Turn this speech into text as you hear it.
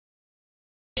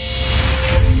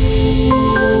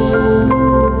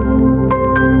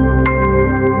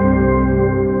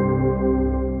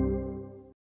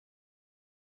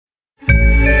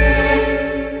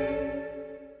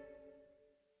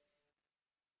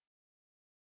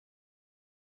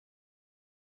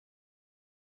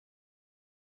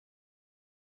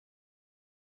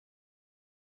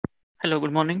Hello,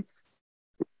 good morning.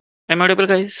 Am I audible,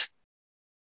 guys?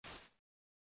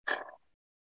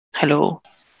 Hello.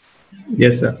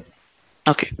 Yes, sir.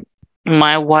 Okay.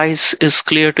 My voice is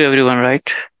clear to everyone,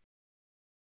 right?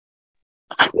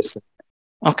 Yes, sir.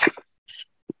 Okay,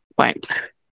 fine.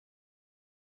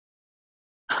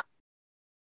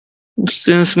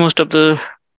 Since most of the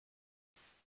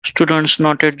students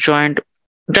not yet joined,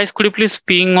 guys, could you please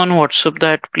ping on WhatsApp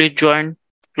that please join?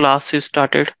 Class is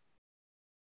started.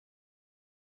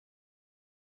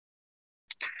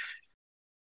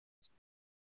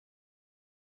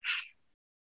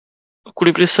 Could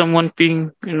you please someone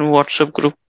ping in WhatsApp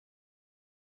group?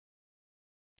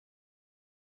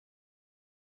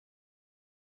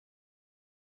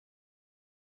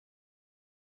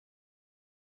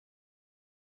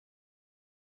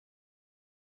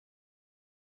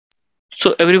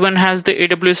 So everyone has the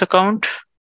AWS account.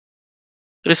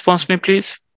 Response me,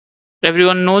 please.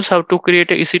 Everyone knows how to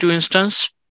create a EC2 instance.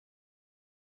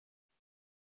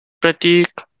 Pratik,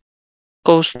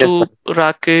 Yes, sir. Kaustub,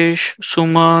 Rakesh,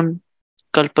 Suman,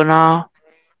 Kalpana.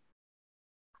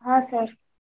 हाँ sir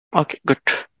Okay, good.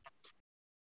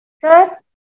 Sir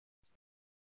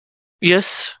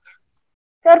Yes.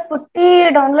 Sir putty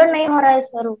download नहीं हो रहा है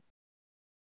sir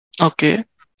Okay.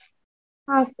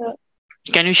 हाँ sir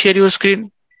Can you share your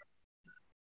screen?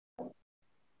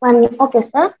 One okay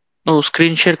sir O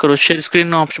screen share करो, share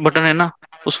screen option button है ना,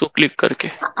 उसको क्लिक करके.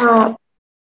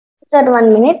 Sir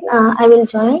 1 minute I will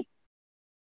join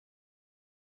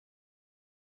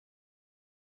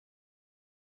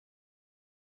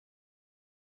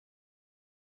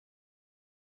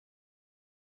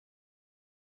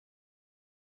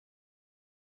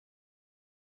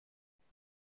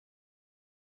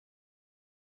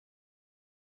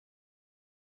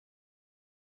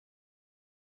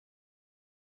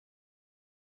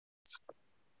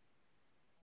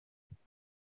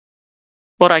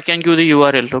Or I can give the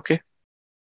URL. Okay,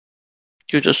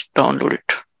 you just download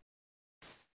it.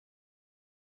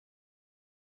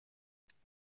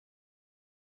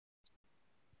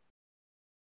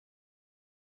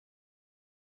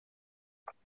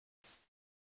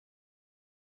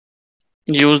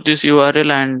 Use this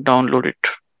URL and download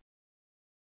it.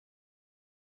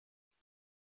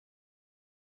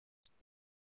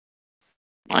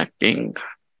 I think.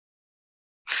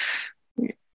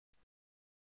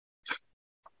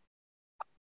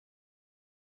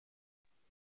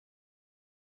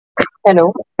 Hello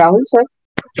Rahul sir.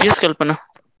 Yes, Kalpana.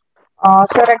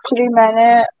 Sir actually मैंने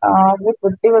वो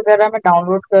putty वगैरह मैं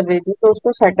download कर रही थी, तो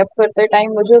उसको setup करते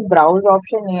टाइम मुझे ब्राउज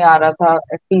ऑप्शन नहीं आ रहा था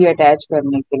टी अटैच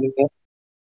करने के लिए।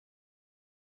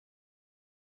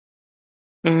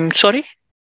 Sorry,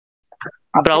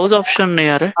 आपको browse ऑप्शन नहीं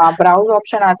आ रहा है. हाँ, ब्राउज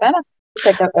ऑप्शन आता है ना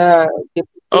सेटअप, ये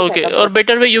putty Okay, setup or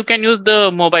better way you can use the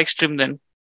mobile stream then.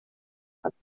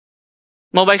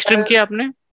 Mobile stream किया आपने?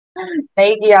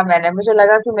 नहीं किया मैंने, मुझे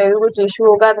लगा कि मे भी कुछ इशू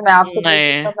होगा तो मैं आपसे पूछूं,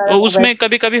 नहीं, तो मैंने वो मोबाइल। उसमें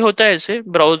कभी कभी होता है ऐसे,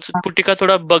 ब्राउज पुट्टी का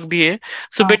थोड़ा बग भी है.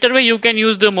 सो हाँ better way you can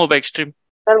use the mobile stream.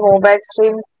 Sir, mobile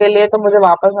stream के लिए तो मुझे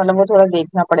वापस मतलब वो थोड़ा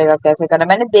देखना पड़ेगा कैसे करना।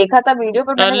 मैंने देखा था वीडियो,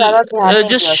 पर मैंने ज्यादा ध्यान नहीं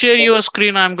Just दिया उस share पर। your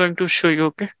screen. I'm going to show you.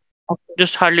 Okay, okay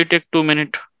just hardly take 2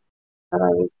 minutes.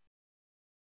 Sir,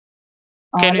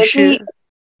 Can you लेकिन share?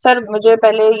 सर मुझे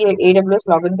पहले ये AWS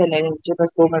लॉगिन कर लेने दीजिए, बस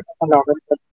 2 मिनट में लॉगिन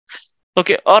कर।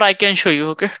 Okay, or I can show you.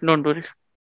 Okay, don't worry.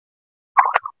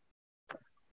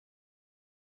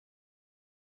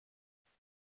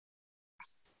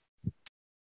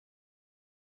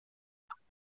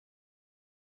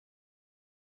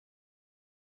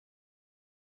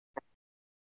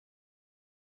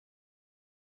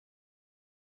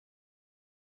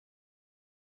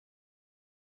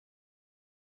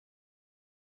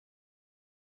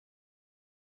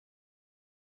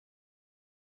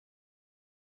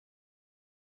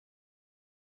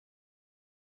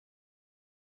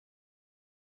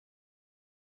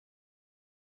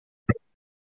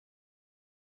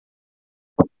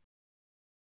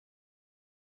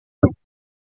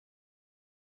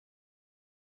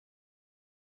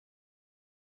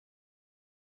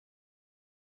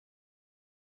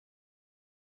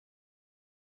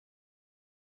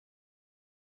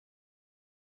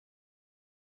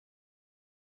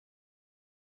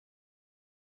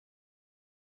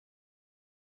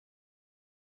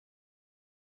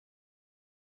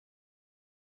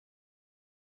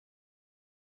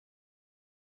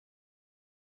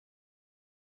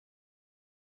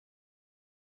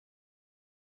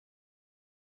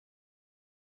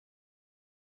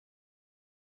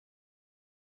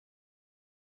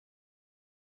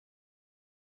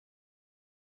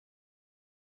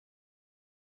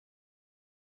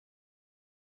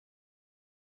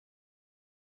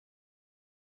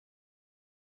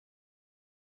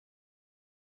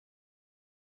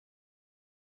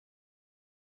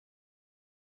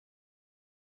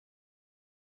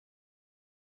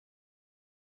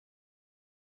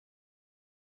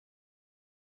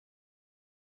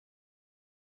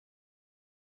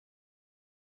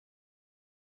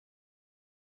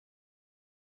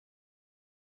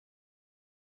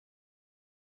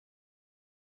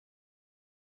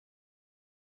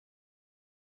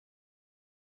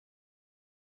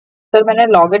 Sir मैंने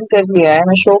लॉग इन कर लिया है,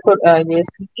 मैं शो कर ये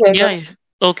स्क्रीन शेयर Yeah, करूँ? yeah.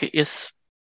 Okay, yes.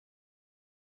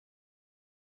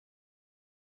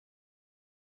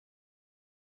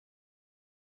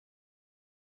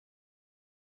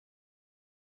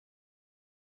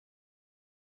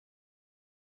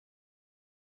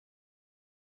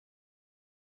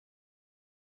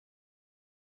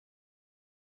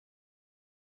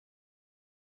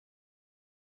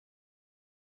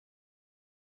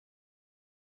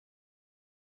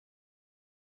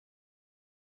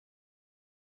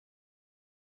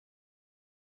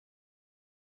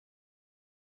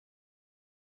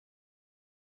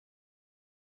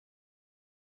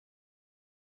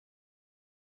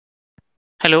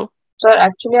 Hello. Sir,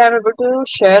 actually I'm able to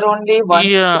share only one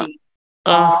Yeah. screen.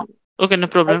 Uh, okay, no I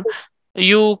problem. think,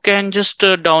 You can just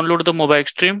download the mobile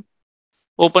stream,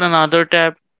 open another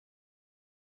tab.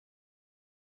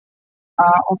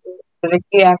 okay,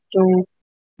 directly I have to.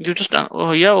 You just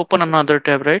yeah, open another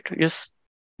tab, right? Yes.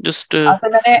 Just sir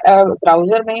मैंने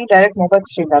browser में ही direct mobile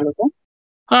screen डालू क्या?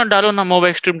 हाँ डालो ना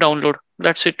mobile stream download.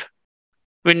 That's it.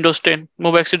 Windows 10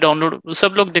 mobile stream download.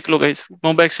 सब लोग देख लो guys.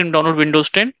 Mobile stream download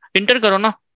Windows 10. Inter करो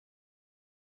ना.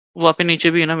 वहाँ पे नीचे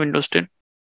भी है ना Windows 10.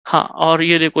 हाँ और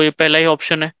ये देखो ये पहला ही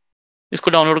ऑप्शन है.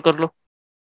 इसको डाउनलोड कर लो.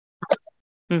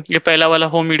 ये पहला वाला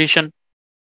होम एडिशन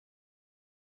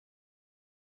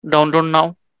डाउनलोड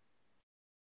नाउ.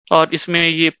 और इसमें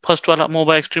ये फर्स्ट वाला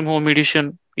mobile extreme home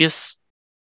edition. Yes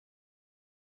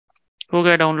हो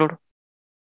गया डाउनलोड.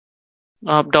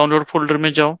 आप डाउनलोड फोल्डर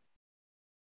में जाओ.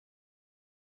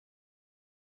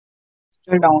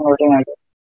 Still downloading I guess.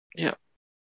 या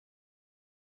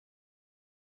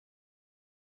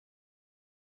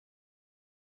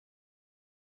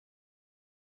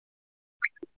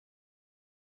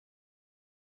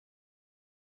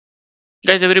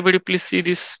guys everybody please see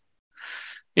this.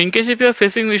 In case if you are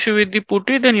facing issue with the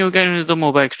putty then you can use the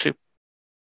mobile extreme.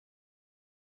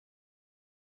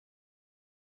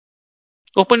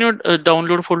 Open your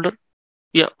download folder.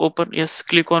 Yeah, open. Yes,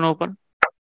 click on open.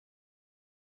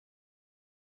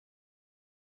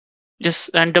 Yes,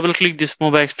 and double click this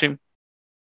mobile extreme.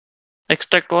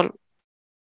 Extract all.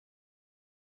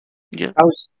 Yeah.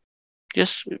 Browse.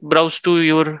 Yes, browse to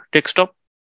your desktop.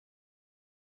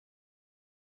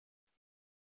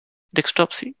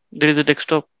 Desktop, see, there is a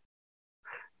desktop.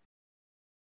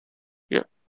 Yeah,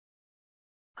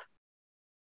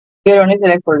 Here only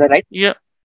select folder, right? yeah,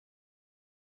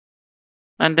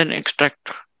 and then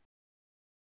extract.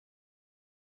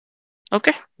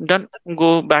 Okay, done.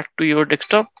 Go back to your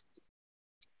desktop.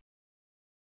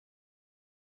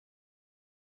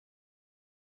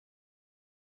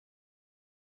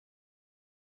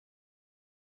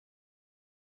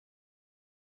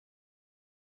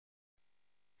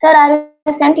 Sir, are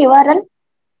you sent URL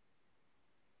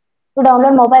to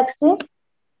download mobile screen?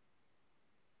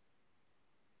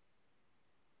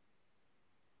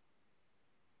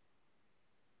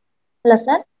 Hello,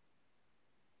 sir.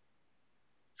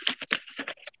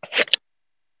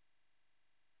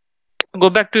 Go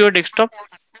back to your desktop.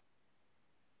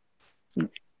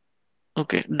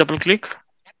 Okay, double click.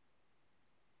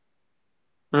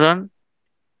 Run.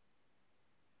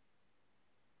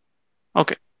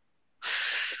 Okay,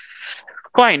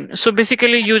 fine. So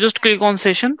basically, you just click on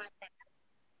session.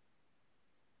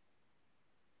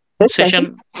 This session session?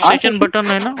 Our session session?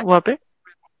 Button है ना वहाँ पे.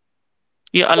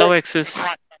 ये allow access.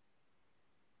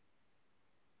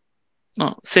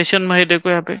 Session में है देखो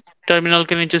यहाँ पे टर्मिनल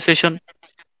के नीचे सेशन.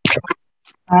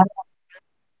 हाँ,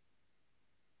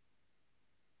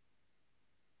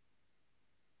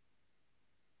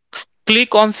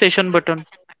 click on session button.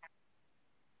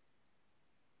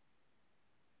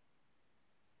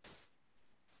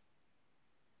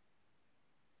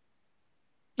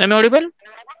 Am I audible?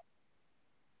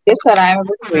 yes sir, I am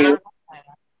able to hear you.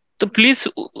 So please,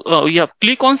 yeah,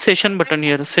 click on session button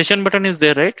here. Session button is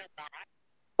there, right?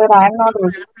 Sir, I am not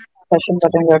able to see the session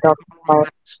button you are talking about.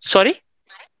 Sorry.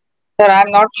 Sir, I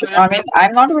am not I mean, I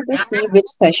am not able to see which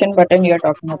session button you are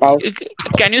talking about.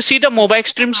 Can you see the mobile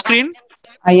stream screen?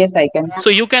 Yes, I can. So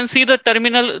you can see the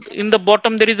terminal in the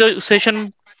bottom. There is a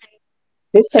session.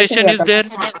 This session you Session are is there.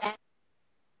 talking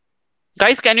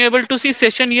Guys, can you able to see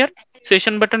session here?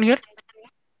 Session button here.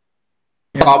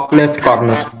 Top left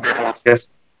corner. Yes.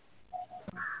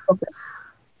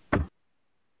 Okay.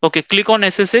 Okay, click on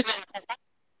SSH.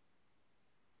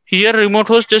 Here, remote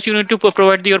host, just you need to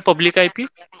provide your public IP.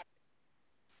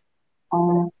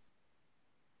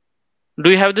 Do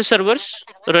you have the servers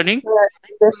running?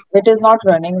 It is not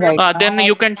running right now. Then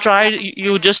you can try.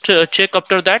 You just check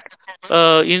after that.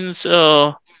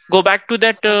 Go back to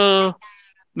that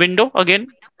window again.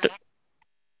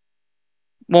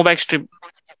 Mobile stream.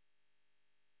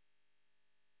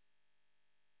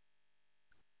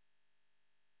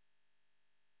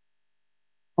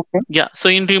 Okay. Yeah. So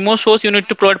in remote source, you need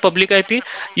to provide public IP,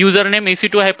 username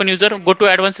EC2-user. Go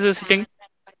to advanced SSH setting.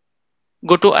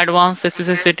 Go to advanced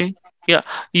SSH setting. Yeah.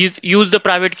 Use the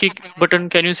private key button.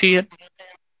 Can you see here?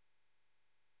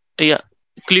 Yeah.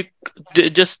 Click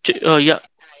just yeah,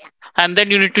 and then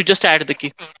you need to just add the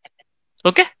key.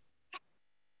 Okay.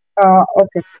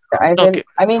 Okay. I will. Okay.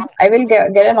 I mean, I will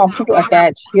get an option to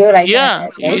attach. Here I can Yeah.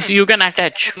 attach, right? You can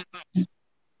attach.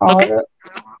 Okay. Or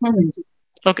hmm,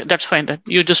 Okay. That's fine then.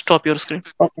 You just stop your screen.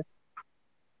 okay.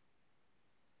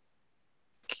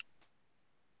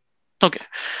 Okay.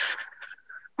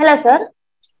 Hello, sir.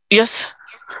 Yes.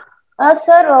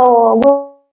 Sir,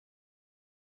 Google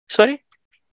Sorry.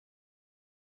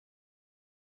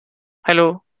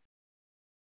 Hello.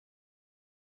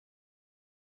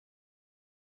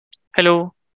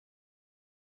 Hello.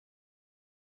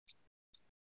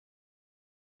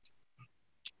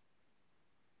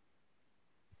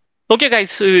 Okay,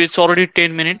 guys. So it's already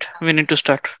 10 minutes. We need to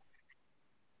start.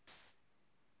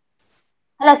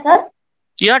 Hello sir.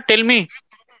 Yeah. Tell me.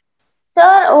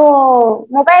 Sir वो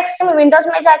mobile extreme Windows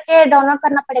में जाके download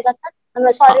करना पड़ेगा sir.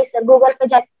 हाँ, sorry sir, Google पे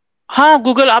जाके. हाँ,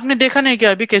 Google आपने देखा नहीं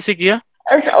क्या अभी कैसे किया?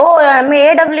 मैं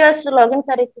AWS लॉगिन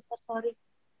कर रही थी sir. Sorry.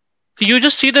 You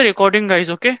just see the recording, guys.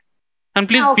 Okay. And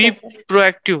please हाँ, okay be sir.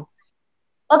 proactive.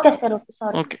 Okay sir. Okay,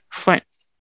 sorry. Okay. Fine.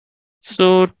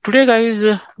 So today,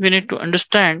 guys, we need to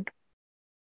understand.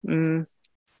 mm,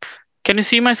 can you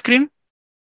see my screen?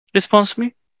 Response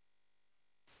me.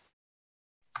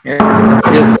 Yes,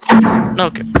 sir.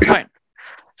 Okay. Fine.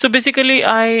 So basically,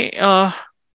 I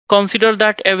consider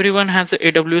that everyone has a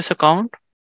AWS account.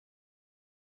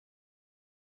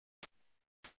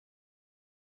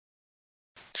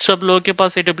 सब लोगों के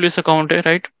पास AWS account है,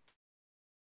 right?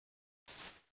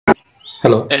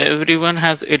 Hello. Everyone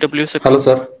has AWS Hello, account.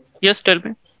 sir. Yes, tell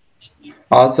me.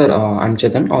 Sir, I'm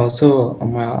Chetan. Also,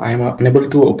 I am unable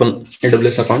to open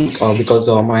AWS account because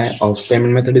my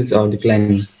payment method is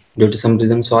declining due to some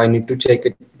reason. So I need to check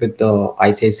it with the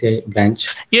ICICI branch.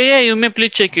 Yeah, you may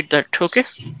please check it that. Okay.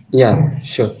 Yeah,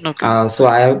 sure. Okay. So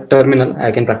I have terminal.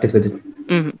 I can practice with it.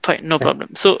 Fine, no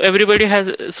problem. So everybody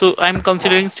has. So I'm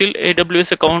considering still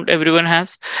AWS account. Everyone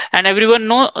has, and everyone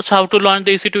knows how to launch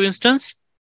the EC2 instance.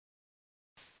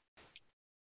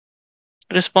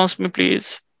 Response me,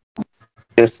 please.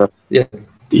 Yes, sir. Yes.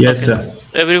 Yes, Okay.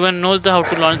 sir. Everyone knows how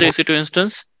to launch the EC2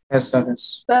 instance. Yes, sir. Yes.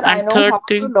 Sir, I And know third how to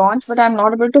thing, launch, but I'm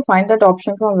not able to find that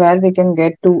option from where we can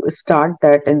get to start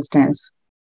that instance.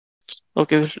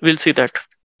 okay, we'll see that.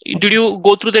 Did you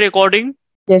go through the recording?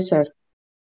 Yes, sir.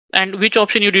 And which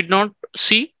option you did not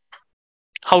see?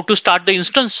 How to start the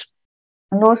instance?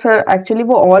 No, sir. Actually,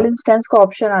 वो all instance का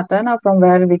option आता है ना, from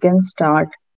where we can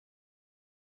start.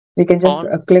 We can just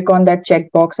All click on that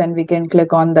checkbox and we can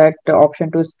click on that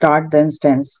option to start the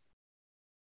instance.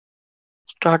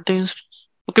 start the instance.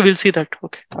 Okay, we'll see that.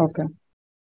 Okay. Okay.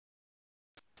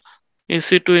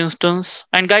 EC2 instance.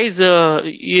 And guys,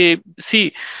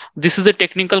 see, this is a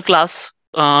technical class.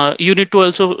 You need to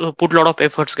also put a lot of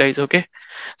efforts, guys. Okay.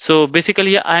 So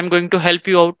basically, I'm going to help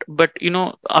you out. But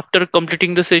after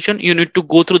completing the session, you need to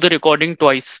go through the recording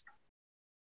twice.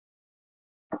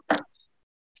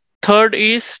 Third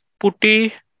is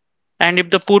putty. And if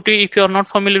the putty, if you are not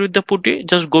familiar with the putty,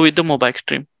 just go with the mobile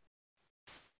stream.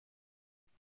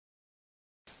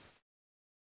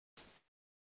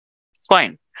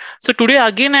 Fine. So today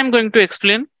again, I'm going to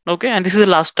explain. Okay. And this is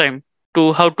the last time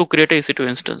to how to create a EC2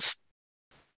 instance.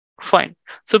 Fine.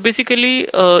 So basically,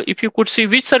 if you could see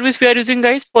which service we are using,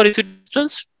 guys, for EC2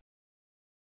 instance,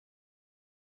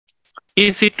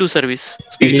 EC2 service.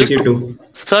 So you just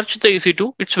EC2. search the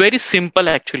EC2. It's very simple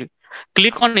actually.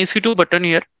 Click on EC2 button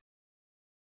here.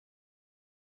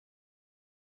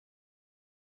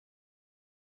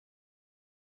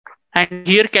 And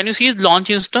here, can you see launch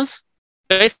instance?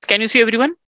 Guys, can you see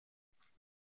everyone?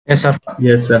 Yes, sir.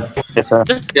 Yes, sir. Yes, sir.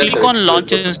 Just Yes, click sir. on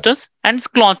launch instance and it's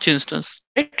launch instance,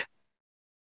 right?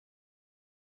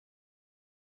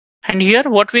 And here,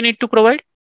 what we need to provide?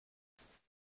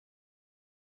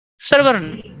 Server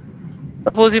name.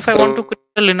 Suppose if I want to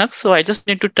create a Linux, so I just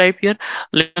need to type here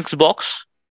Linux box.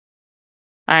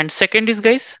 And second is,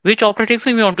 guys, which operating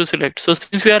system we want to select. So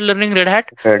since we are learning Red Hat,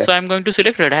 so I'm going to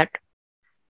select Red Hat.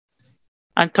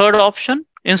 And third option,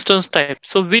 instance type.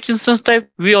 So which instance type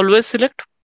we always select?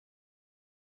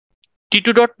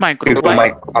 T2.micro.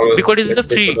 Why? Because it is the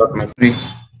free. Free.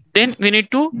 Then we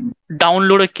need to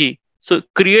download a key. So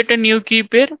create a new key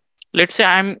pair. Let's say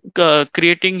I'm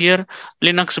creating here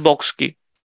Linux box key.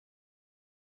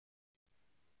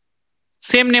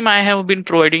 Same name I have been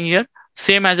providing here.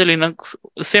 Same as a Linux,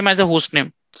 same as a host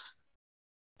name.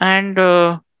 And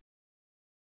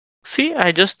See,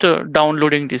 I just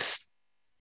downloading this.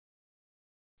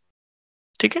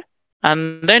 Okay.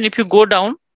 And then if you go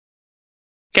down,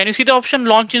 can you see the option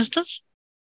launch instance?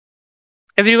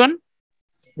 Everyone?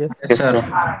 Yes,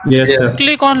 sir. Yes, sir.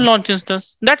 Click on launch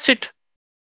instance. That's it.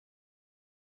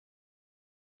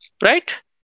 Right?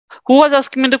 Who was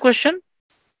asking me the question?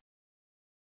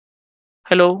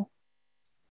 Hello?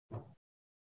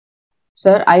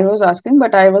 Sir, I was asking,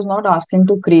 but I was not asking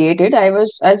to create it.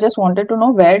 I just wanted to know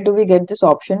where do we get this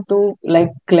option to like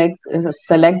click,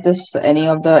 select this any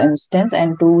of the instance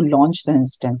and to launch the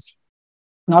instance.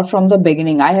 Not from the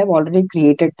beginning. I have already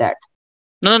created that.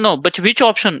 No. But which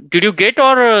option? Did you get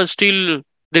or still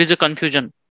there is a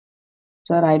confusion?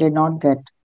 Sir, I did not get.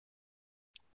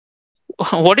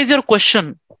 What is your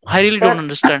question? I really don't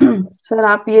understand. Sir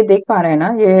आप ये देख पा रहे हैं ना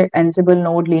ये Ansible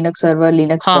node Linux server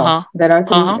Linux हाँ box हाँ there are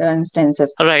three हाँ instances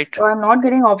right. so I'm not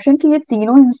getting option कि ये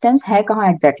तीनों instance है कहाँ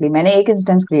exactly मैंने एक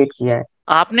instance create किया है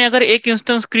आपने अगर एक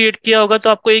इंस्टेंस क्रिएट किया होगा तो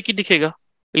आपको एक ही दिखेगा.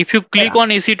 If you click on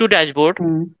EC2 dashboard,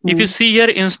 if you see here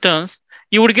instance,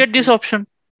 you would get this option,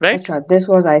 right? अच्छा this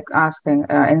was I asking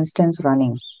instance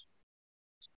running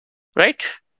Right?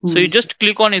 So you just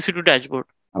click on EC2 dashboard.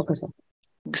 okay sir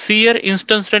See here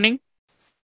instance running.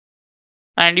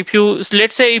 And if you,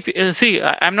 let's say, if see,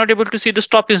 I'm not able to see the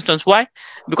stop instance. Why?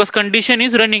 Because condition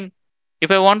is running.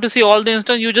 If I want to see all the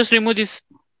instance, you just remove this.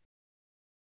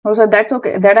 oh sir that's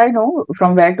okay that I know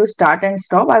from where to start and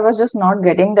stop I was just not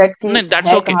getting that कि No, that's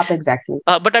है okay. कहाँ पे exactly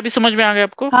But अभी समझ में आ गया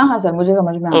आपको? हाँ हाँ सर मुझे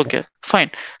समझ में आ गया Okay,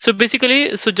 fine. So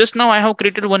basically, so just now I have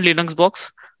created one Linux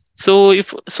box.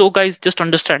 So guys, just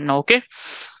understand now, okay?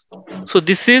 So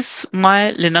this is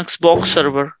my Linux box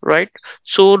server, right?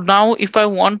 So now if I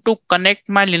want to connect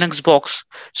my Linux box,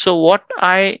 so what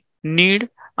I need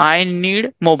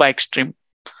mobile stream.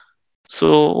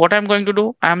 So what I'm going to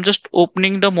do, I'm just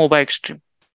opening the mobile stream.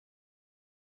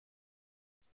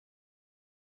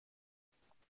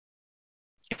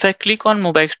 If I click on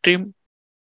mobile stream,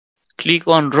 click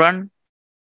on run,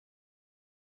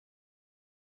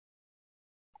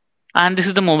 and this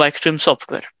is the mobile stream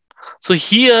software. So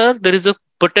here there is a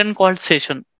button called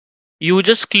session. You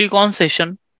just click on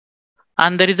session,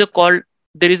 and there is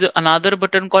another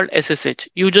button called SSH.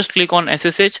 You just click on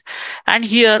SSH, and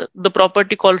here the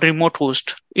property called remote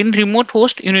host. In remote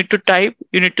host, you need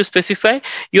to specify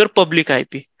your public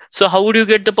IP. So how would you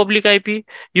get the public IP?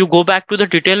 You go back to the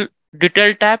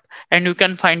detail tab, and you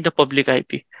can find the public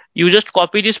IP. You just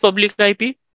copy this public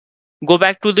IP, go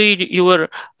back to your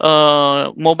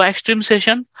mobile stream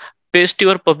session, paste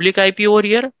your public IP over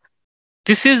here.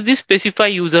 This is the specify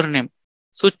username.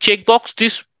 So checkbox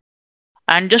this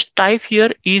and just type here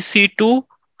EC2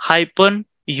 hyphen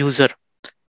user.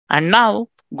 And now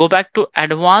go back to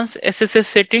advanced SSH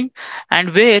setting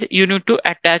and where you need to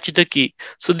attach the key.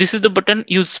 So this is the button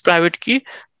use private key.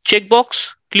 Checkbox,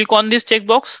 click on this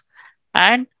checkbox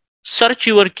and search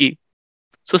your key.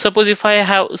 So suppose if I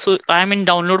am in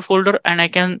download folder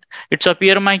and it's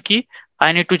appear my key.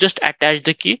 I need to just attach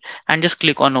the key and just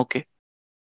click on OK.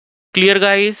 Clear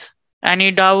guys?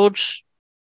 Any doubts?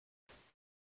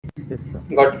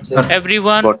 Got it, sir.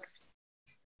 Everyone? Got.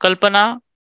 Kalpana,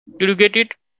 did you get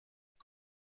it?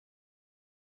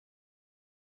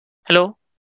 Hello?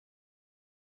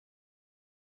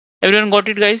 Everyone got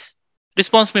it, guys?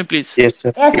 Response me, please. Yes,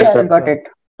 sir. Yes, sir. got it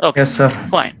Okay. Yes, sir.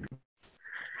 Fine.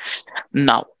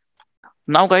 Now,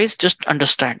 guys, just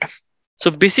understand. So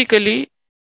basically,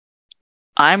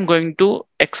 I'm going to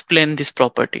explain this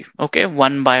property, okay,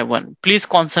 one by one. Please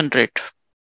concentrate.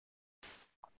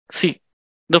 See,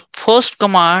 the first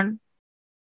command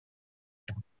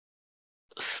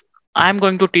I'm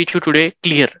going to teach you today,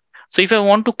 clear. So if I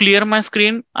want to clear my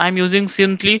screen, I'm using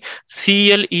simply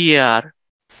CLEAR.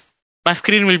 My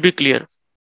screen will be clear,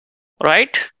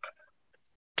 right?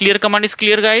 Clear command is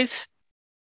clear, guys?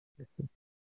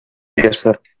 Yes,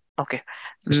 sir. Okay.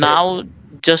 Now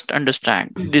just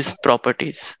understand these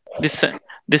properties.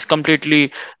 This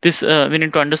completely, we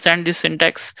need to understand this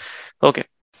syntax. Okay.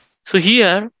 So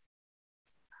here,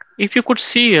 if you could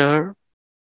see here,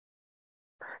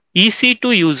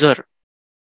 EC2 user.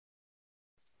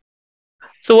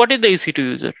 So what is the EC2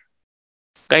 user?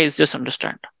 Guys, just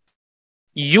understand.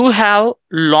 You have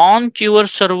launched your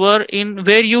server in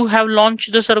where you have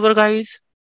launched the server, guys?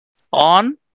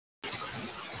 On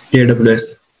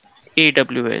AWS.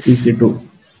 EC2.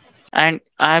 And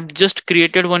I've just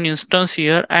created one instance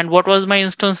here. And what was my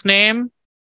instance name?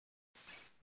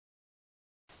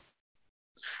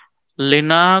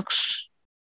 Linux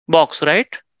box,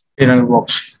 right? Linux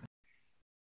box.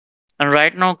 And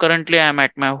right now, currently, I'm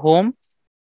at my home.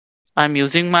 I'm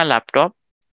using my laptop.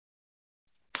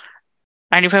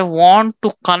 And if I want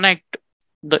to connect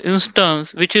the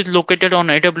instance which is located on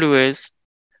AWS,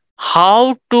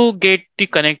 how to get the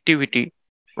connectivity,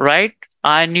 right?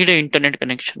 I need an internet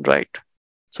connection, right?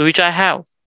 So which I have,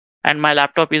 and my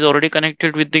laptop is already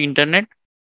connected with the internet.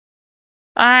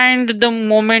 And the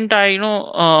moment I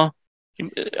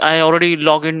I already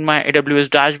log in my AWS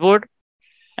dashboard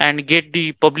and get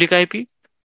the public IP.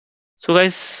 So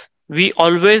guys, we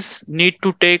always need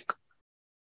to take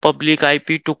public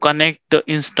IP to connect the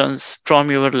instance from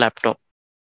your laptop.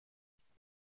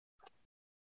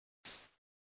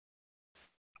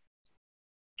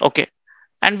 Okay.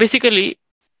 And basically,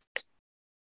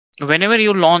 whenever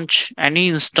you launch any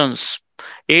instance,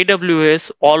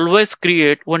 AWS always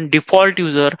create one default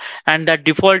user, and that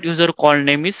default user called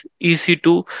name is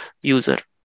EC2 user.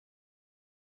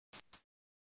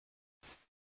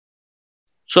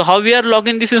 So how we are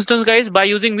logging this instance, guys? By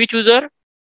using which user?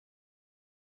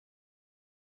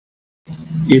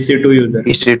 EC2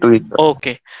 user.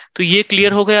 Okay. तो ये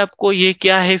clear हो गया आपको, ये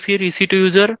क्या है फिर EC2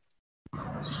 user?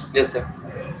 Yes, sir.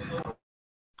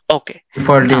 Okay,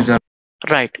 Default user.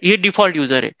 Right, ये डिफॉल्ट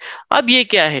यूजर है. अब ये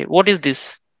क्या है? What is this?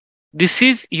 This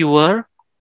is your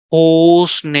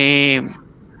host name.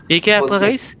 ये क्या है आपका Host name.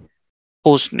 Guys?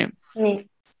 Host name.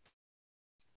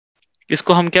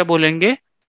 इसको हम क्या बोलेंगे?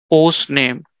 Host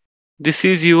name. This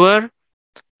is your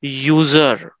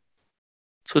user.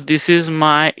 So this is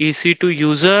my EC2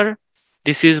 user.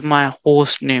 This is my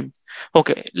host name.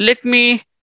 Okay, let me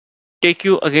take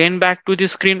you again back to the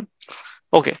screen.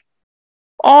 Okay,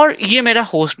 और ये मेरा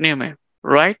host name है,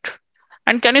 right?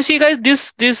 And can you see, guys,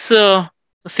 this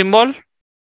symbol,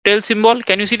 tail symbol?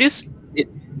 Can you see this?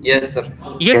 Yes, sir.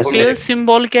 ये Yes, tail sir.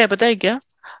 symbol क्या है पता है क्या?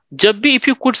 जब भी if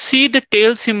you could see the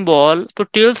tail symbol, तो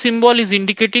tail symbol is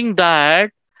indicating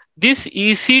that this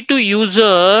EC2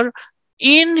 user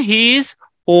in his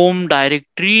home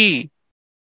directory.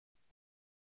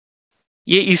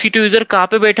 ये EC2 यूजर कहाँ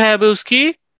पे बैठा है अभी? उसकी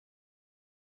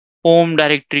होम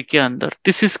डायरेक्टरी के अंदर.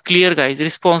 This is clear guys?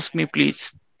 Response me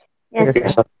please.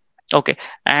 Yes, sir. Okay,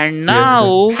 and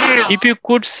now if you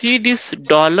could see this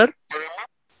dollar,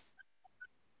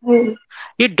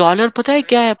 ये डॉलर पता है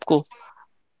क्या है आपको?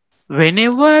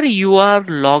 Whenever you are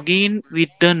login with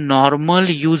the normal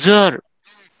user,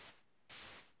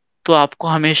 तो आपको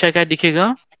हमेशा क्या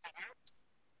दिखेगा?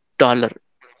 Dollar.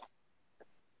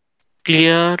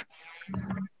 Clear?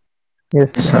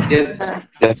 Yes, sir. Yes, sir.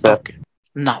 Okay,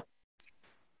 now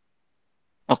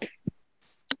okay,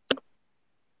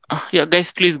 yeah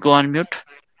guys, please go on mute.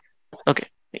 Okay,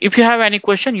 if you have any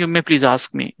question you may please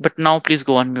ask me, but now please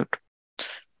go on mute.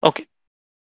 Okay,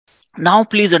 now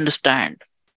please understand.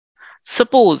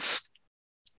 Suppose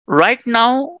right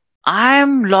now I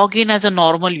am logging as a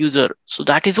normal user, so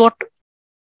that is what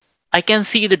I can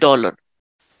see the dollar.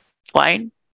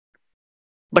 Fine.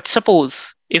 But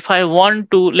suppose if I want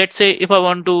to, let's say if I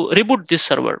want to reboot this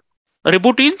server,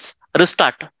 reboot means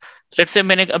restart. Let's say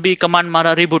मैंने अभी command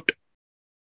मारा reboot.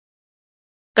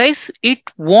 Guys, it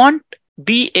won't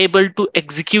be able to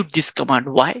execute this command.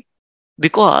 Why?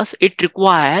 Because it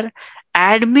require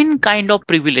admin kind of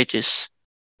privileges.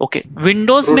 Okay,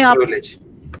 Windows Root में आप privilege.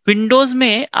 Windows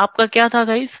में आपका क्या था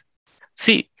guys?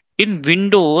 C in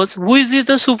Windows who is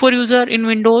the super user in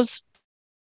Windows?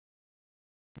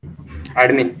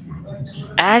 Admin.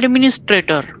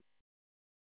 Administrator.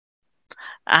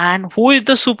 And who is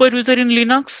the super user in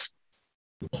Linux?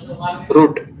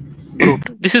 Root. Root.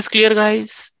 This is clear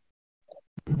guys?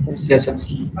 Yes, sir.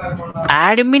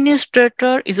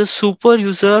 Administrator is a super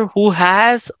user who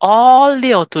has all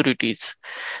the authorities,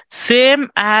 same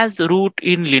as root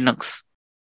in Linux.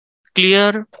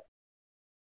 Clear?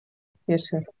 Yes,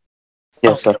 sir.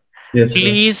 Yes, sir.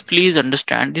 Please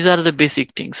understand, these are the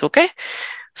basic things. Okay,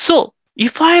 so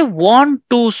if I want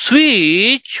to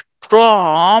switch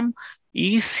from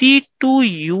EC2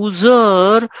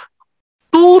 user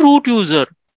to root user,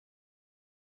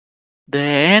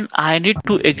 then I need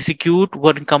to execute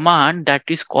one command that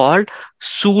is called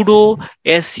sudo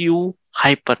su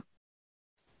hyphen.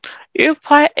 If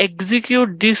I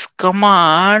execute this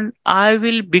command, I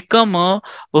will become a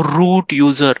root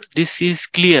user. This is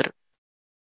clear.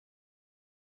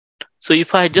 So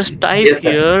if I just type Yes,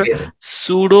 sir. here Clear.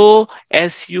 sudo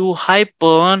su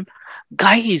hyphen,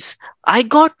 guys, I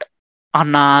got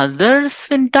another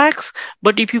syntax,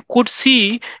 but if you could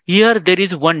see here, there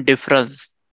is one difference.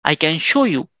 I can show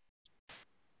you,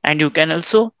 and you can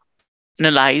also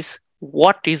analyze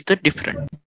what is the difference.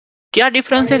 क्या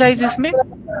difference है guys इसमें?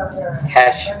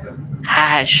 Hash.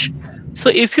 Hash.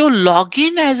 So if you log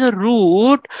in as a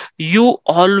root, you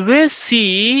always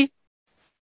see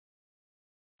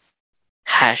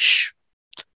hash.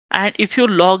 And if you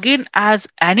log in as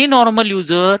any normal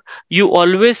user, you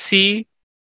always see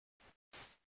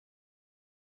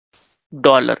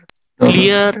dollar.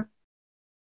 Clear?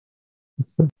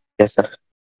 Yes, sir.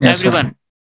 Everyone?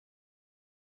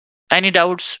 Any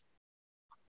doubts?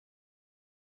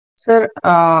 Sir,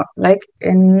 like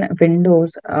in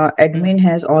Windows, admin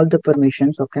has all the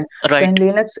permissions, okay? So Right. in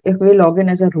Linux, if we log in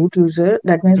as a root user,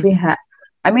 that means we have,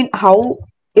 I mean, how,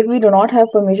 if we do not have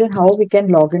permission, how we can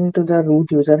log into the root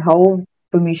user? How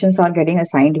permissions are getting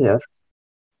assigned here?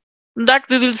 That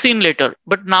we will see in later.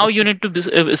 But now you need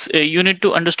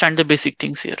to understand the basic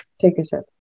things here. Take it, sir.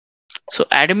 So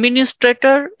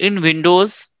administrator in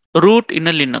Windows, root in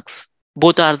a Linux.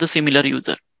 Both are the similar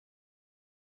user.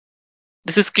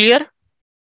 This is clear?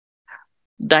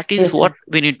 That is Yes, what sir.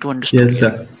 we need to understand. Yes,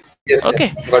 sir. Yes, sir.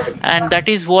 Okay. Got it. And that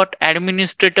is what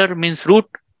administrator means root.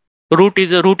 Root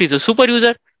is a super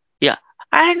user. Yeah.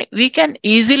 And we can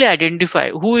easily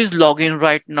identify who is logging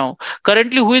right now.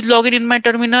 Currently, who is logging in my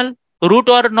terminal? Root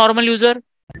or normal user?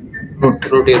 Root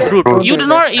user. Root. Root You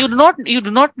user.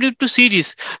 do not need to see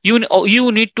this.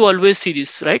 You need to always see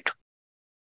this, right?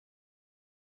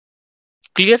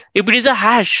 Clear? If it is a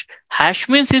hash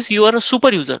means is you are a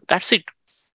super user. That's it.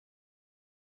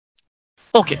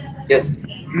 Okay. Yes.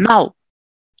 Now,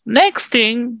 next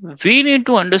thing we need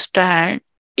to understand,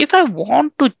 if I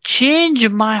want to change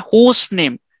my host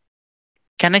name,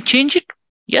 can I change it?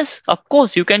 Yes, of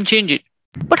course you can change it.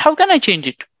 But how can I change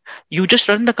it? You just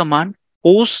run the command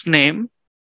host name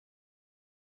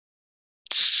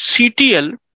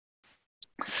ctl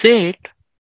set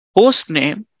host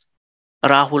name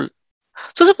Rahul.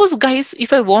 So suppose guys,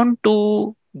 if I want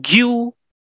to give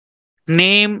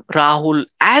name Rahul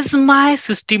as my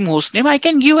system host name, I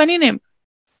can give any name.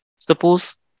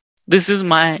 Suppose this is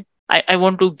I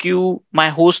want to give my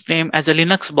host name as a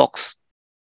Linux box.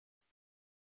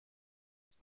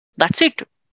 That's it.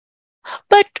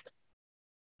 But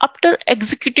after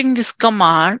executing this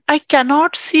command, I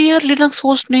cannot see a Linux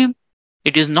host name.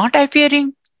 It is not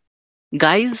appearing.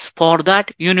 Guys, for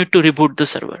that, you need to reboot the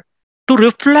server to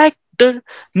reflect the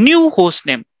new host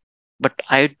name. But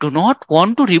I do not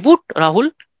want to reboot,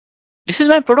 Rahul. This is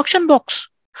my production box.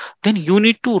 Then you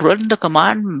need to run the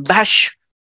command bash.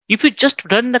 If you just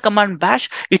run the command bash,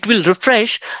 it will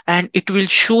refresh and it will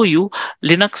show you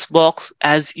Linux box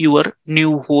as your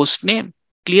new host name.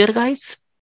 Clear, guys?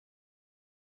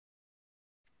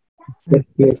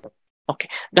 Yes. Okay,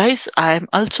 guys, I am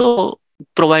also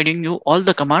providing you all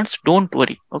the commands. Don't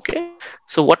worry. Okay,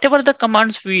 so whatever the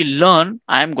commands we learn,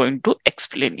 I am going to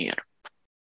explain here.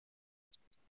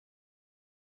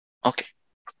 Okay,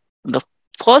 the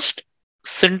first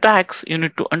syntax you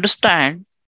need to understand.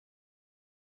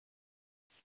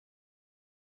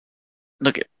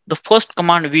 Okay, the first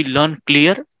command we learn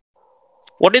clear.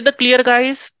 What is the clear,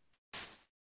 guys?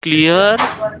 Clear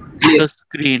the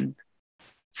screen.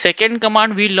 Second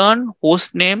command we learn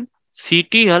host name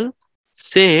ctl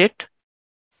set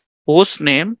host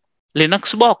name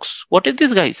Linux box. What is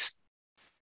this, guys?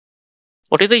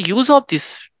 What is the use of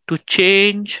this? To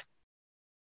change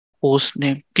host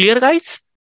name. Clear, guys?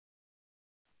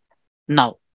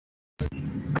 Now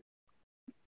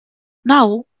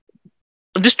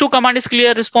this two command is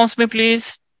clear. Response me,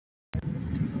 please.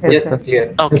 Yes, sir.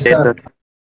 Clear. Okay. Yes, sir.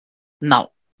 Now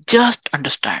just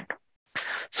understand.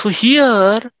 So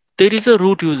here there is a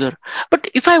root user, but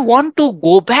if I want to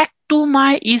go back to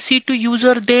my EC2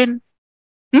 user, then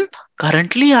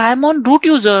currently I am on root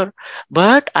user,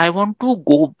 but I want to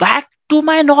go back to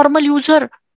my normal user.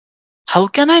 How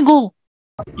can I go?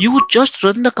 You just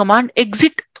run the command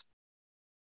exit.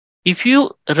 If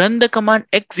you run the command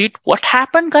exit, what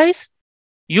happened, guys?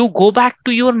 You go back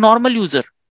to your normal user,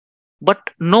 but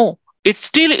no, it's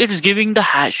giving the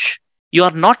hash. You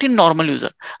are not in normal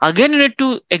user. Again, you need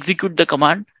to execute the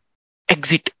command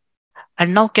exit.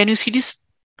 And now can you see this?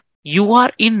 You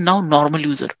are in now normal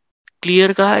user.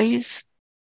 Clear, guys?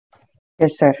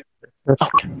 Yes, sir.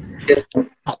 Okay. Yes.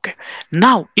 Okay.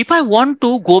 Now, if I want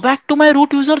to go back to my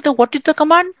root user, then what is the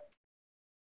command?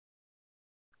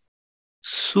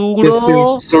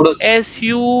 Sudo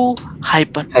su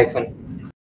hyphen.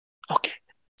 Okay.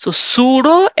 So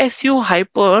sudo su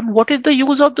hyphen. What is the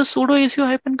use of the sudo su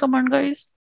hyphen command, guys?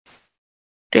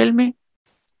 Tell me.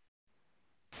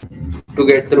 To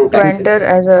get the root To access. enter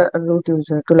as a root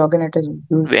user, to log in as a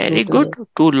Very root good. user,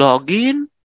 To log in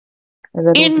as a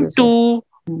root user. into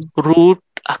root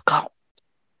account.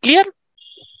 Clear?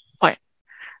 Fine.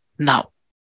 Now,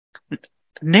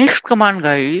 next command,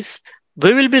 guys,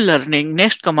 we will be learning.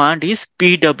 Next command is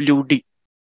pwd.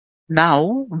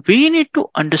 Now, we need to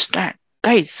understand,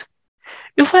 guys,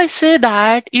 If I say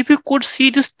that, if you could see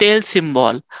this tail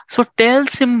symbol, so tail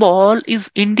symbol is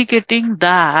indicating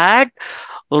that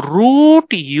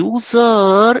root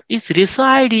user is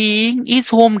residing is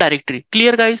home directory.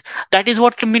 Clear, guys? That is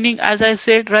what the meaning, as I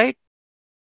said, right?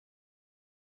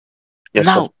 Yes,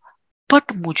 sir. Now, but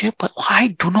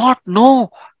I do not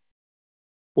know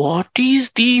what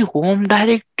is the home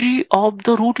directory of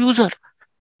the root user.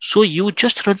 So you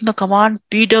just run the command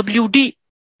pwd.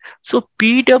 So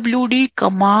pwd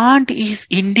command is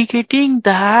indicating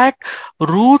that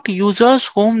root user's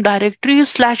home directory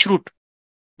is /root.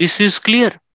 This is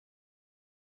clear.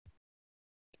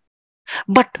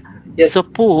 But Yes.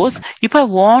 suppose if I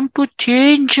want to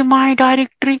change my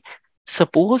directory,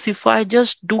 suppose if I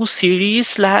just do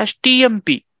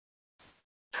cd/tmp.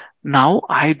 Now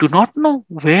I do not know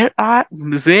where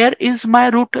is my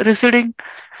root residing.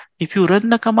 If you run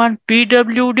the command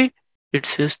pwd, it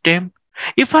says temp.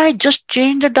 If I just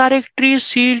change the directory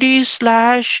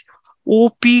cd/opt,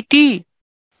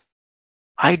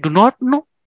 I do not know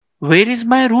where is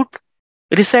my root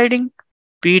residing.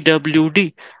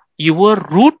 pwd. Your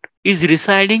root is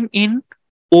residing in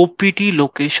opt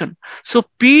location. So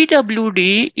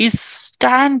pwd is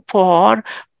stand for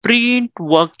print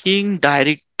working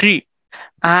directory,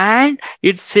 and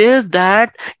it says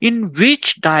that in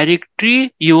which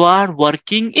directory you are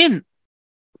working in.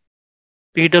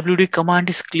 pwd command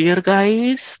is clear,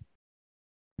 guys?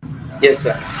 Yes,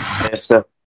 sir. Yes, sir.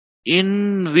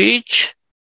 In which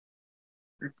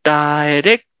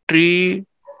directory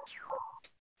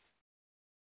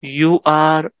you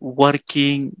are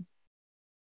working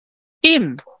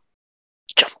in.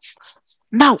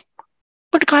 Now,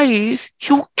 but guys,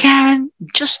 you can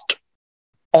just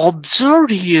observe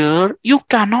here. You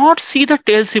cannot see the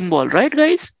tail symbol, right,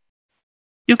 guys?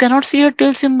 You cannot see a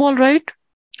tail symbol, right?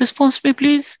 Response me,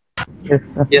 please.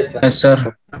 Yes, sir. Yes, sir. Yes,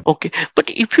 sir. Okay, but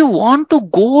if you want to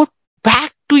go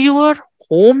back to your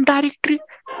home directory,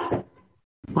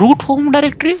 root home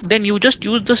directory, then you just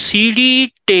use the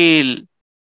cd tail.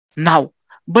 Now,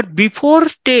 but before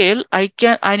tail, I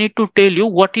need to tell you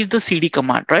what is the cd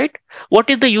command, right? What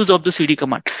is the use of the cd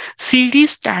command? Cd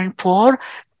stand for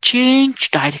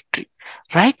change directory.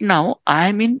 Right now, I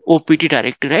am in opt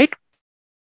directory, right?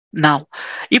 Now,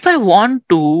 if I want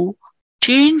to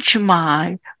change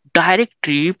my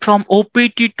directory from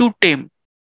opt to temp,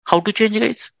 how to change,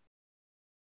 guys?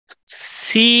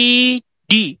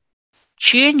 cd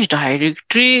change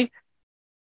directory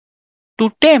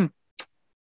to temp,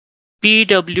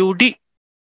 pwd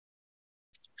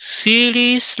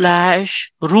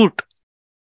cd/root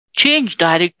change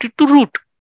directory to root,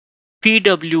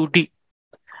 pwd.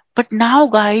 But now,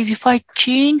 guys, if I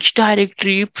change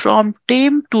directory from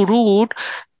temp to root,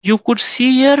 you could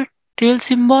see here tail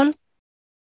symbol,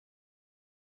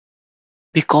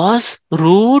 because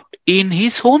root in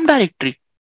his home directory.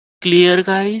 Clear,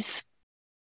 guys?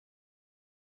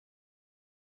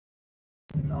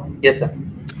 Yes, sir.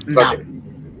 Got Now, it.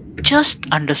 just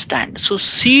understand. So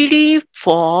cd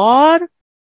for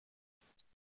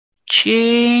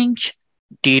change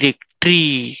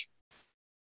directory.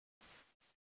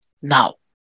 Now,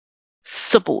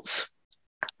 suppose,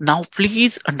 now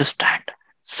please understand.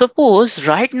 Suppose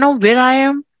right now where I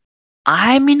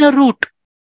am in a root.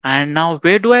 And now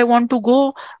where do I want to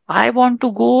go? I want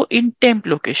to go in temp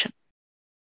location.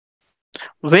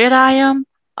 Where I am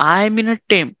in a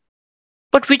temp.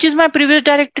 But which is my previous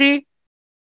directory?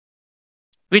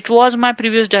 Which was my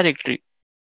previous directory?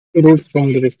 Root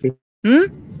from directory. Hmm?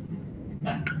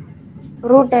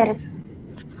 Root directory.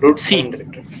 Root See, home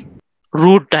directory.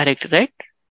 root directory, right?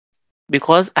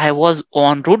 Because I was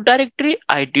on root directory,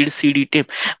 I did cd temp.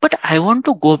 But I want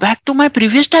to go back to my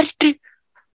previous directory.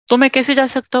 तो मैं कैसे जा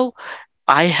सकता हूँ?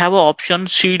 I have an option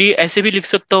cd, ऐसे भी लिख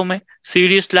सकता हूँ मैं,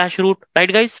 cd/root,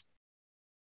 right guys?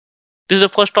 This is the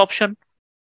first option.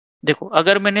 देखो,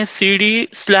 अगर मैंने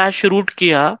cd/root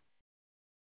किया,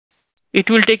 it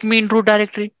will take me in root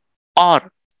directory.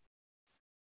 Or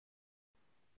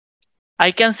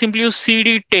I can simply use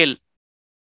cd tail.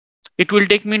 It will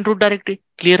take me in root directory.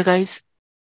 Clear, guys?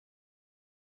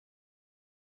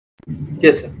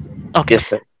 Yes, sir. Okay. Yes,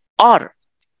 sir. Or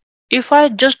if I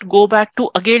just go back to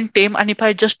again temp, and if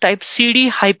I just type cd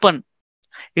hyphen,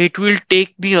 it will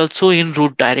take me also in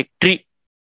root directory.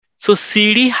 So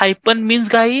cd hyphen means,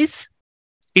 guys,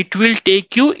 it will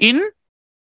take you in.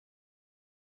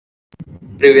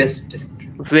 Previous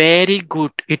directory. Very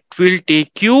good. It will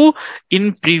take you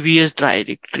in previous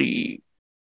directory.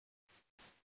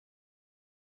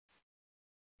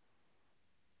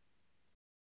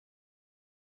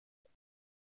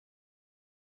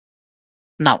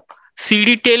 Now,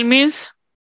 cd tail means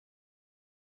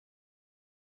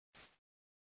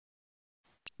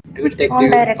It will take Home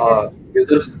you directory.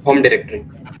 user's home directory.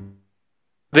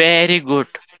 Very good.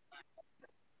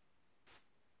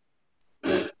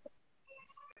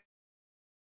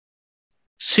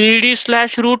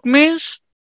 cd/root means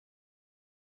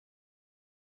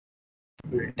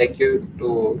It will take you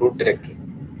to root directory.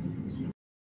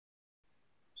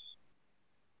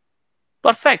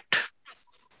 perfect.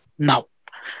 Now,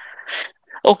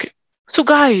 okay. So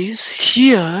guys,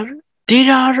 here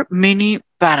there are many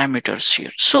parameters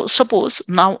here. So suppose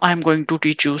now I'm going to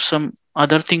teach you some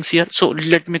other things here. So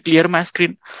let me clear my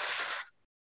screen.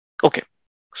 Okay.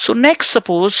 So next,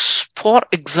 suppose for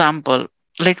example,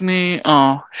 let me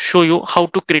show you how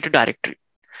to create a directory.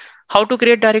 How to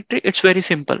create directory? It's very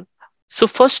simple. So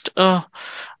first,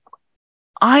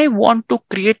 I want to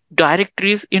create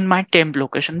directories in my temp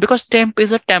location because temp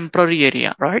is a temporary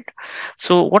area, right?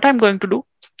 So what I'm going to do,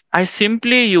 I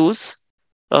simply use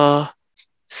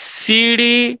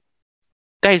cd.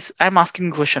 Guys, I'm asking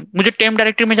a question. मुझे temp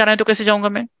directory में जाना है तो कैसे जाऊंगा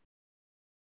मैं?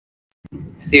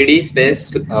 cd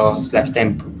space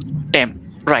 /temp. Temp,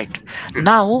 right?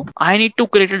 Now I need to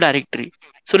create a directory.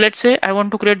 So let's say I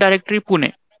want to create directory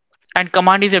Pune and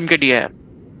command is mkdir.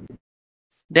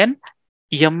 Then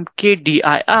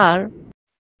mkdir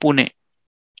Pune.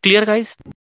 Clear, guys?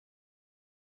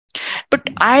 But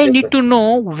I Yes, need sir. to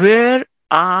know where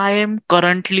I am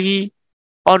currently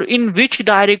or in which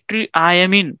directory I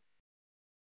am in.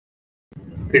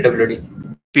 pwd.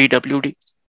 pwd.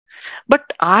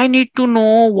 But I need to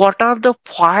know what are the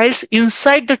files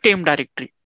inside the temp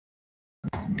directory.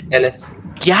 ls.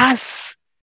 Yes,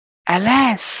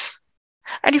 ls.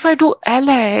 And if I do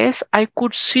ls, I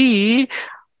could see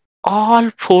all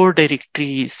 4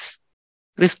 directories.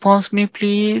 Response me,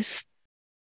 please.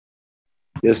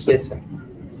 Yes, sir. Yes, sir.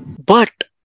 But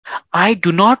I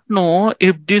do not know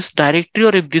if this directory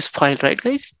or if this file, right,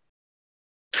 guys?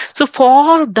 So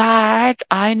for that,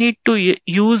 I need to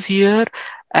use here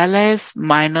ls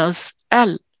minus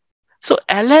l. So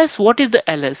ls, what is the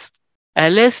ls?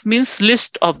 ls means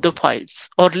list of the files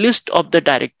or list of the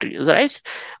directories, right?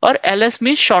 Or ls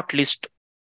means short list.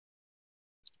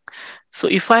 So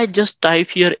if I just type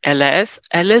here ls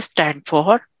stand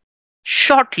for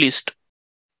short list.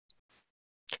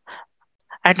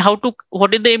 And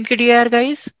what is the mkdir,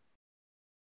 guys?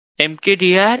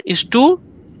 mkdir is to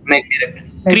Make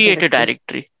directory. create a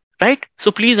directory, right?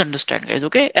 So please understand, guys,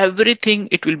 okay? Everything,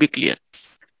 it will be clear.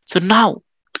 So now,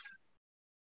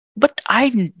 but I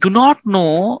do not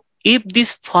know if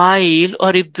this file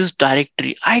or if this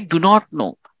directory, I do not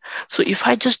know. So if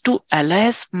I just do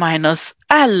ls minus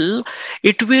l,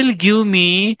 it will give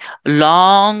me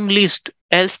long list.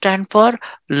 L stand for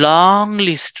long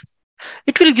list.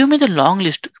 It will give me the long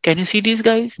list. Can you see these,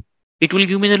 guys? It will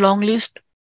give me the long list.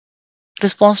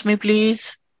 Response me,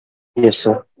 please. Yes,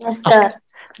 sir. Yes, Okay. sir.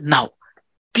 Now,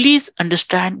 please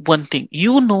understand one thing.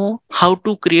 You know how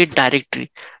to create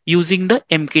directory using the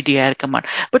mkdir command.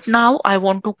 But now I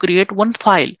want to create one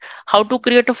file. How to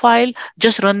create a file?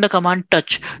 Just run the command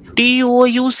touch.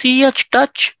 touch,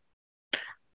 touch.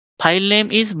 File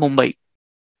name is Mumbai.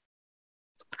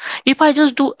 If I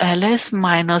just do ls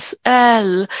minus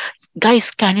l, guys,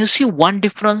 can you see one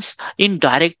difference in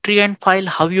directory and file?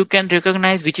 How you can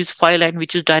recognize which is file and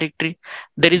which is directory?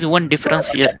 There is one So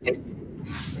difference here.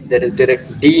 there is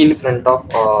direct d in front of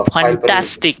file permission.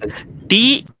 Fantastic.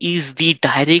 D is the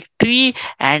directory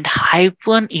and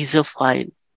hyphen is a file.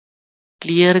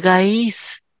 Clear,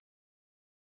 guys?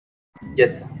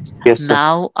 Yes, sir. Yes, sir.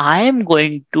 Now I am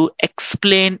going to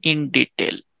explain in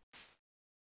detail.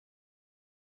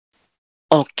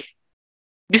 Okay.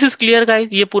 This is clear, guys.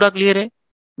 ये पूरा clear है.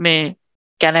 मैं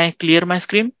Can I clear my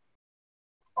screen?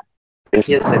 Yes,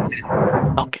 Yes, sir.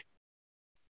 sir. Okay.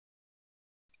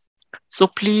 So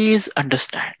please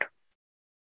understand.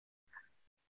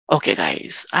 Okay,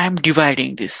 guys. I am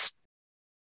dividing this.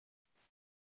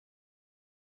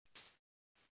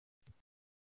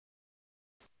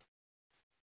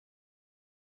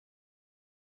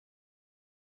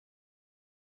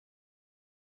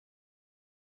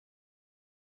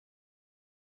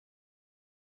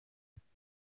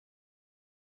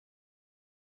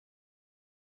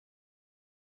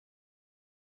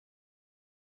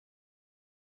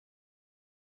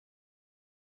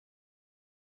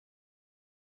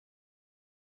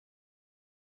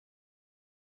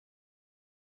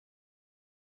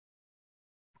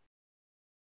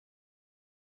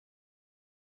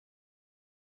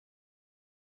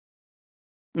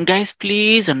 Guys,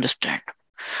 please understand.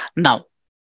 Now,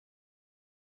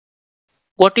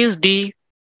 what is D?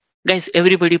 Guys,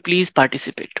 everybody please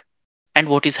participate. And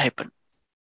what is hyphen?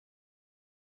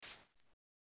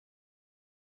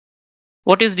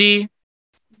 What is D?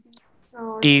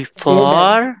 D Dear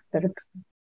for director.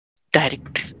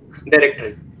 directory.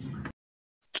 Directory.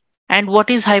 And what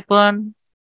is hyphen?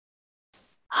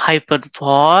 Hyphen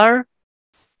for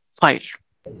file.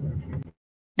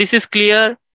 This is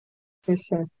clear? Yes,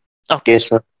 sir. Okay. Yes,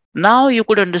 sir. Now you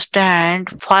could understand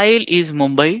file is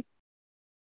Mumbai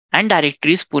and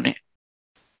directory is Pune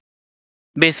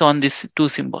based on this two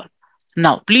symbol.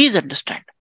 Now please understand.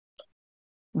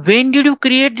 When did you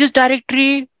create this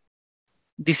directory?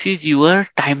 This is your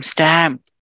timestamp.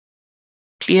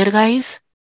 Clear guys?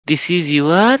 This is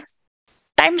your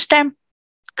timestamp.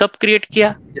 कब create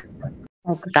किया?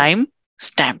 Okay, sir. Time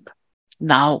stamp.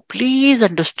 Now please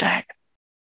understand.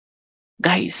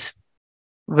 Guys,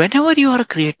 whenever you are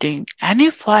creating any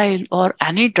file or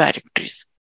any directories,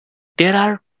 there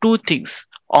are two things,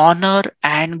 owner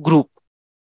and group.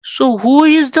 So who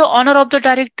is the owner of the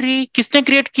directory? किसने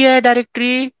create किया है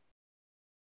directory?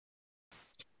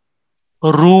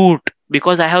 Root.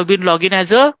 Because I have been logged in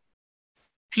as a,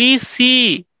 please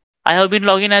see, I have been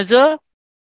logged in as a,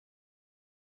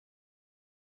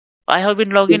 I have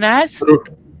been logged in as Root.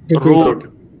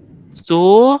 root.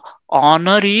 So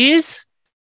owner is,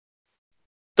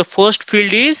 the first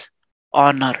field is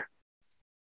owner.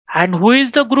 And who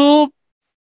is the group?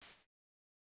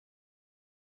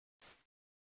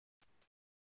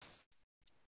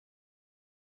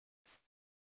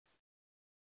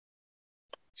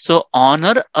 So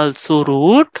owner also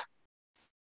root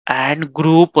and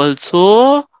group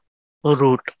also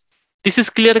root. This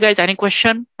is clear guys. Any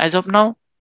question as of now?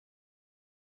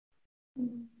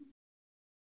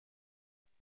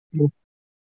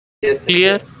 Yes, sir.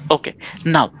 Clear? Okay.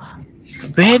 Now,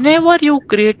 whenever you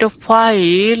create a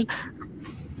file,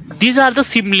 these are the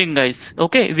symlink guys.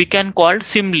 Okay. We can call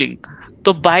symlink.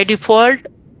 So by default,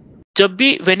 जब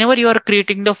भी whenever you are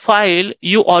creating the file,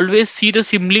 you always see the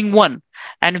symlink 1.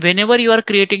 And whenever you are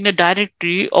creating the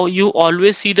directory, or you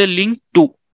always see the link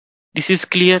 2. This is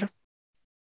clear.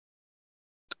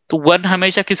 तो 1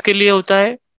 हमेशा किसके लिए होता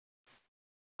है?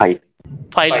 File.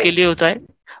 File के लिए होता है.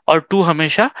 और 2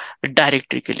 हमेशा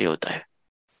डायरेक्टरी के लिए होता है.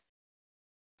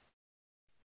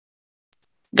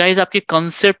 गाइस आपकी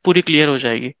कंसेप्ट पूरी क्लियर हो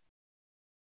जाएगी.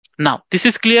 Now this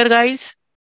is clear guys.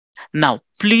 Now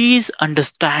please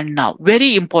understand now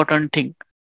very important thing.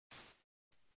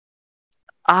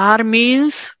 R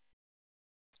means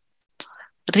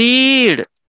read.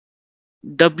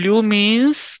 W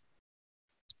means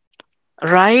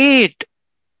write.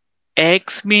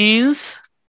 X means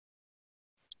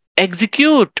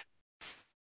execute.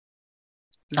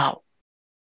 Now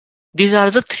these are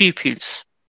the 3 fields.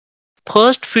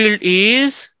 First field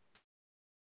is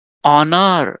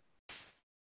honor.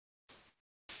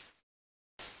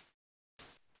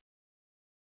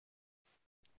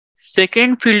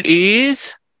 Second field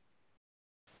is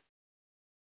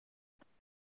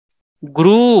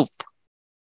group.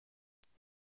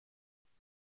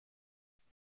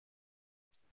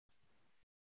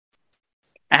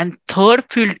 And third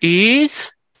field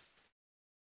is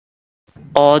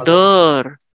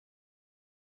other.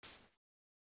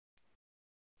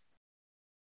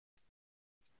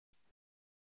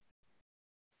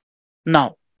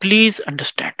 Now, please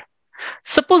understand.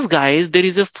 Suppose guys, there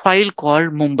is a file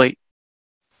called Mumbai.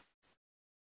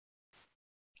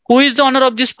 Who is the owner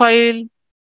of this file?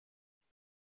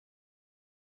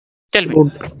 Tell me.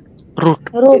 Root.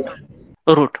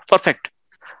 Root. Perfect.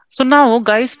 So now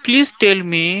guys, please tell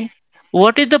me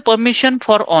what is the permission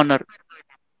for owner?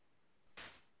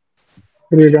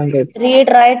 Read,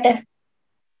 write.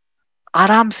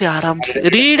 आराम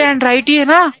से read and write ही है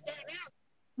ना?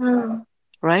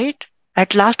 Right?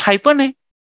 At last hyphen है.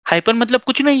 Hyphen मतलब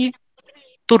कुछ नहीं है.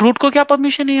 तो root को क्या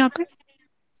permission है यहाँ पे?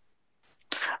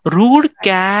 Root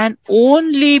can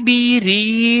only be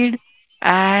read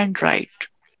and write.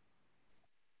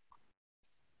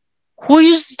 Who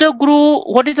is the group?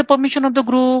 What is the permission of the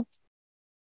group?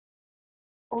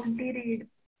 Only read.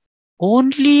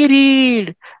 Only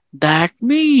read. That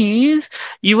means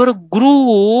your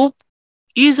group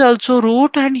is also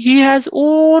root and he has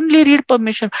only read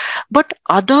permission. But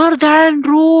other than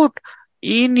root,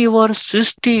 in your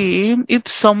system, if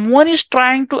someone is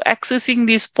trying to accessing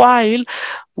this file,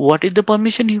 what is the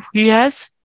permission he has?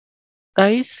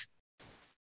 Guys?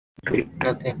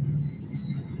 Nothing.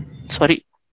 Sorry,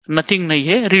 nothing नहीं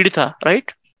है, read था,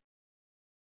 right?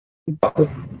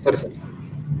 Sorry, sir.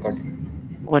 Got it.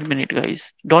 1 minute,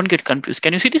 guys. Don't get confused.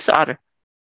 Can you see this R?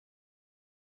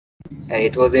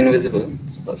 It was invisible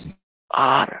first.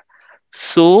 R.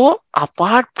 So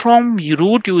apart from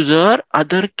root user,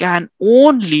 other can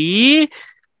only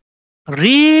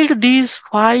read this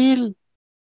file.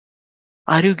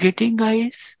 Are you getting,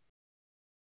 guys?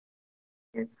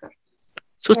 Yes, sir.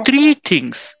 So Yes, three sir.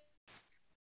 things: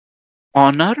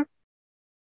 honor,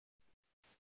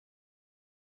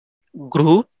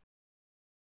 group,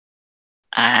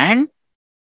 and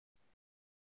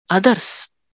others.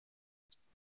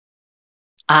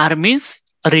 R means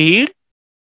read,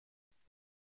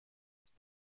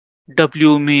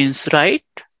 W means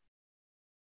write,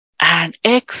 and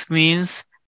X means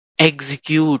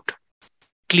execute.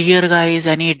 Clear guys,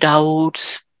 any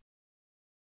doubts?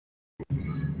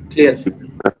 Clear, sir.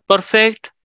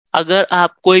 Perfect. अगर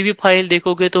आप कोई भी file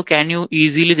देखोगे तो can you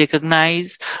easily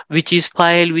recognise which is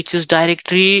file which is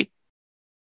directory?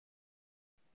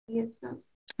 Yes, sir.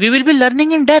 We will be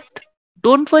learning in depth,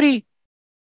 don't worry.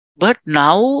 But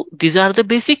now these are the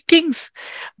basic things.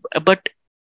 But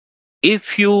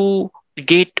if you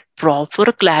get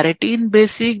proper clarity in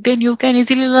basic, then you can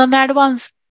easily learn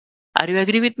advanced. Are you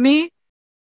agree with me?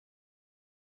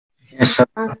 Yes, sir.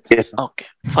 Yes, sir. Yes, sir. Okay,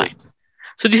 fine.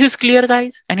 So this is clear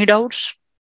guys. Any doubts?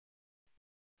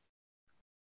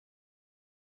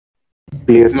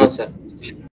 Clear, No, sir.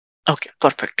 sir. Okay,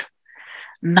 perfect.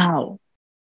 Now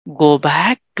go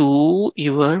back to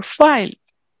your file.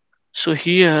 So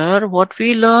here what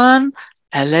we learn,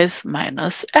 ls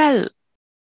minus l,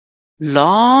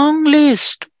 long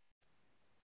list.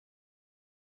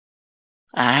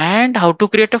 And how to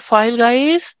create a file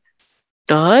guys?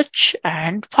 Touch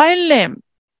and file name.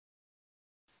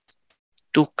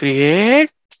 To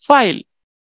create file,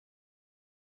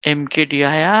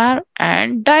 mkdir,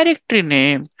 and directory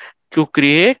name to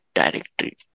create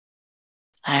directory.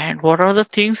 And what are the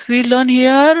things we learn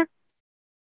here?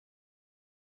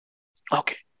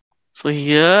 Okay, so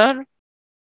here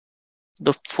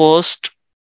the first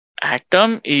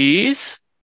atom is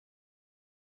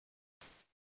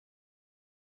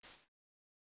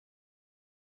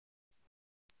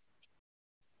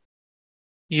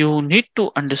you need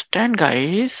to understand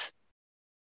guys.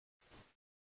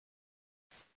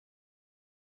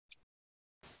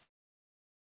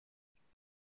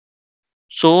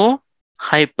 So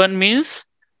hyphen means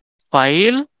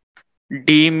file,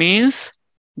 D means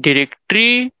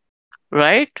directory,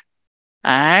 right?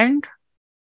 And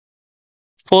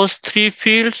first three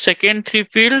field, second three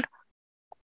field,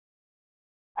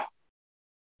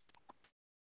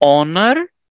 honor,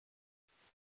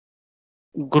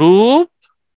 group,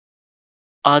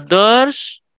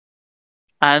 others,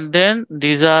 and then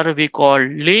these are we call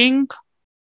link,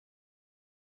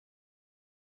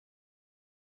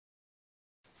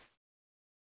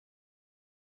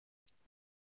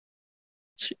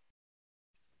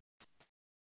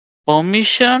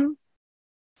 permission.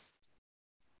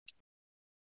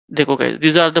 देखो guys,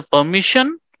 these are the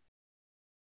permission,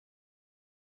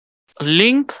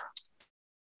 link,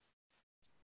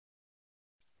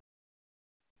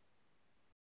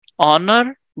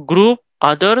 honor, group,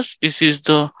 others. This is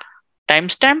the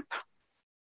timestamp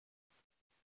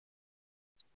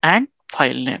and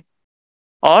file name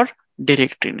or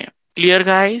directory name. Clear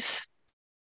guys?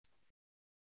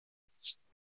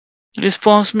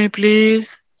 Response me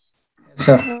please. Yes,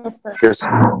 sir. Yes, sir. Yes,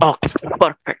 sir. Okay,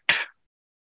 perfect.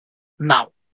 Now,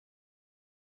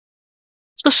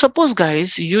 so suppose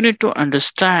guys, you need to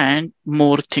understand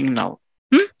more thing now.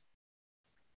 Hmm?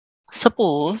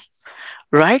 Suppose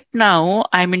right now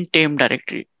I'm in tame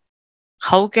directory.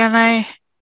 How can I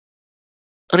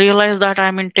realize that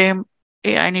I'm in tame?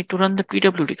 I need to run the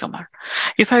pwd command.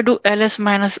 If I do ls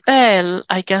minus l,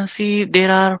 I can see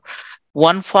there are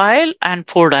one file and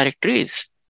four directories.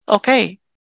 Okay,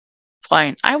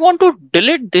 fine. I want to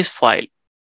delete this file.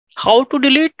 How to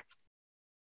delete?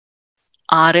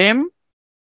 rm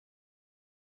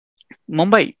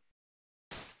Mumbai.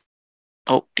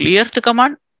 Oh, clear the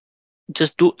command.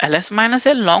 Just do ls minus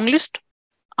l long list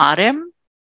rm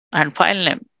and file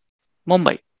name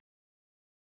Mumbai.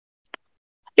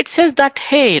 It says that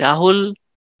hey Rahul,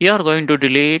 you are going to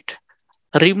delete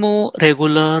remove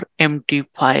regular empty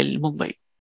file Mumbai.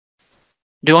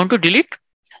 Do you want to delete?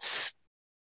 Yes.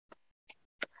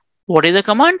 What is the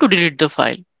command to delete the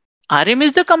file? rm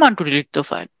is the command to delete the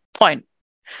file. Fine.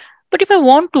 But if I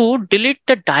want to delete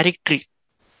the directory,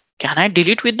 can I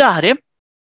delete with the rm?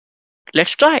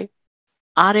 Let's try.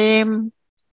 rm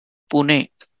Pune.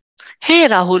 Hey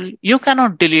Rahul, you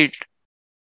cannot delete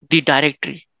the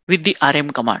directory with the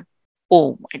rm command.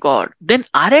 Oh my god. Then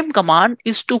rm command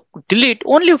is to delete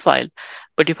only file.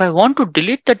 But if I want to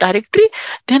delete the directory,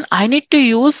 then I need to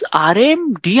use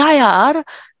rm dir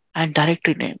and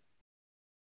directory name.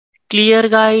 Clear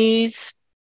guys?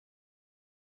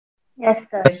 Yes,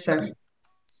 sir. Yes, sir.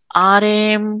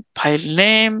 rm file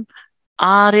name,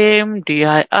 rm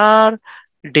dir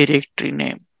directory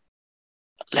name.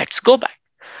 Let's go back.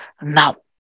 Now,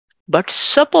 but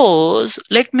suppose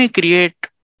let me create,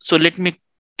 so let me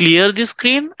clear the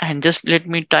screen and just let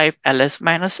me type ls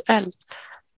minus l.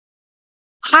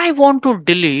 I want to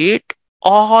delete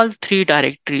all three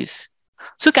directories.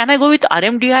 So can I go with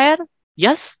rmdir?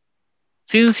 Yes.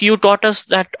 Since you taught us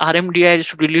that rmdir is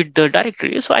to delete the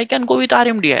directory, so I can go with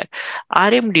rmdir.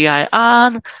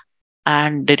 Rmdir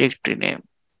and directory name.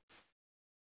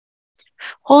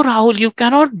 Oh, Rahul, you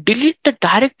cannot delete the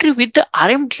directory with the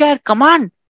rmdir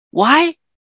command. Why?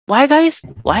 Why, guys?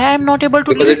 Why I am not able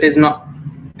to Because delete?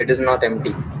 it is not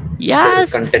empty. There is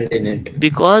Yes, content in it.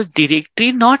 because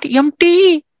directory not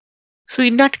empty. So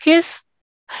in that case,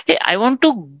 hey, I want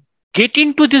to get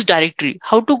into this directory.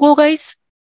 How to go, guys?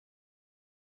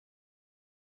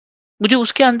 मुझे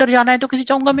उसके अंदर जाना है तो कैसे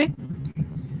जाऊंगा मैं?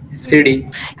 CD.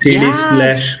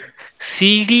 Yes,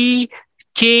 cd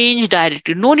change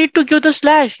directory. No need to give the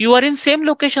slash. You are in same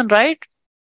location, right?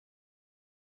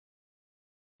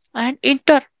 And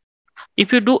enter.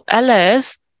 If you do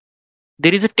ls,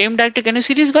 there is a temp directory. Can you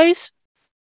see this, guys?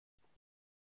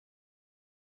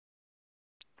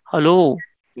 Hello.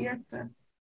 Yes,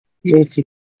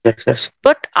 yes.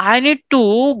 But I need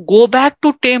to go back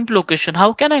to temp location.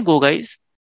 How can I go, guys?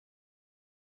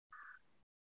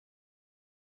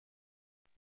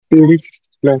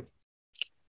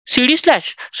 cd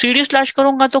slash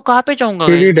करूंगा तो कहाँ पे जाऊंगा,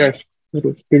 guys?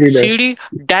 cd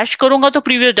dash करूंगा तो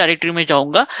previous directory में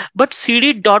जाऊंगा, but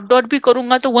cd dot dot भी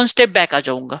करूंगा तो one step back आ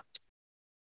जाऊंगा.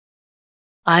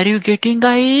 Are you getting,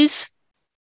 guys?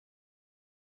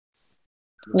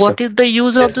 What is the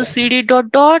use of Yes, the sir. cd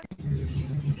dot dot?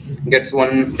 Gets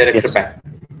one directory Yes. back.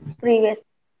 Previous.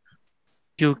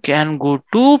 You can go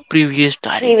to previous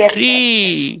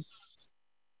directory.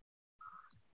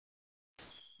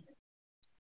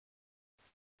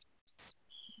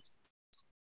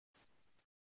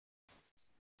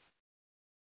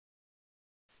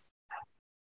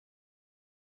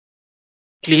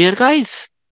 Clear, guys?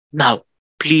 Now,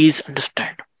 please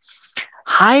understand.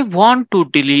 I want to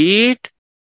delete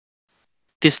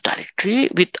this directory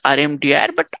with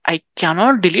rmdir, but I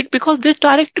cannot delete because this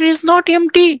directory is not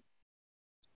empty.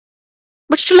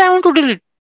 But still I want to delete.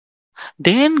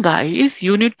 Then, guys,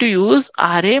 you need to use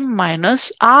rm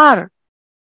minus r.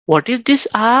 What is this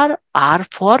r? R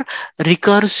for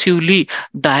recursively.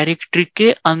 Directory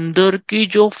के अंदर की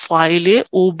जो file है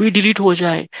वो भी delete हो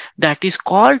जाए. That is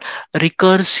called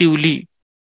recursively.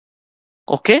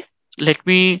 Okay, let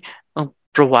me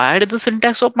provide the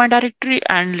syntax of my directory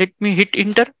and let me hit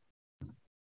enter.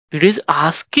 It is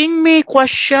asking me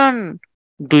question.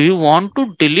 Do you want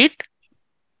to delete?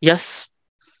 Yes.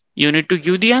 You need to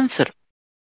give the answer.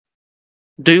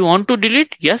 Do you want to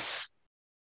delete? Yes.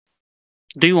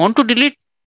 Do you want to delete?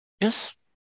 Yes.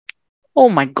 Oh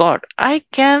my God, I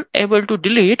can able to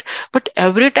delete, but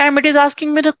every time it is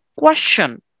asking me the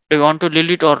question, do you want to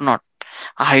delete or not?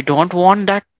 I don't want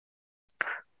that.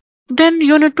 Then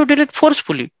you need to delete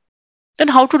forcefully. Then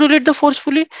how to delete the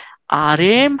forcefully?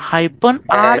 rm hyphen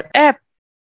rf.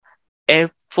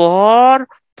 F for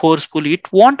forcefully.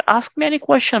 It won't ask me any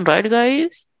question, right,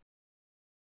 guys?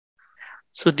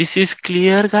 So this is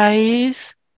clear,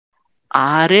 guys.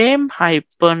 rm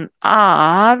hyphen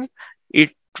r,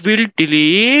 it will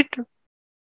delete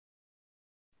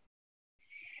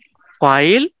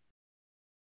file,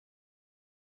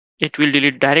 it will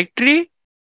delete directory,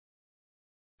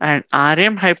 and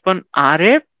rm hyphen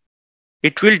rf,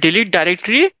 it will delete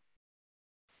directory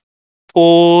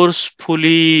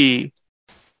forcefully.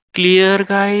 Clear,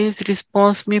 guys?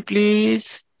 Response me,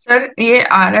 please. Sir ये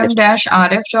rm dash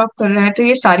rf job कर रहा है तो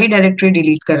ये सारी directory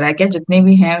delete कर रहा है क्या जितने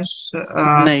भी हैं उस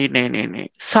नहीं नहीं नहीं नहीं,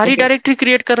 सारी Okay. डायरेक्टरी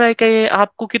क्रिएट कर रहा है क्या ये?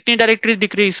 आपको कितनी डायरेक्टरी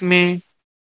दिख रही है इसमें?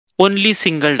 Only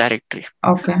single directory.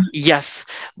 Okay yes,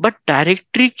 but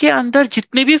directory के अंदर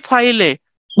जितनी भी फाइल है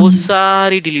वो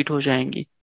सारी डिलीट हो जाएंगी.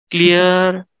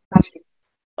 Clear?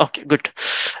 Okay, good.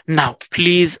 Now,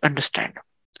 please understand.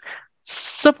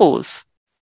 Suppose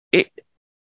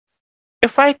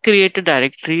if I create a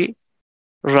directory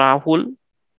Rahul,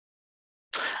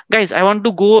 guys, I want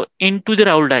to go into the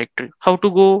Rahul directory. How to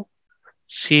go?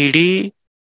 cd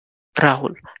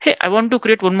Rahul. Hey, I want to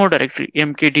create one more directory,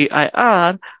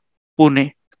 mkdir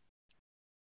Pune.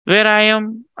 Where I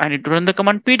am, I need to run the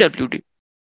command pwd.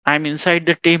 I'm inside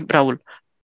the temp Rahul.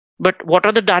 But what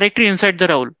are the directory inside the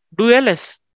Rahul? Do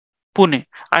ls Pune.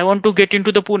 I want to get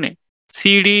into the Pune.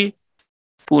 cd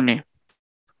Pune.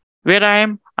 Where I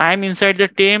am inside the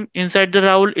temp, inside the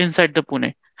Rahul, inside the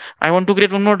Pune. I want to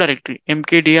create one more directory,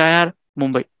 mkdir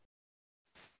Mumbai.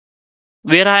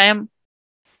 Where I'm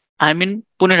in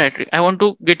Pune directory. I want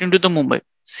to get into the Mumbai.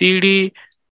 cd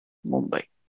Mumbai.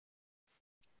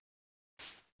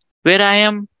 Where I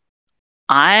am?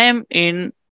 I am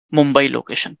in Mumbai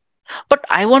location. But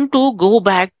I want to go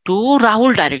back to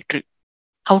Rahul directory.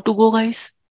 How to go,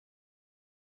 guys?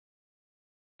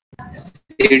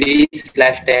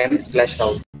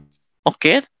 cd/temp/route.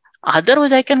 Okay.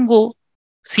 Otherwise, I can go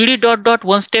cd dot dot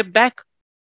one step back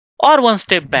or one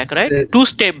step back, right? Yes, Two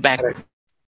step back. right,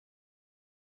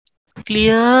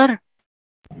 Clear?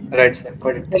 right, sir.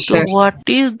 Got it. Yes, So sir. what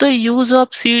is the use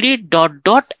of cd dot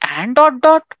dot and dot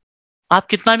dot? आप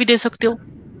कितना भी दे सकते हो.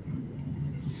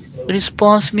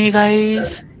 Response me,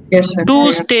 guys. Yes, sir.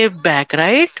 Two step back,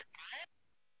 right?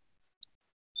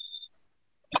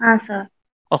 Sir.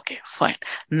 Okay, fine.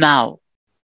 Now,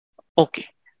 okay.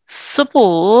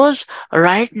 Suppose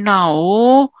right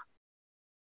now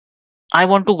I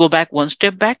want to go back one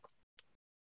step back.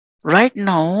 Right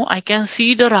now I can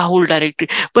see the Rahul directory.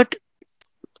 But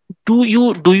do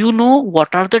you know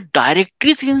what are the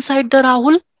directories inside the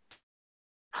Rahul?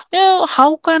 Yeah,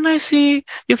 how can I see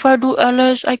if I do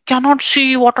ls? I cannot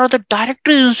see what are the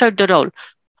directories inside the Rahul.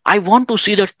 I want to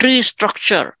see the tree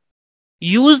structure.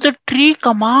 Use the tree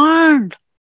command.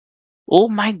 Oh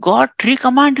my god, tree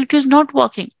command, it is not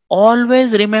working.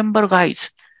 Always remember, guys,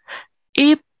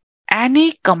 if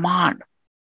any command,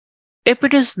 if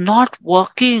it is not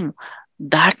working,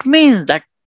 that means that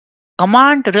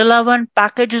command relevant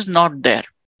package is not there.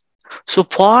 So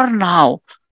for now,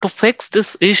 to fix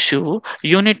this issue,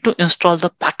 you need to install the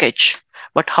package.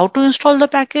 But how to install the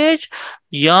package?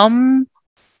 Yum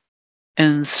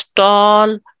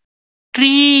install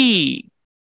tree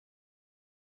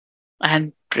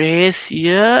and press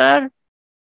here.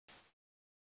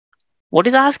 What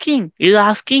is asking? It is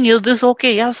asking, is this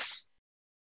okay? Yes.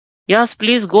 Yes,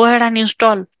 please go ahead and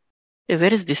install. Hey,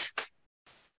 where is this?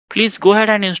 Please go ahead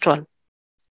and install.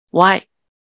 Why?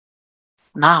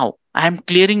 Now I am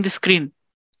clearing the screen.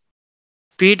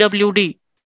 PWD.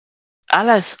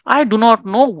 Alas, I do not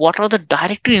know what are the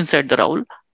directory inside the Rahul.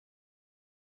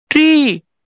 Tree.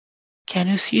 Can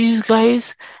you see this,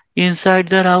 guys? Inside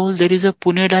the Rahul, there is a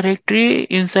Pune directory.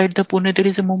 Inside the Pune, there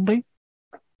is a Mumbai.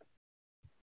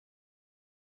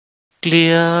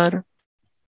 Clear.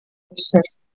 Yes, sir.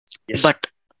 Yes. But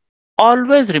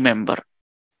always remember,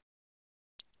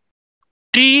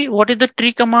 tree, what is the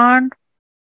tree command?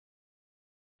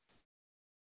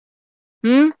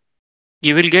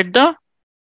 You will get the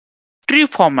tree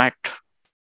format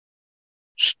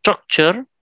structure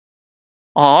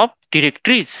of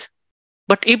directories.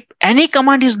 But if any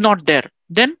command is not there,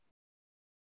 then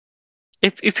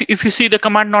if you see the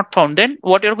command not found, then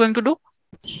what you're going to do?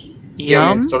 Yum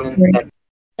Yum installing that.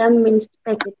 Yum means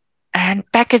package.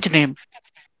 and package name,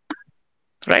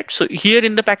 right? So here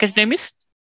in the package name is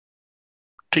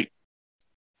tree.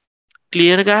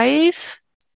 Clear, guys?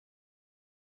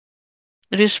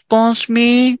 Response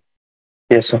me.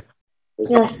 Yes, sir. Yes,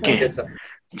 sir. Okay, Yes, sir.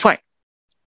 fine.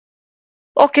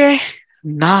 Okay,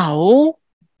 now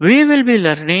we will be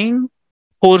learning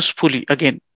forcefully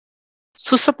again.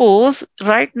 So suppose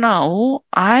right now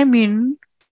I'm in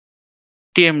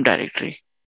TM directory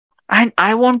and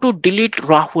I want to delete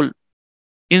Rahul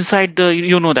inside the,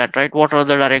 you know that, right? What are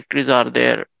the directories are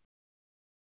there?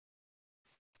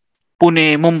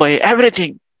 Pune, Mumbai,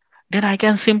 everything. Then I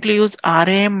can simply use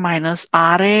RM minus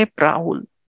RA Rahul.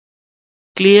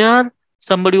 Clear?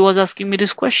 Somebody was asking me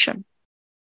this question.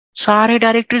 सारे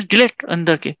directories delete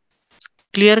अंदर के.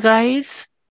 Clear, guys?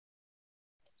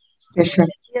 Yes, sir.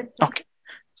 Okay,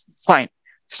 fine.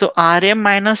 So RM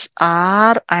minus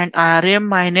R and RM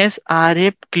minus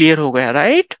RA clear हो गया,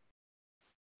 right?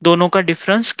 दोनों का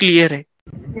difference clear है.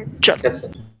 चलो. Yes,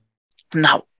 sir.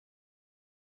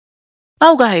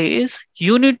 Now guys,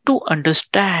 you need to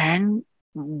understand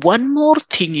one more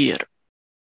thing here.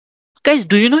 Guys,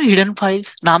 do you know hidden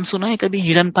files? नाम सुना है कभी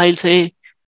hidden files है?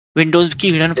 Windows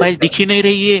की hidden Yes, files sir. दिख ही नहीं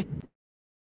रही है.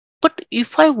 But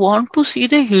if I want to see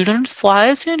the hidden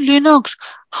files in Linux,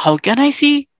 how can I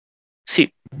see?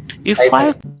 See, if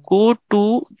I go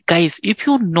to, guys, if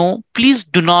you know, please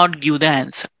do not give the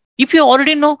answer. If you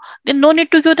already know, then no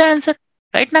need to give the answer.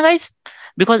 Right now, guys?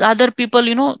 Because other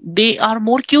people, they are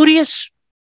more curious.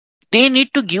 They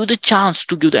need to give the chance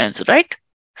to give the answer, right?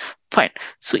 Fine.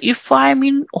 So if I'm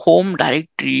in home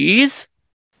directories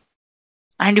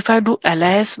and if I do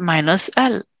ls minus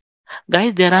l,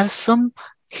 guys, there are some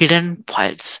hidden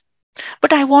files.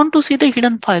 But I want to see the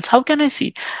hidden files. How can I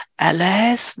see?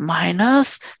 ls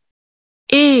minus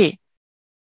a.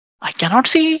 I cannot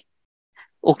see.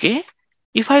 Okay.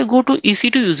 If I go to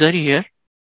EC2 user here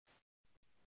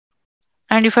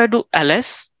and if I do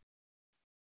ls,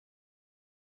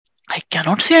 I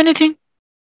cannot see anything.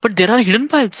 But there are hidden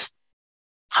files.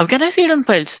 How can I see hidden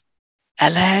files?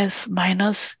 ls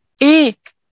minus A.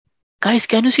 Guys,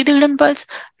 can you see the hidden files?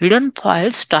 Hidden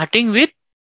files starting with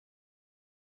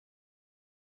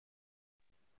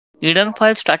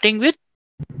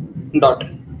Dot.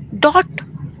 dot.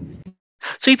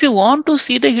 So if you want to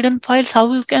see the hidden files,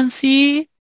 how you can see?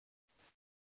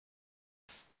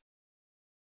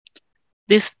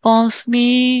 Response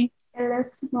me.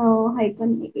 ls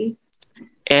hyphen a.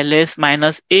 ls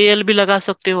minus al भी लगा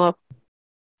सकते हो आप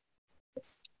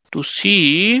to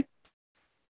see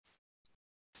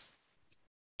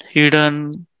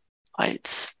hidden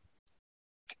files.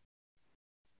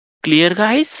 Clear,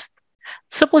 guys?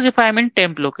 Suppose if I am in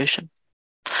temp location,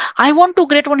 I want to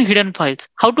create one hidden files.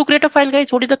 How to create a file,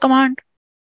 guys? What is the command?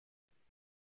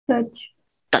 Touch.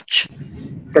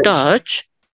 Touch.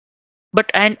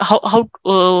 But and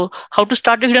how to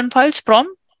start the hidden files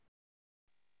from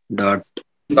Dot.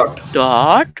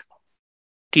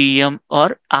 tm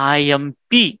or imp.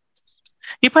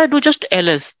 If I do just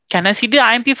ls, can I see the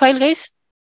imp file, guys?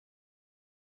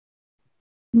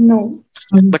 No.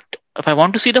 But if I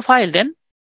want to see the file, then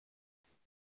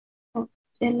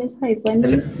ls hyphen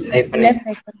ls hyphen ls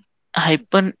a.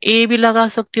 hyphen -a भी लगा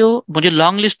सकते हो. मुझे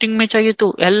long listing में चाहिए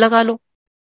तो l लगा लो.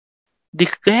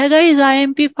 दिख गया guys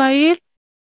imp file?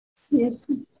 yes.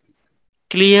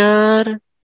 Clear?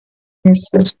 Yes,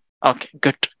 sir. Okay,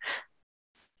 good.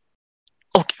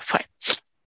 Okay, fine.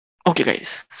 Okay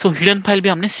guys, so hidden file भी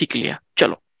हमने सीख लिया.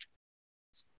 चलो.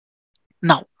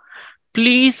 Now,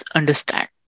 please understand.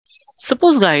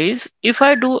 Suppose guys, if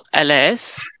I do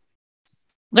ls,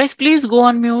 guys please go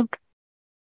on mute.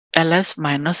 ls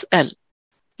minus l.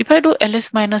 If I do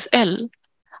ls minus l,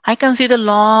 I can see the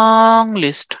long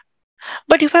list.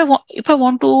 But if I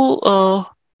want to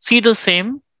see the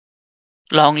same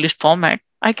long list format,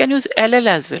 I can use ll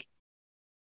as well.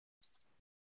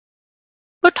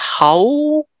 But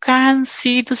how can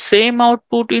see the same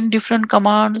output in different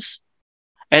commands?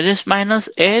 ls minus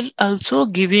l also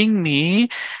giving me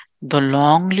the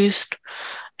long list.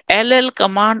 ll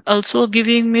command also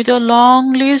giving me the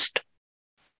long list.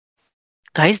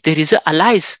 Guys, there is a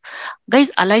alias. Guys,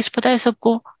 alias पता है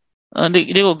सबको?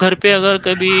 देखो घर पे अगर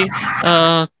कभी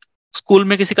school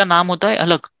में किसी का नाम होता है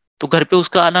अलग, तो घर पे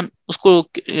उसको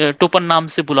टोपन नाम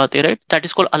से बुलाते हैं, right? That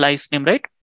is called Alice name, right?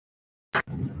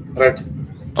 Right.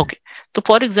 Okay, तो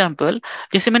फॉर एग्जांपल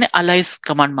जैसे मैंने अलाइस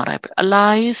कमांड मारा है,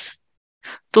 अलाइस,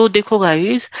 तो देखो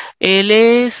गाइस,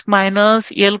 एलएस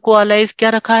माइनस एल को अलाइस क्या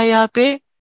रखा है यहाँ पे?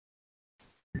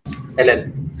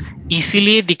 ll.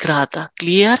 इसीलिए दिख रहा था.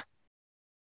 क्लियर?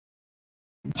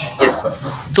 Yes sir.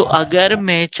 तो अगर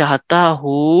मैं चाहता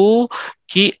हूं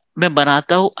कि मैं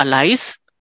बनाता हूं अलाइस,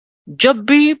 जब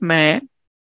भी मैं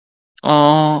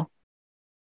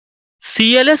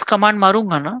CLS कमांड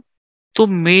मारूंगा ना, तो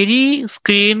मेरी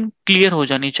स्क्रीन क्लियर हो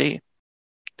जानी चाहिए.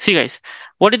 See guys,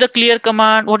 what is the clear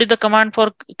command? What is the command for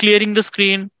clearing the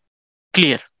screen?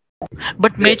 Clear.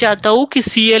 But मैं चाहता हूं कि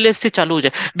CLS से चालू हो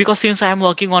जाए, because since I am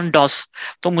working on DOS,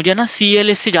 तो मुझे ना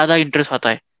CLS से ज्यादा इंटरेस्ट आता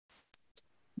है.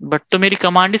 बट तो मेरी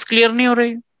कमांड इज क्लियर नहीं हो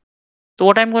रही. तो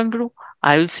what I am going to do?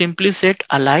 I will simply set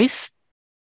Alice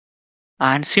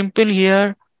and simple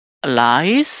here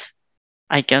alias.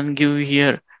 I can give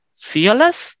here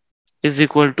CLS is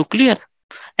equal to clear,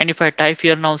 and if I type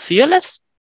here now CLS,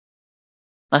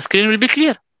 my screen will be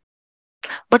clear.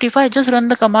 But if I just run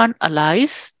the command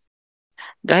alias,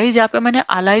 guys यहाँ पे मैंने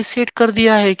alias set कर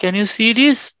दिया है. Can you see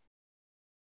this?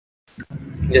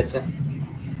 Yes sir.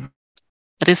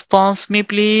 Response me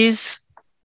please.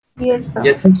 yes sir.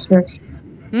 Yes sir.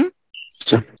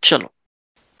 Sir. चलो,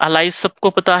 allies सबको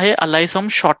पता है, अलाइज हम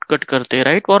शॉर्टकट करते हैं,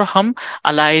 राइट? और हम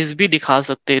अलाइज भी दिखा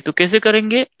सकते हैं. तो कैसे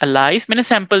करेंगे? अलाइज मैंने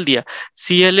सैंपल दिया,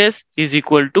 CLS is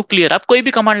equal to clear. आप कोई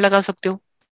भी कमांड लगा सकते हो,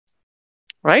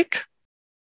 राइट?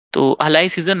 तो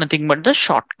allies is nothing but the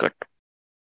shortcut.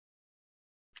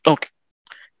 Okay,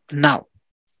 now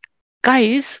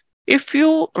guys, if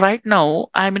you right now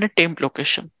I am in a temp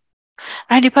location,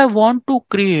 and if I want to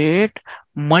create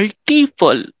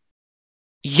multiple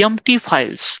empty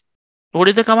files, what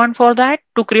is the command for that?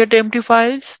 To create empty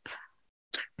files,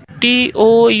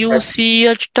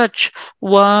 touch touch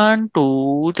 1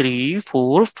 2 3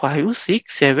 4 5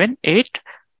 6 7 8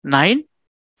 9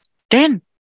 10.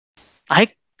 I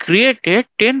created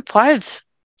 10 files.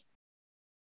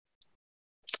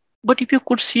 But if you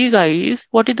could see guys,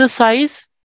 what is the size?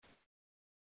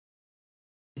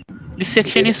 This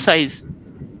section is size.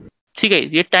 ठीक है,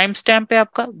 ये time stamp है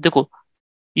आपका. देखो,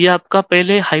 ये आपका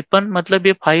पहले hyphen मतलब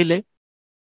ये फाइल है,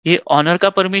 ये ऑनर का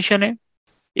परमिशन है,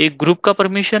 ये ग्रुप का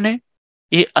परमिशन है,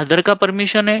 ये अदर का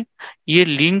परमिशन है, ये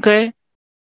लिंक है,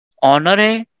 ऑनर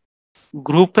है,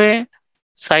 ग्रुप है,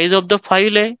 साइज ऑफ द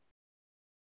फाइल है.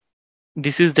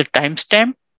 This is the time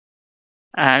stamp.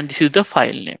 and this is the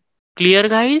file name. Clear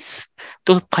guys?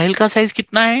 तो फाइल का साइज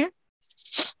कितना है?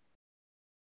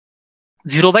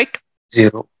 0 बाइट?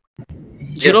 0.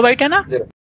 0 बाइट है ना? 0.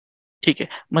 ठीक है,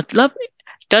 मतलब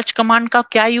टच कमांड का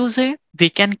क्या यूज है? We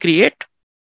can create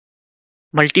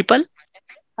multiple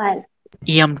File.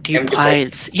 empty Empty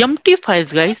files. Empty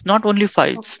files guys, not only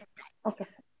files. Okay,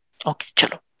 sir. Okay,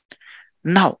 चलो.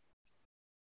 Now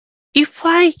if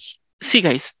I see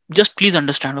guys, just please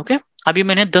understand, okay? अभी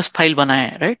मैंने 10 फाइल बनाए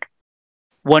हैं, right?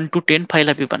 1 to 10 फाइल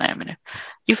अभी बनाया मैंने.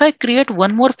 If I create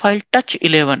one more file, touch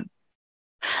 11,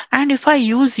 and if I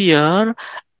use here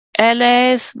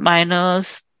ls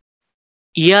minus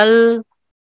l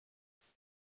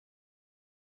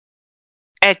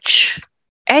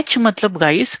h मतलब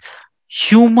guys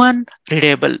human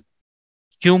readable,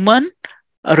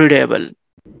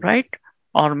 right?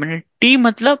 और मैंने t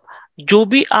मतलब जो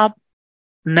भी आप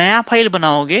नया फाइल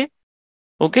बनाओगे,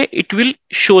 okay, it will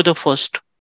show the first.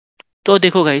 तो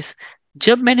देखो गाइस,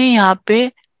 जब मैंने यहाँ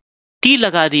पे टी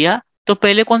लगा दिया तो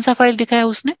पहले कौन सा फाइल दिखाया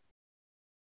उसने?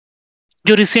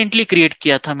 जो रिसेंटली क्रिएट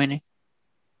किया था मैंने,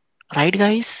 right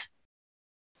guys?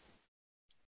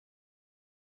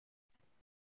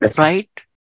 Right.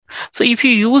 So if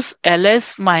you use ls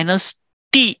minus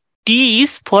t, t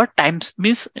is for times,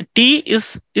 means t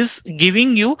is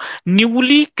giving you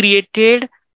newly created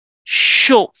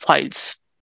show files.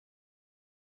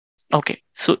 Okay,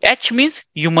 so h means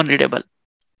human readable.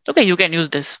 Okay, you can use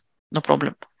this, no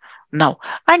problem. Now,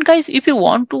 and guys, if you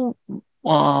want to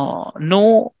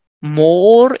know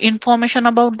more information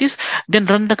about this, then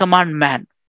run the command man.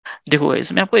 देखो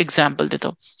guys, मैं आपको example देता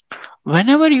हूँ.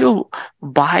 Whenever you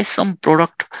buy some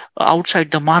product outside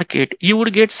the market, you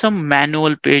would get some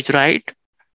manual page, right?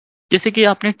 जैसे कि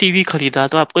आपने TV खरीदा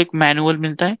तो आपको एक मैनुअल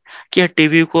मिलता है कि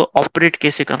टीवी को ऑपरेट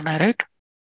कैसे करना है, राइट?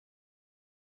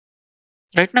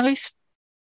 राइट ना गाइस?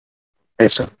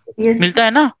 Yes, sir. Yes. मिलता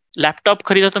है ना? लैपटॉप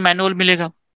खरीदा तो मैनुअल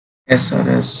मिलेगा. Yes, sir.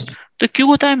 Yes. तो क्यों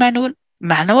होता है manual?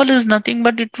 Manual is nothing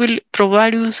but it will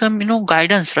provide you some,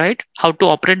 guidance, right? How to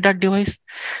operate that device.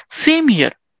 Same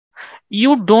here.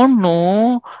 You don't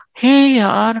know, hey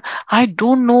yaar, I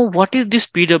don't know what is this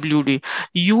PWD.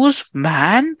 Use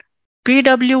man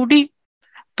PWD.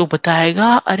 तो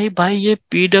बताएगा अरे भाई ये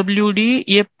PWD,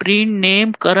 ये print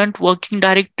name current working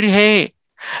directory है.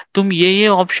 तुम ये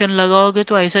option लगाओगे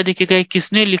तो ऐसा दिखेगा ये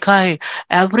किसने लिखा है.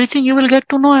 Everything you will get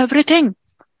to know everything.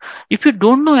 If you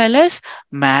don't know ls,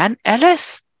 man ls.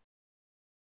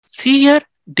 See here,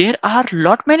 there are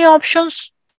lot many options,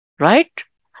 right?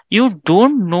 You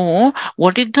don't know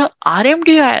what is the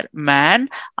RMDIR, man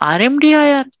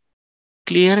RMDIR.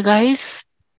 Clear guys?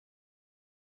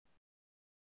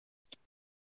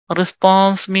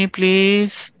 Response me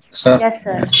please. Sir. Yes,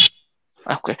 sir.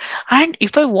 Okay, and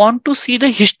if I want to see the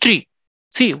history,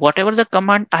 see whatever the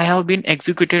command I have been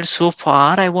executed so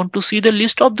far, I want to see the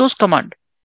list of those command.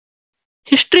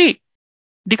 History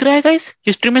दिख रहा है guys?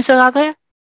 History में से आ गया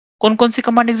कौन कौन सी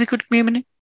command execute की है मैंने.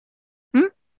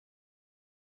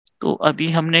 तो अभी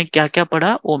हमने क्या क्या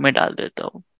पढ़ा वो मैं डाल देता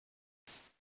हूं.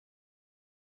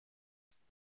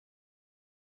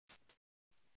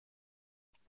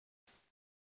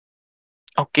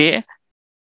 ओके,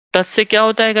 टच से क्या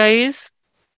होता है guys?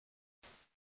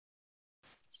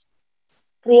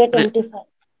 Create empty file.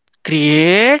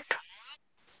 Create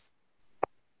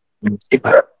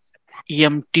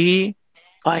empty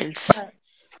files.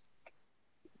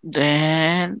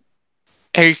 Then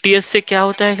LTS से क्या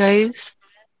होता है गाइस?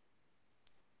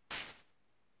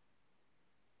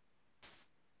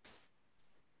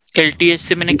 LTS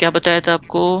से मैंने क्या बताया था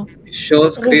आपको?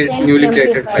 Shows create Recent newly empty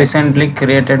created file. file. Recently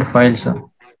created file, sir.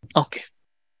 Okay,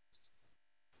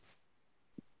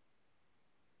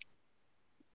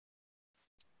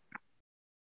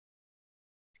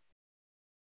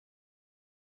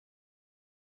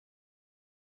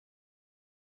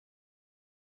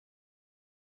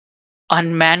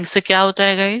 unmanned से क्या होता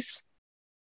है गाइस?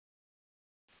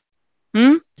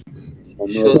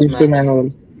 Shows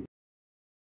manual.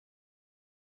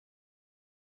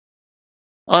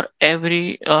 और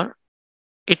एवरी और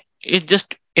इट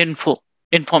जस्ट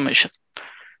इंफॉर्मेशन.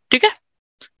 ठीक है,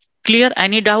 clear?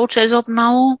 Any doubts as of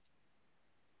now?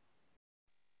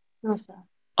 No, sir.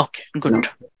 Okay, good.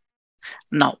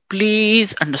 Now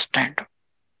please understand.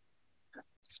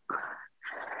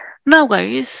 Now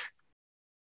guys,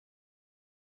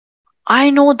 I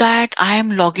know that I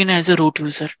am logging as a root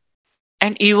user,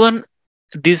 and even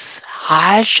this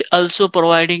hash also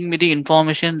providing me the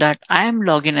information that I am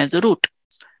logging as a root.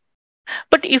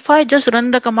 But if I just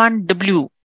run the command w,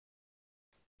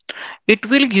 it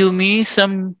will give me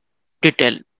some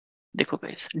detail. देखो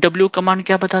guys, w command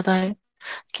क्या बताता है?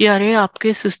 कि अरे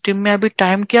आपके system में अभी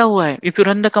time क्या हुआ है. If you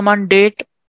run the command date,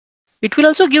 it will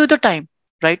also give the time.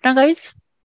 Right now, guys?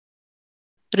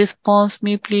 Response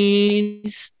me,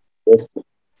 please. Yes, sir.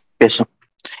 Yes, sir.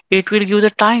 It will give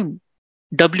the time.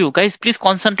 W. Guys, please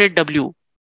concentrate W.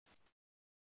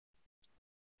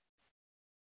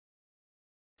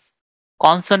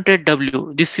 Concentrate W.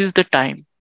 This is the time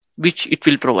which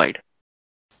it will provide.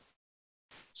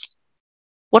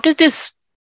 What is this?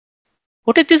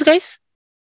 What is this, guys?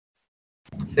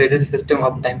 So it is system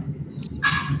uptime.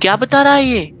 क्या बता रहा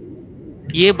है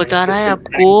ये बता रहा है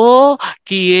आपको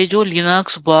कि ये जो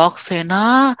लिनक्स बॉक्स है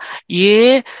ना,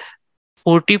 ये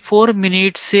 44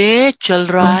 मिनट से चल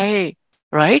रहा है.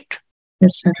 राइट?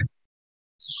 Yes, sir.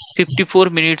 54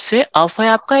 मिनट से ऑफ है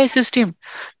आपका ये सिस्टम.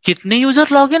 कितने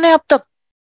यूजर लॉगिन है अब तक?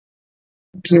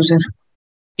 User.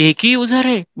 एक ही यूजर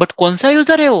है. बट कौन सा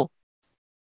यूजर है वो?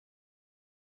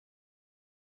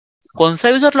 कौन सा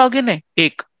यूजर लॉगिन है?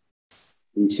 एक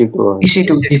EC2.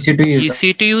 EC2 user.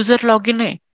 EC2 user login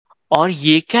है. और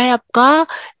ये क्या है आपका?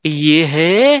 ये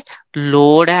है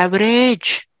लोड एवरेज.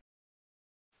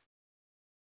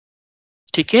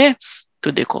 ठीक है,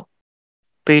 तो देखो,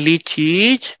 पहली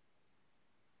चीज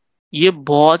ये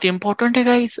बहुत इंपॉर्टेंट है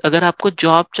गाइस. अगर आपको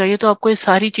जॉब चाहिए तो आपको ये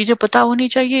सारी चीजें पता होनी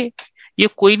चाहिए. ये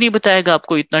कोई नहीं बताएगा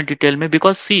आपको इतना डिटेल में,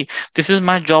 because C, this is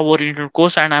my job oriented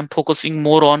course and I am focusing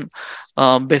more on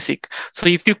basic. So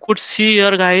if you could see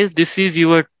here guys, this is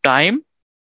your time.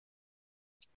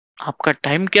 आपका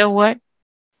टाइम क्या हुआ है?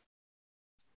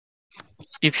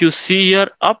 If you see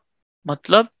here up,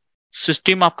 मतलब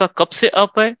system आपका कब से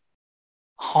up है.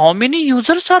 How many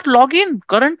users are log in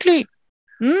currently?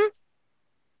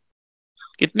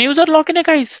 कितने यूजर लॉग इन है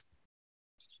गाइस?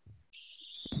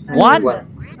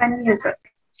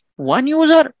 One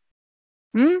user.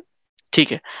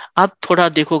 ठीक है. अब थोड़ा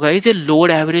देखो गाइस, ये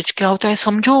लोड एवरेज क्या होता है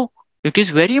समझो. It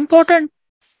is very important.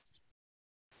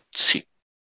 सी,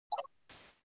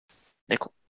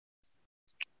 देखो,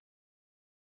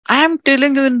 I am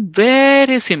telling you in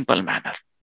very simple manner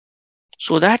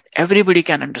so that everybody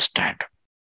can understand.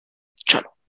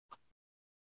 चलो,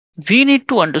 we need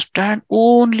to understand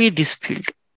only this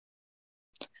field.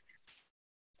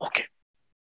 Okay,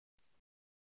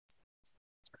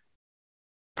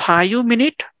 5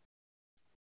 minute,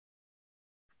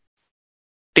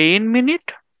 10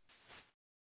 minute,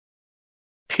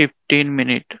 15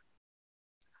 minute.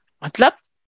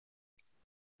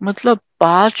 मतलब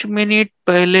 5 minute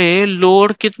पहले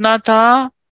load कितना था?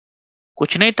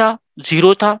 कुछ नहीं था,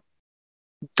 0 था.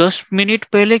 10 मिनट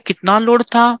पहले कितना लोड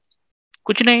था?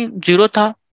 कुछ नहीं, 0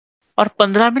 था. और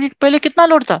 15 मिनट पहले कितना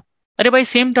लोड था? अरे भाई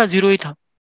सेम था, 0 ही था.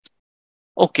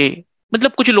 ओके,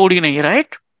 मतलब कुछ लोड ही नहीं है.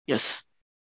 राइट? यस.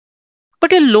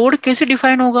 बट ये लोड कैसे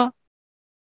डिफाइन होगा?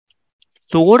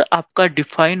 लोड आपका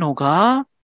डिफाइन होगा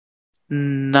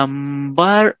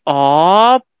number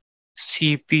of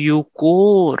CPU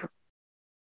core.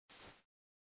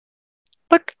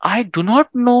 But I do not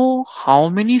know how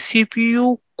many CPU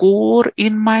core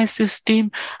in my system.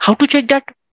 How to check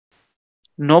that?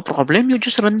 No problem. You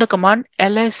just run the command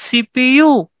lscpu.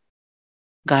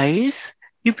 Guys,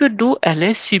 if you do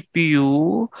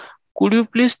lscpu, could you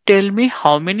please tell me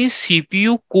how many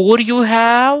CPU core you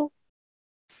have?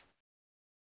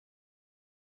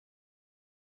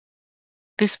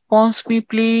 Response me,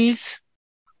 please.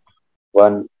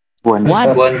 One. One.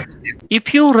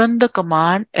 If you run the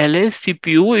command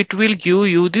lscpu, it will give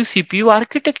you the CPU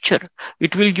architecture.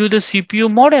 It will give the CPU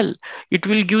model. It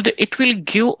will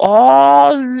give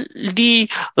all the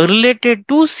related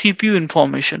to CPU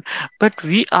information. But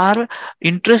we are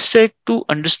interested to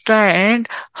understand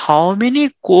how many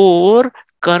core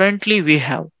currently we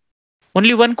have.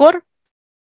 Only one core?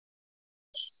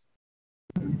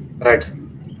 Right.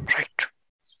 Right.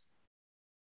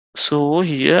 So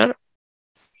here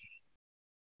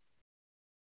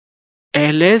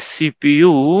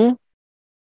lscpu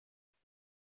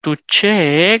to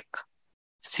check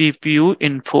CPU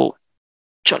info.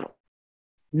 चलो,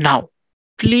 now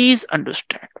please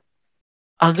understand.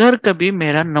 अगर कभी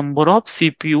मेरा number of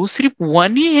CPU सिर्फ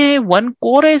 1 ही है, 1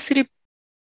 core है सिर्फ,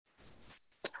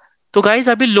 तो guys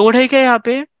अभी लोड है क्या यहाँ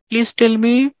पे? Please tell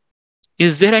me,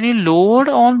 is there any load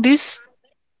on this?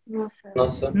 No,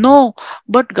 sir. No.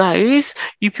 But guys,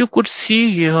 if you could see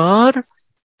here,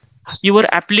 your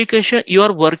application, you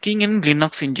are working in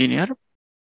Linux engineer,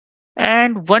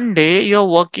 and one day you are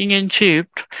working in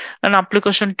shift, an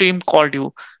application team called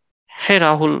you. Hey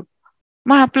Rahul,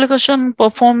 my application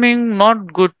performing not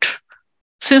good.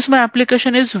 Since my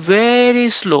application is very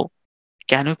slow,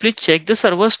 can you please check the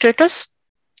server status?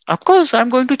 Of course, I'm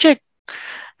going to check.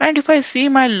 And if I see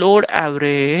my load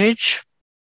average,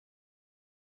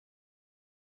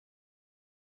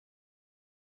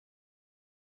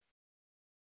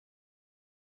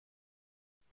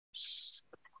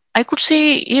 I could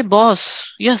say, hey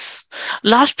boss, yes,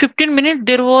 last 15 minutes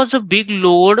there was a big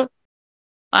load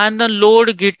and the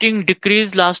load getting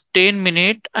decreased last 10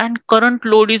 minutes and current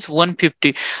load is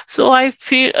 150. So I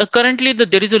feel currently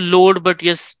that there is a load, but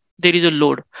yes, there is a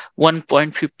load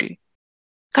 1.50.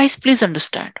 Guys, please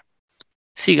understand.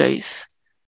 See guys,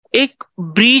 एक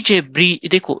bridge है, bridge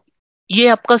देखो, ये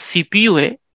आपका CPU है,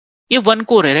 ये one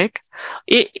core है right,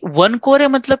 ये one core है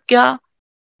मतलब क्या,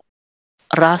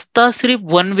 रास्ता सिर्फ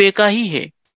वन वे का ही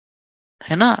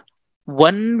है ना,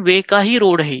 वन वे का ही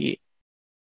रोड है ये,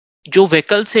 जो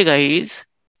व्हीकल्स है गाइस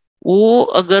वो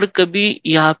अगर कभी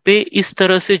यहाँ पे इस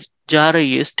तरह से जा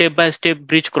रही है, step by step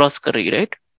bridge cross कर रही है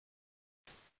राइट,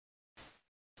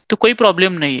 तो कोई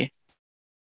प्रॉब्लम नहीं है,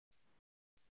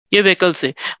 ये व्हीकल्स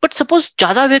है। बट सपोज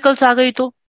ज्यादा व्हीकल्स आ गई तो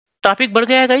ट्रैफिक बढ़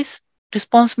गया guys,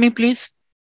 response me please.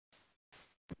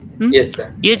 Yes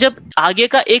sir. ये जब आगे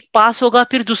का एक पास होगा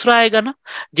फिर दूसरा आएगा ना,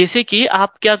 जैसे कि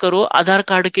आप क्या करो, आधार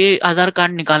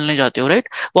कार्ड निकालने जाते हो राइट,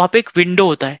 वहां पे एक विंडो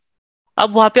होता है,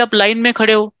 अब वहां पे आप लाइन में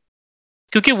खड़े हो,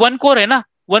 क्योंकि वन कोर है ना,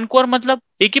 वन कोर मतलब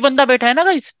एक ही बंदा बैठा है ना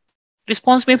गाइस,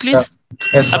 रिस्पॉन्स में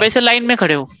प्लीज। अब ऐसे लाइन में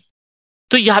खड़े हो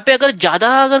तो यहाँ पे अगर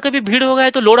ज्यादा अगर कभी भीड़ हो गया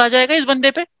तो लोड आ जाएगा इस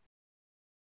बंदे पे,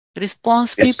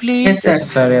 रिस्पॉन्स भी please. Yes, sir.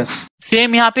 Sir, yes.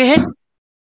 Same यहाँ पे है,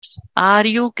 are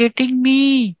you getting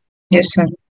me? Yes, sir.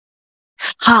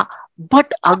 हाँ,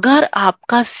 बट अगर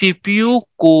आपका सीपीयू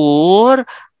कोर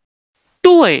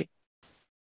 2 है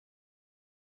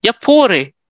या 4 है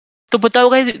तो बताओ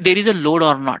guys there is a load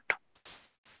और not?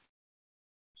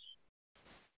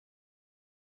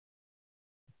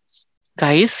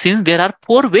 Guys since there are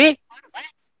 4 way,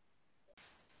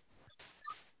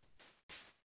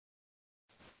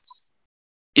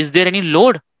 is there any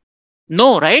load? No,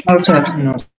 right? No, sir.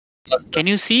 No. Can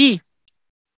you see?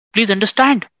 Please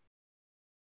understand.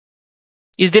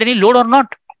 Is there any load or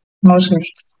not? No, sir.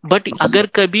 But अगर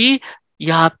कभी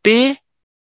यहाँ पे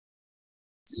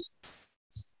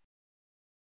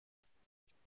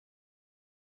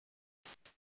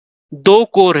दो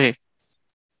core है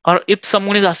और if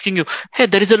someone is asking you, hey,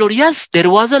 there is a load. Yes, there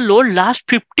was a load last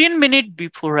 15 minutes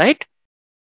before, right?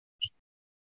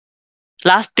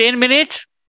 Last 10 minutes,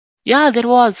 yeah, there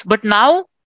was. But now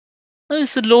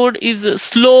this load is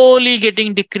slowly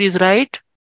getting decreased, right?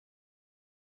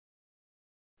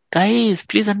 Guys,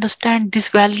 please understand this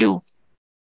value.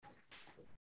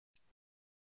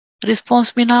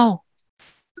 Response me now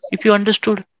if you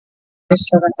understood. Yes,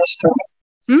 sir.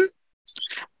 Understood.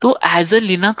 So as a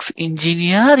Linux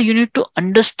engineer, you need to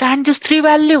understand this 3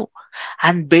 value,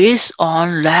 and based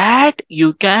on that,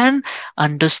 you can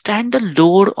understand the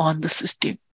load on the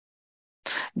system.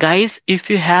 Guys, if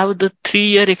you have the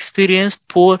 3-year experience,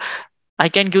 I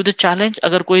can give the challenge.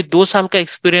 अगर कोई 2 साल का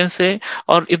experience है,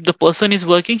 or if the person is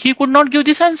working, he could not give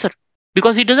this answer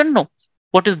because he doesn't know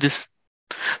what is this.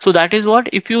 So that is what,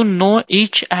 if you know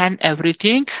each and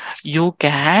everything, you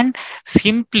can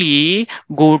simply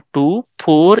go to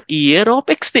 4 year of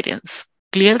experience.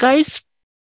 Clear guys?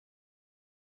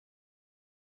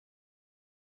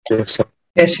 Yes, sir.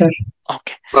 Yes, sir.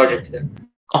 Okay. Got it, sir.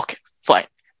 Okay, fine.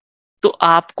 तो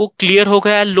आपको clear हो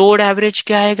गया load average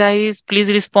क्या है guys? Please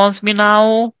response me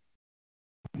now.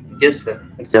 Yes, sir.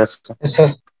 Yes, sir. Yes, sir.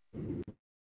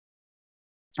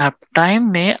 अब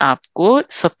time में आपको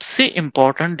सबसे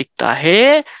इंपॉर्टेंट दिखता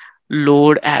है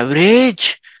लोड एवरेज।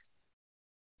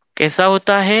 कैसा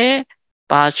होता है?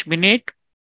 5 मिनट,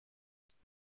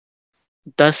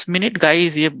 10 मिनट।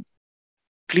 गाइस ये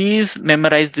प्लीज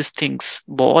मेमोराइज दिस थिंग्स,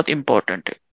 बहुत इंपॉर्टेंट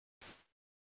है।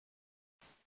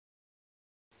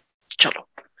 चलो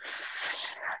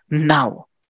नाउ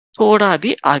थोड़ा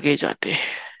भी आगे जाते हैं,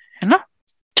 है ना?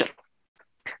 चलो,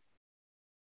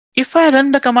 if I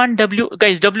run the command w,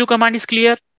 guys, w command is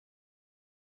clear?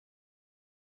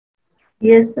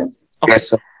 Yes, sir. Okay. Yes,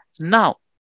 sir. Now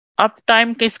up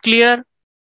time is clear?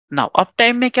 Now up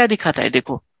time में क्या दिखाता है?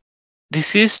 देखो,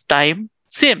 this is time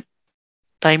same,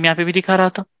 time यहाँ पे भी दिखा रहा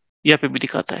था, यहाँ पे भी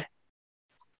दिखाता है।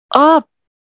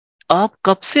 अब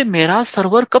कब से मेरा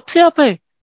सर्वर कब से अप है?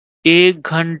 1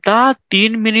 घंटा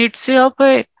 3 मिनट से अप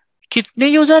है। कितने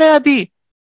यूजर है अभी?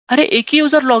 अरे एक ही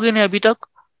यूजर लॉगिन है अभी तक।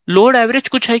 लोड एवरेज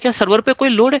कुछ है क्या? सर्वर पे कोई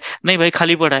लोड है? नहीं भाई,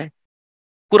 खाली पड़ा है,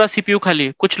 पूरा सीपीयू खाली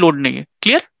है, कुछ लोड नहीं है।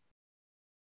 Clear?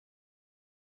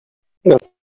 Yes.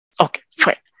 Okay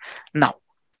fine. Now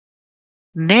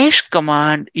next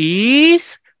command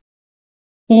is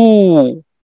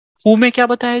who में क्या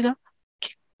बताएगा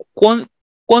कि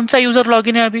कौन सा यूजर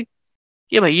लॉगिन है अभी?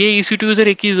 ये भाई ये EC2 यूजर,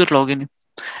 एक ही यूजर लॉगिन है।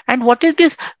 And what is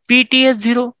this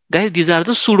PTS0? Guys these are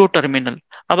the pseudo terminal.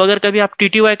 अब अगर कभी आप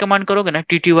TTY कमांड करोगे ना,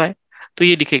 TTY, तो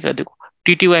ये दिखेगा, देखो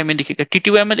TTY में दिखेगा,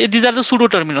 TTY में these are the pseudo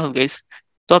terminal guys.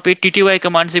 तो आप TTY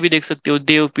कमांड से भी देख सकते हो,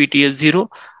 देव PTS 0,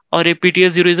 और ये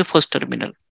PTS 0 is the first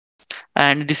terminal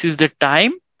and this is the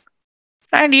time,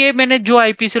 and ये मैंने जो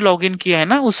IP से लॉग इन किया है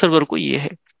ना उस सर्वर को ये है.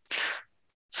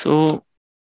 So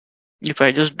if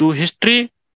I just do history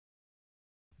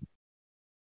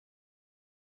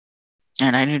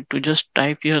and I need to just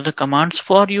type here the commands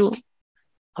for you.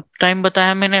 अब टाइम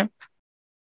बताया मैंने,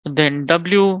 then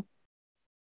W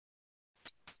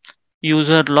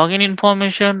user login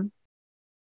information,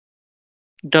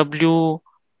 W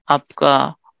आपका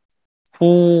who,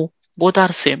 both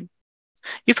are same.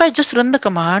 If I just run the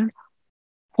command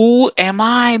who am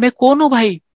I, मैं कौन हूं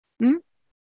भाई?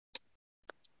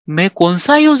 मैं कौन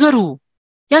सा यूजर हूं?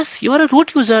 Yes, you are a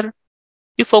root user.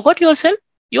 You forgot yourself.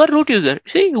 You are a root user.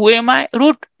 See, who am I?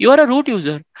 Root. You are a root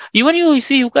user. Even you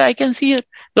see, I can see here.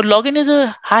 Your login is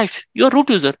a hash. You are root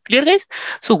user. Clear, guys?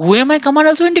 So who am I command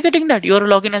also indicating that you are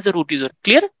login as a root user.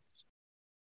 Clear?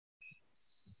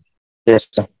 Yes,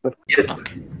 sir. Yes.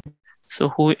 Okay. So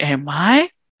who am I?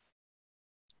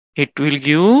 It will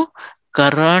give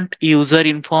current user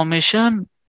information.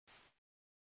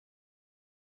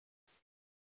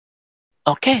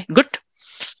 Okay, good.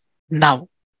 Now,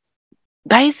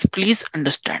 guys, please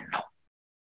understand now.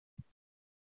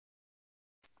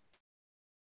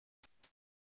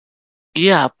 ये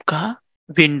आपका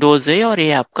Windows है और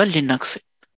ये आपका Linux है.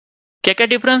 क्या क्या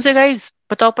difference है गाइस,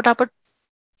 बताओ फटाफट.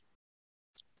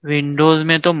 विंडोज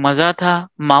में तो मजा था,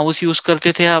 माउस यूज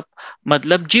करते थे आप,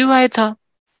 मतलब GUI था.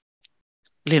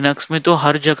 लिनक्स में तो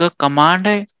हर जगह कमांड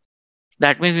है.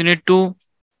 That means you need to,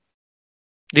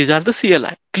 these are the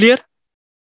CLI. Clear?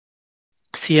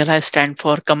 CLI stand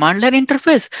for command line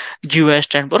interface, GUI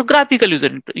stand for graphical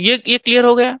user interface. ये क्लियर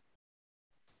हो गया.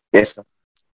 Yes, sir.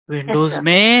 विंडोज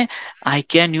में I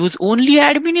can use only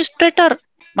administrator,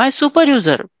 my super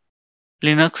user.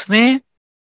 Linux में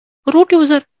root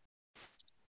user.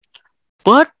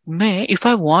 But if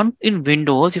I want in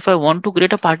Windows, if I want to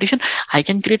create a partition, I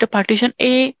can create a partition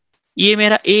A. ये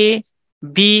मेरा A,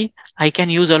 B, I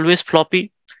can use always floppy.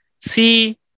 C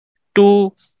to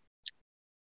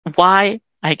Y,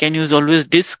 I can use always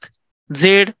disk.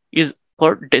 Z is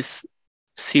for disk.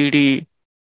 CD,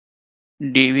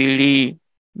 DVD,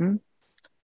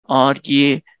 और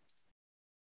ये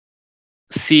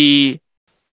C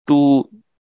to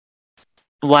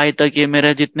Y तक ये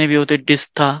मेरा जितने भी होते डिस्क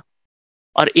था.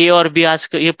 और A और B आज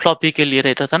ये फ्लॉपी के लिए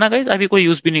रहता था ना गाइस, अभी कोई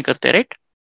यूज भी नहीं करते, right?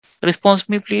 Response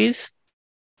me please.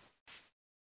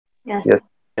 Yes,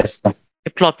 sir.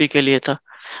 Floppy के लिए था.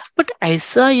 बट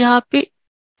ऐसा यहाँ पे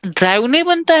ड्राइव नहीं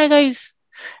बनता है guys,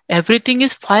 everything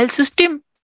is file system.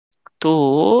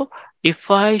 तो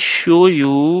if I show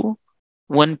you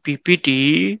one PPT,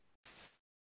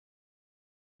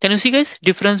 can you see guys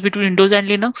difference between Windows and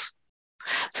Linux?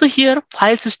 So here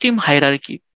file system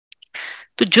hierarchy.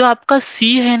 तो जो आपका C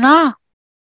है ना,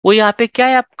 वो यहाँ पे क्या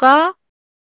है आपका?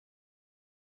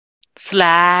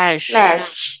 स्लैश.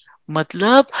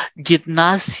 मतलब जितना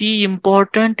C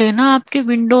इंपॉर्टेंट है ना आपके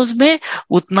विंडोज में,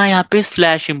 उतना यहाँ पे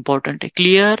स्लैश इंपॉर्टेंट है.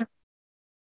 Clear?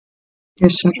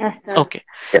 Yes, sir. Okay.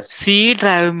 C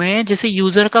drive में जैसे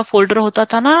यूजर का फोल्डर होता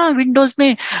था ना विंडोज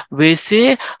में,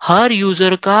 वैसे हर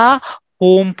यूजर का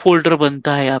होम फोल्डर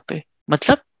बनता है यहाँ पे.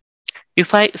 मतलब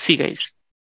इफ आई सी गाइस,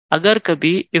 अगर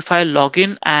कभी if I log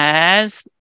in as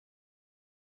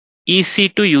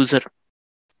EC2 user,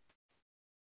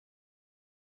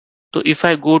 तो if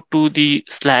I go to the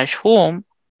slash home,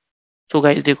 तो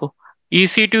गाइस देखो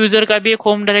EC2 यूजर का भी एक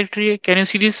होम डायरेक्टरी है. Can you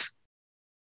see this?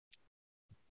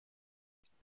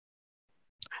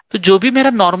 तो जो भी मेरा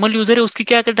नॉर्मल यूजर है उसकी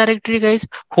क्या डायरेक्टरी है गाइस?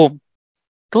 होम.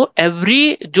 तो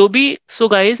एवरी जो भी, so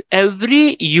guys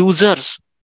every users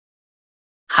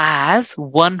has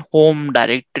one home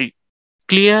directory.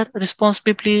 Clear? Response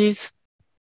me please.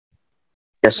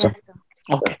 Yes, sir.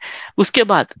 Okay. उसके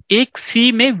बाद एक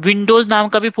C में विंडोज नाम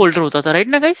का भी फोल्डर होता था, राइट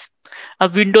ना गाइस?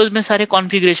 अब विंडोज में सारे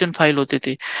कॉन्फ़िगरेशन फाइल होते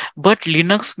थे, बट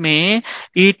लिनक्स में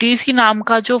ETC नाम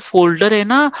का जो फोल्डर है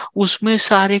ना, उसमें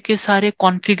सारे के सारे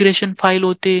कॉन्फ़िगरेशन फाइल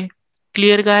होते.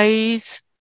 Clear guys?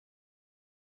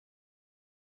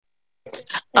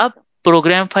 अब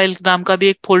प्रोग्राम फाइल नाम का भी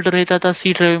एक फोल्डर रहता था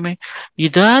C ड्राइव में.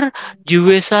 इधर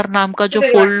USR नाम का जो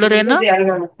फोल्डर है ना,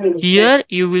 here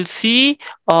you will see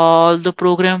all the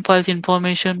program files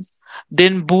information.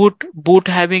 Then boot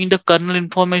having the kernel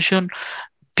information.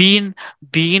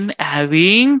 Bean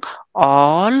having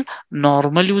all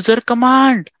normal user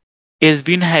command. Has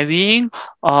been having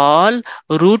all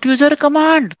root user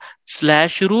command.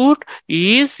 Slash root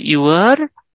is your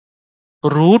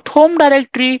root home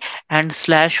directory and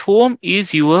slash home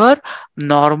is your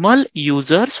normal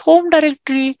user's home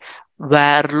directory.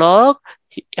 Varlog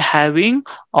having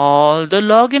all the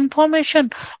log information,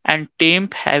 and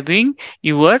temp having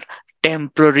your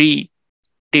temporary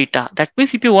data. That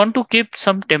means if you want to keep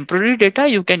some temporary data,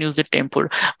 you can use the temporary.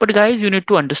 But guys, you need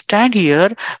to understand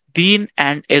here bean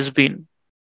and sbean.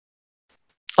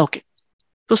 Okay.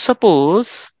 So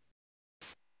suppose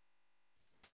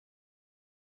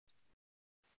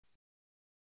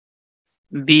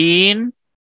bean,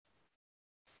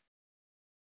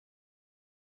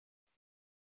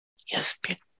 yes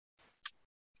bean.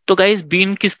 तो guys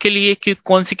been किसके लिए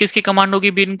कौन सी किसकी command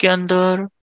होगी been के अंदर?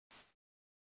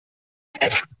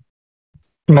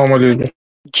 Normal user.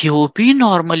 जो भी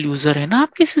नॉर्मल यूजर है ना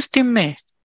आपके सिस्टम में,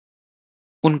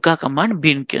 उनका कमांड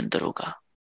बीन के अंदर होगा।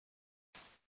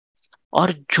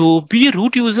 और जो भी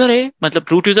रूट यूजर है, मतलब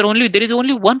root user only, there is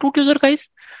only one root user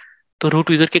guys, तो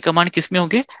रूट यूजर के कमांड किस में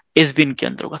होंगे? एसबीन के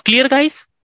अंदर होगा। Clear guys?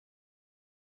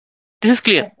 This is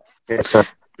clear? Yes, sir.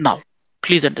 Now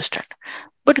please understand.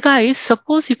 But guys,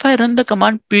 suppose if I run the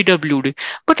command pwd,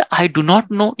 but I do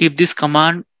not know if this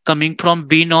command coming from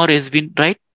bin or sbin,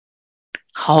 right?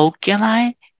 How can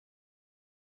I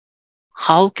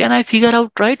figure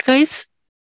out, right guys?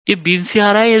 ये bin से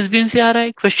आ रहा है sbin से आ रहा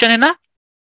है? Question है ना?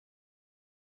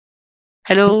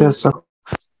 Hello? Yes sir.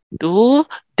 तो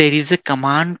there is a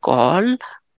command called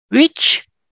which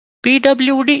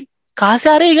pwd. कहाँ से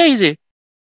आ रही है गाइस? ये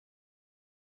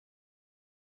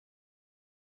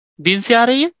bin से आ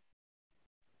रही है।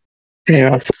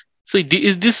 So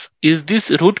is this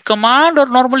root command or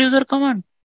normal user command?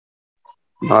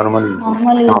 Normal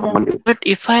Normal user. But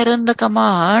if I run the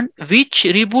command which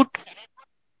reboot,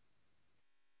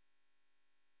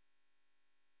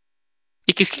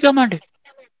 ये किसकी कमांड है?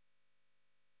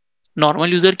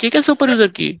 नॉर्मल यूजर की क्या सुपर यूजर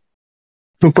की?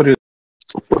 Super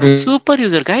Super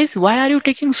user. Guys, why are you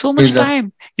taking so much User.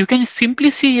 time? You can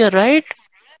simply see here, right?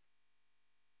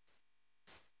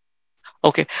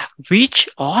 Okay, which,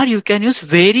 or you can use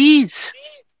varies.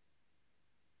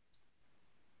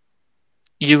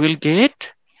 You will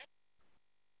get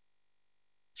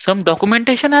some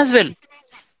documentation as well.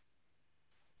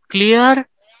 Clear?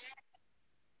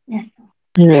 Yes.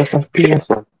 Yes sir clear. Yes,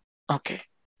 sir. Okay,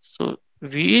 so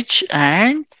which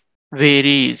and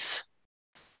varies.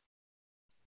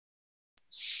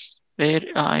 Where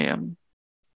I am.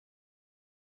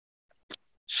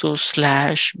 So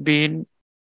slash bin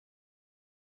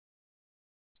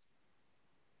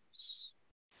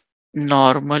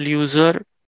normal user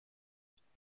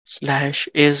slash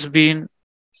sbin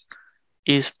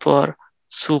is for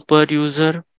super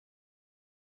user,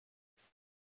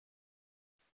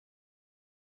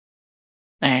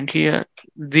 and here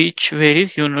which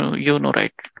varies, you know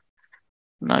right?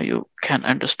 Now you can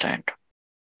understand.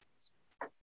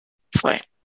 Fine.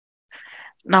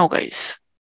 Now guys,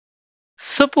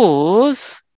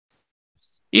 suppose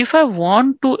if I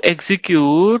want to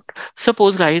execute,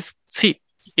 suppose guys, see,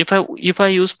 if I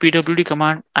use pwd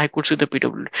command, I could see the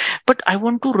pwd, but I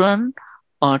want to run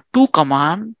two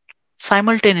command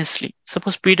simultaneously.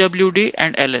 Suppose pwd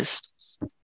and ls.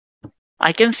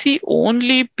 I can see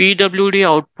only pwd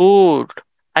output.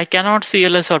 I cannot see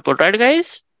ls output, right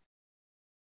guys?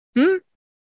 Yes,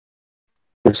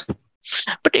 sir.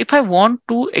 But if I want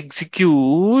to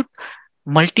execute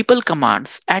multiple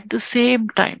commands at the same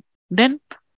time, then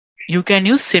you can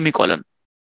use semicolon.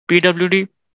 pwd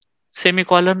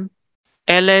semicolon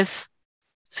ls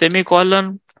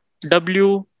semicolon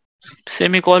w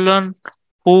semicolon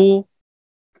who.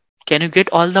 Can you get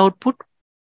all the output?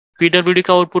 pwd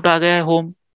का output आ गया है home,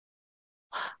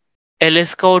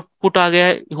 ls का output आ गया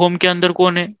है home के अंदर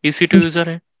कौन है? EC2 यूजर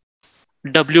है।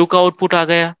 w का आउटपुट आ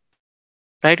गया,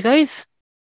 right guys?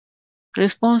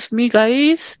 Response me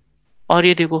guys. और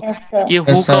ये देखो, Yes, sir. ये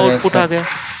हु का आउटपुट आ गया।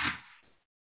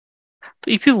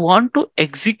 तो if you want to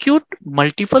execute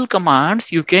multiple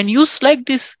commands, you can use like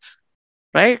this,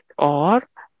 right? Or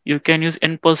you can use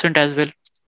n% as well.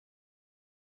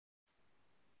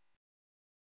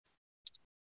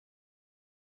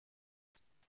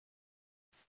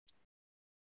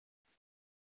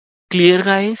 Clear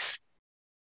guys?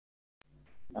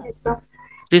 Yes, sir.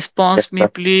 Response Yes, me sir.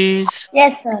 please.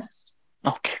 Yes, sir.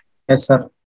 Okay. Yes sir.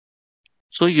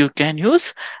 So you can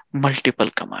use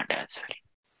multiple command as well.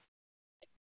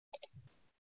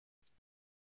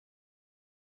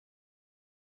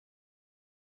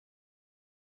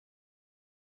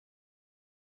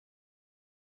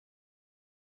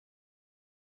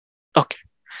 Okay.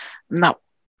 Now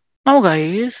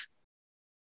guys,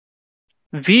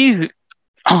 we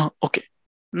okay.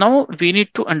 Now we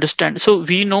need to understand. So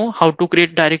we know how to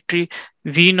create directory.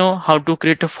 We know how to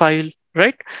create a file.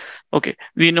 right? Okay,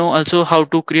 we know also how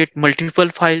to create multiple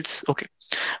files. Okay,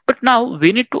 but now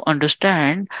we need to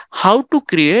understand how to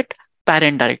create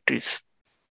parent directories.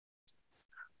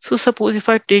 So suppose if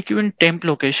I take you in temp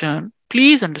location,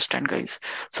 please understand guys.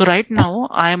 So right now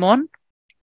I'm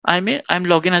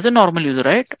logging as a normal user,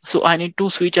 right? So I need to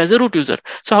switch as a root user.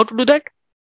 So how to do that?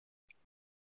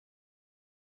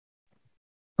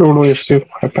 sudo su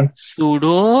hyphen.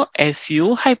 Sudo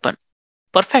su hyphen.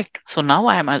 Perfect. So now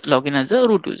I am login as a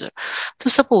root user. So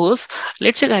suppose,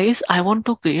 let's say guys, I want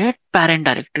to create parent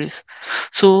directories.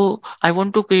 So I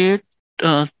want to create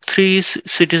three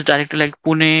cities directory like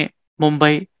Pune,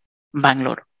 Mumbai,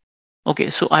 Bangalore. Okay,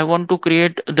 so I want to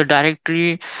create the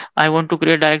directory. I want to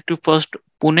create directory first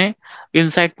Pune.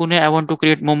 Inside Pune, I want to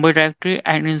create Mumbai directory,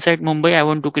 and inside Mumbai, I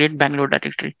want to create Bangalore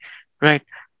directory. Right.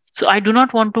 So I do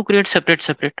not want to create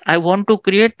separate. I want to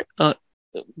create a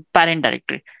parent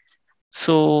directory.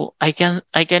 So I can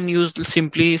use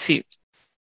simply see.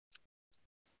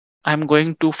 I'm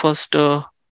going to first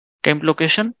temp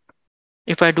location.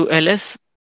 If I do ls,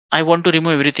 I want to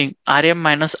remove everything. rm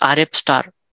minus rf star.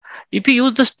 If you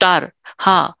use the star,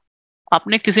 हाँ,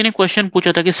 आपने किसी ने question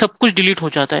पूछा था कि सब कुछ delete हो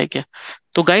जाता है क्या?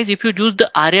 तो guys if you use the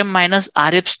rm minus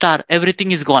rf star,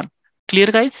 everything is gone. Clear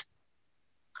guys?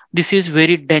 This is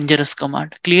very dangerous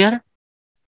command. Clear?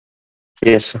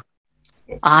 Yes, sir.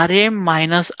 rm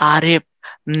minus rf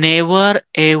never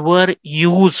ever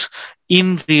use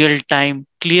in real time.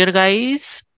 Clear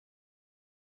guys?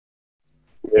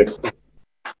 Yes.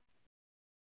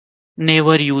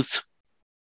 Never use.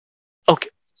 Okay,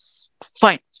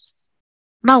 fine.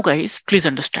 Now guys, please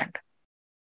understand.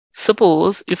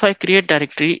 Suppose if I create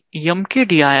directory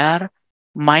mkdir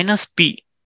minus p,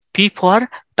 p for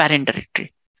parent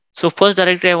directory. So first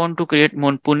directory I want to create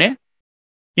Pune.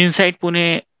 Inside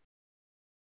Pune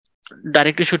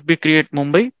directory should be create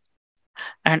Mumbai,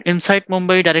 and inside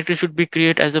Mumbai directory should be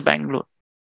create as a Bangalore.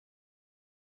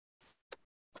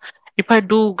 If I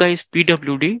do guys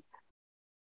pwd,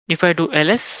 if I do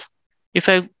ls, if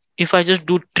I just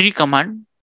do tree command,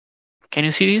 can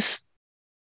you see this?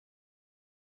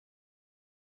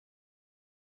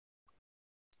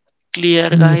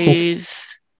 Clear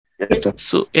guys? Yes, sir.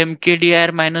 So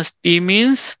mkdir minus p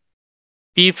means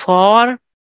p for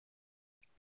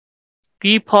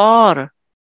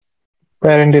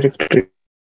Parent directory.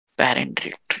 parent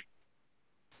directory.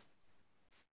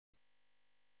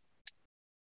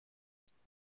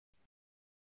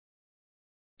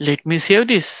 Let me save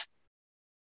this.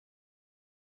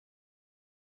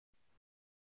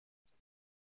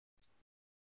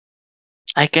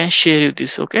 I can share you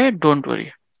this, okay? Don't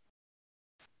worry.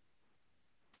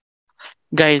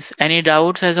 Guys, any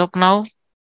doubts as of now?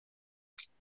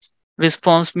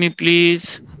 Response me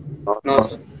please. No,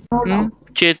 sir.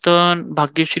 Chetan,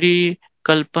 Bhagyashri,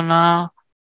 Kalpana,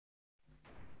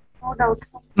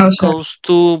 No, sir.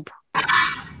 Kaustubh,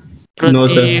 No,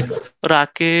 sir. Pratik,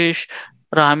 Rakesh,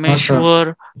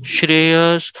 Rameshwar,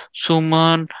 Shreyas,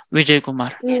 Suman, Vijay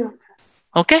Kumar.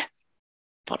 Okay?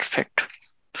 Perfect.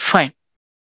 Fine.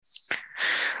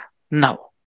 Now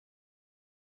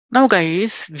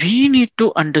guys, we need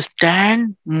to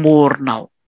understand more now.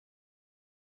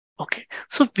 Okay.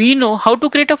 So we know how to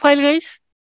create a file, guys.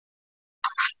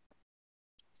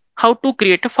 How to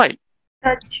create a file.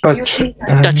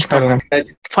 Touch command.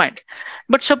 Fine.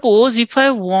 But suppose if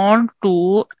I want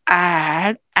to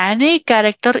add any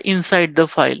character inside the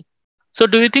file. So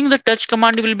do you think the touch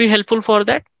command will be helpful for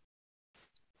that?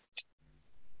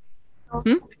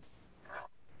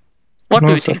 What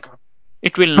do you think?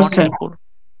 It will not helpful.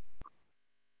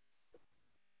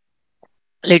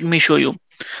 Let me show you.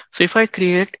 So if I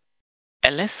create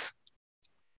ls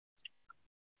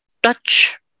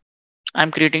touch, I'm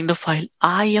creating the file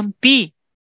imp.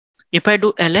 If I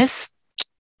do ls,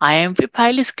 imp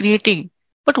file is creating.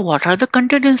 But what are the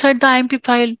content inside the imp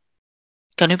file?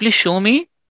 Can you please show me?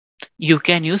 You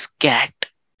can use cat.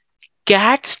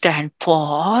 Cat stand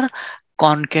for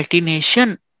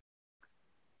concatenation.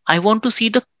 I want to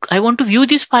view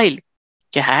this file.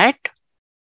 Cat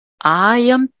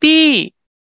imp.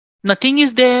 Nothing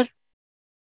is there.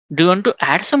 Do you want to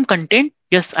add some content?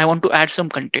 Yes, I want to add some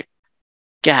content.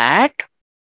 Cat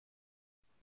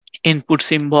input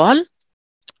symbol,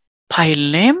 file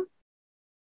name,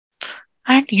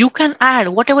 and you can add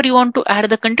whatever you want to add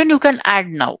the content. You can add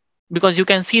now because you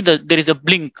can see that there is a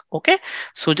blink. Okay,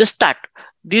 so just start.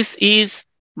 This is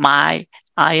my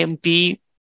imp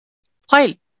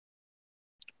file.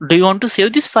 Do you want to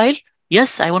save this file?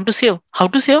 Yes, I want to save. How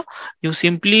to save? You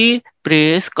simply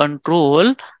press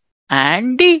Control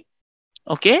and D.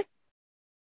 Okay,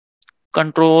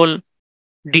 Control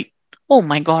D. Oh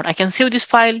my God, I can save this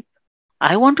file.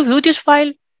 I want to view this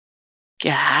file.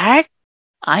 Cat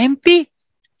IMP.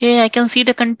 Hey, I can see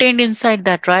the content inside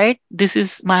that, right? This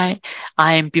is my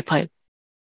IMP file.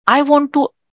 I want to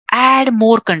add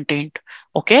more content.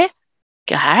 Okay.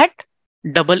 Cat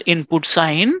double input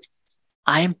sign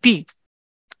IMP.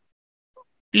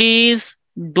 Please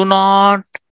do not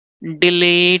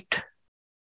delete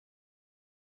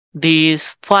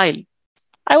this file.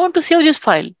 I want to save this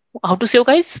file. How to save,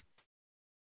 guys?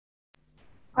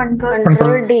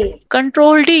 Control D.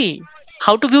 Control D.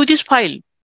 How to view this file?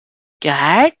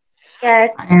 Cat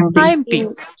Cat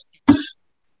IMP.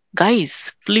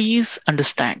 Guys, please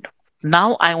understand.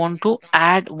 Now I want to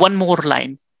add one more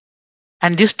line.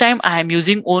 And this time I am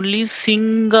using only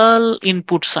single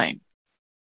input sign.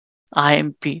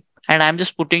 IMP. And I'm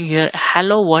just putting here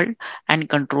hello world and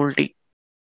control D.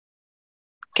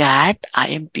 Cat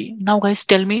IMP. Now guys,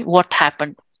 tell me what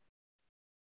happened.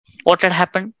 What had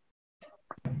happened?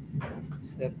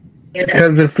 It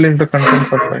has replaced the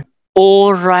contents of file.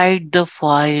 Overwrite the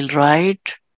file,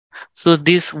 right? So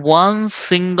this one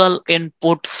single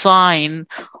input sign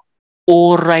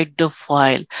overwrite the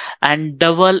file, and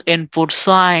double input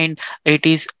sign, it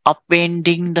is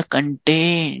appending the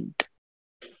content.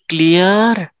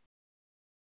 Clear?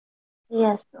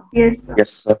 Yes, sir.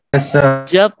 Yes, sir.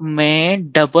 जब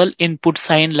मैं double input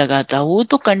sine लगाता हूँ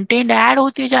तो content add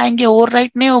होते जाएंगे,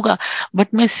 overwrite नहीं होगा.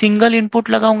 But मैं सिंगल इनपुट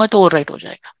लगाऊंगा तो ओवरराइट हो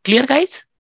जाएगा. Clear guys?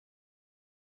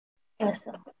 Yes,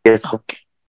 sir. Yes, sir. Okay.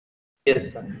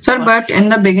 Yes, sir. Sir, but in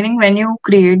the beginning, when you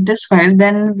create this file,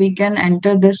 then we can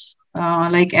enter this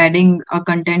like adding a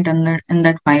content in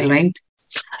that file, right?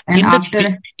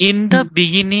 And In the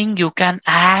beginning, you can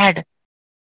add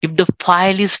if the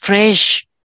file is fresh.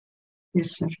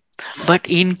 Yes, sir. But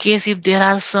in case if there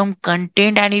are some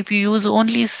content and if you use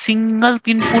only single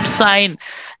input sign,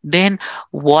 then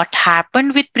what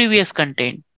happened with previous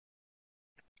content?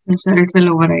 Yes, sir. It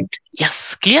will overwrite.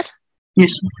 Yes, clear?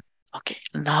 Yes, sir. Okay,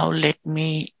 now let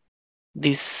me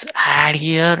this add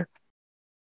here.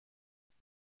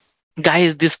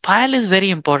 Guys, this file is very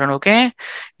important, okay?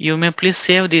 You may please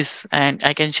save this and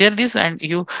I can share this and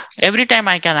you every time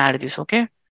I can add this, okay?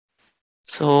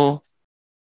 So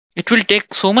it will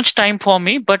take so much time for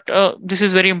me, but this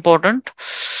is very important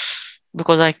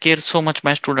because I care so much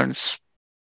my students.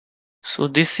 So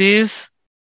this is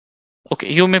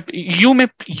okay. You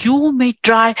may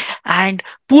try and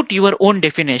put your own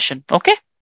definition. Okay.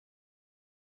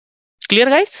 Clear,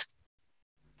 guys?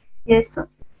 Yes, sir.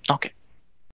 Okay.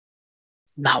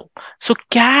 Now, so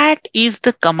cat is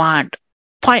the command.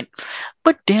 Fine.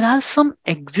 But there are some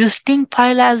existing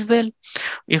file as well.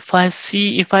 If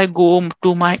I go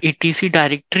to my etc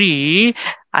directory,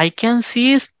 I can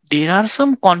see there are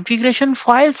some configuration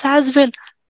files as well.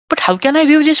 But how can I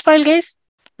view this file, guys?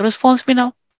 Response me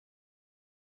now.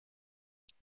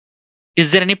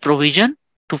 Is there any provision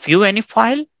to view any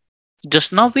file?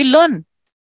 Just now we learn.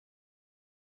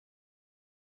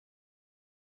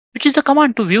 Which is the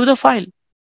command to view the file?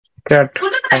 Cat.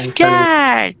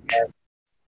 Cat.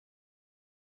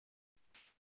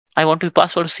 I want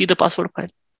to see the password file.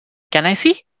 Can I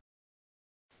see?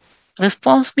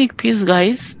 Response me, please,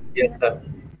 guys. Yes, sir.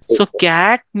 So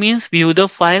cat means view the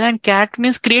file and cat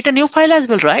means create a new file as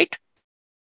well, right?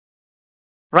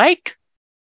 Right?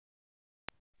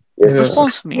 Yes,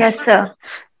 Response me. Yes, sir.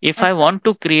 If I want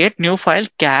to create new file,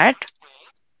 cat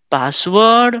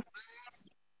password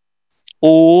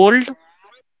old,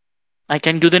 I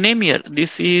can give the name here.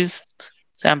 This is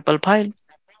sample file.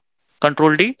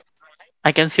 Control D.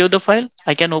 I can save the file.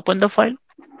 I can open the file.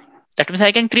 That means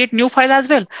I can create new file as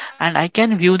well. And I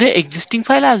can view the existing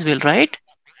file as well, right?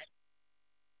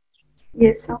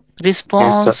 Yes, sir.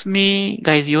 Response me.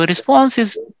 Guys, your response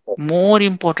is more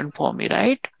important for me,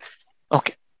 right?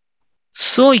 Okay.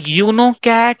 So you know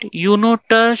cat, you know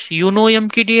touch, you know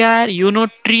mkdir, you know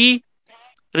tree.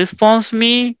 Response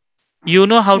me. You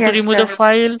know how to Yes, remove the sir.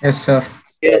 file. Yes, sir.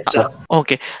 Yes, sir.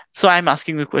 Okay. So I'm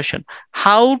asking you a question.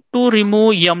 How to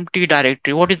remove empty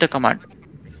directory? What is the command?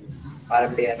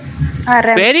 RMDR.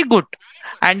 RM. Very good.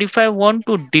 And if I want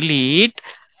to delete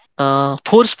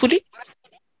forcefully?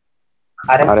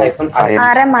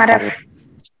 RM.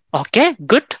 Okay,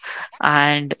 good.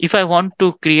 And if I want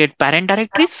to create parent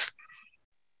directories?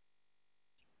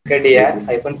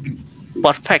 KDR-P.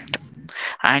 Perfect.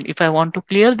 And if I want to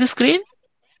clear the screen?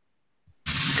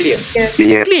 Clear.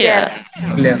 Clear. Clear.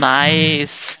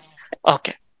 Nice.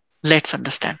 Okay, let's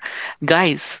understand.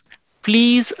 Guys,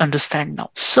 please understand now.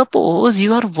 Suppose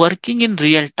you are working in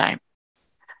real time.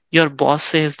 Your boss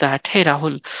says that, hey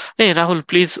Rahul,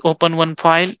 please open one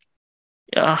file.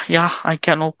 Yeah, I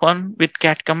can open with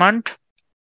cat command.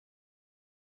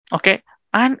 Okay,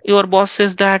 and your boss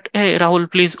says that, hey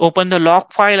Rahul, please open the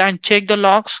log file and check the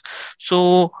logs.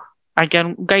 So I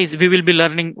can, guys, we will be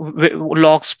learning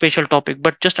log special topic,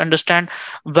 but just understand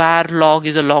where log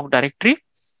is a log directory.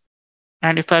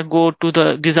 And if I go to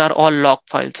the, these are all log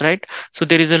files, right? So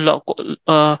there is a log,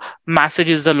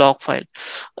 message is the log file.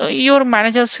 Your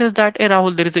manager says that, hey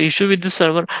Rahul, there is an issue with the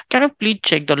server. Can you please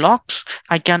check the logs?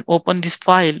 I can open this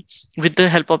file with the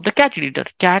help of the cat editor,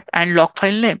 cat and log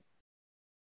file name.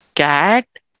 Cat,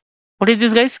 what is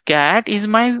this, guys? Cat is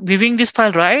my viewing this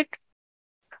file, right?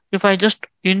 If I just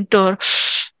enter,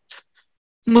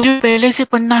 मुझे पहले से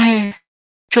पढ़ना है,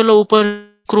 चलो ऊपर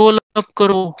scroll up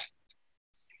करो,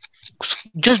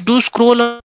 just do scroll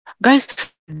up. Guys,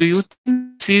 do you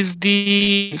think this is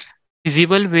the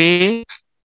visible way?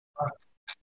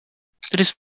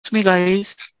 Response me,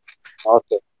 guys.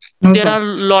 Okay. No, There sir. are a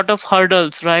lot of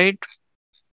hurdles, right?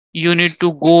 You need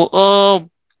to go up.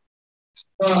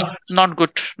 Not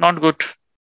good, not good.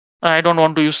 I don't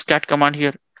want to use cat command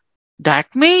here.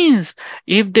 That means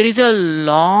if there is a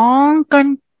long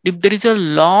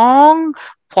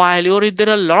file, or if there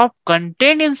are a lot of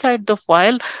content inside the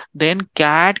file, then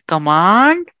cat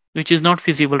command, which is not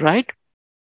feasible, right?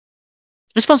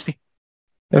 Response me.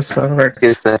 Yes, sir. Right.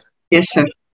 Yes, sir. Yes, sir.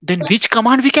 Then which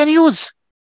command we can use?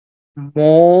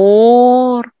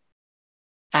 More.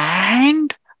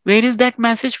 And where is that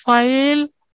message file?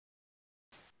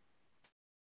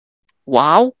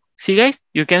 Wow. See, guys,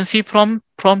 you can see from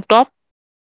top.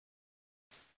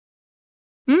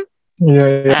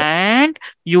 Yeah. And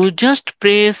you just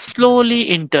press slowly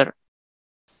enter.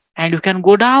 And you can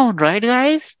go down, right,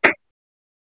 guys?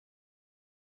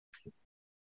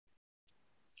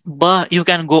 But you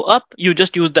can go up, you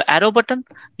just use the arrow button.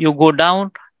 You go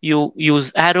down, you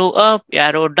use arrow up,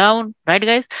 arrow down, right,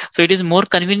 guys? So it is more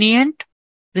convenient.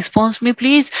 Response me,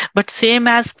 please. But same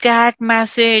as cat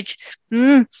message,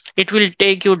 it will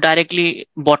take you directly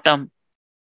bottom.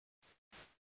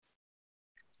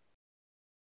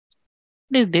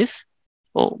 What is this?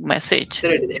 Oh, message.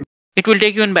 It will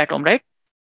take you in bottom, right?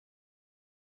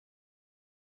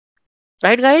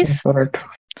 Right, guys? Yes, sir. Right.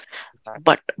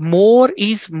 But more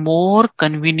is more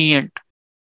convenient.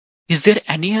 Is there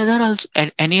any other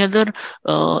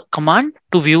command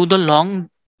to view the long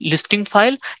listing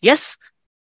file? Yes,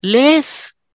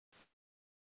 less.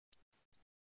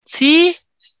 See,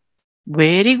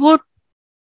 very good.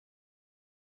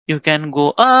 You can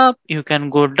go up, you can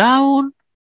go down.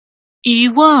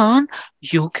 Even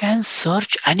you can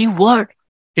search any word.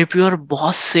 If your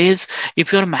boss says,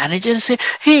 if your manager say,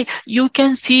 hey, you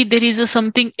can see there is a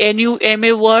something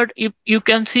NUMA word. If you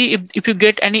can see, if you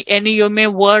get any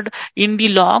NUMA word in the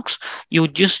logs, you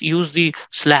just use the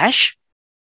slash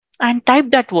and type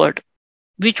that word.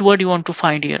 Which word you want to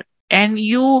find here?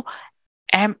 NUMA,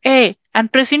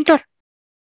 and press enter.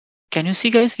 Can you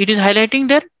see, guys? It is highlighting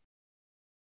there.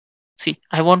 See,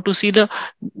 I want to see there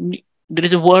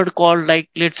is a word called, like,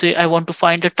 let's say I want to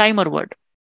find the timer word.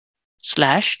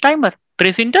 Slash timer.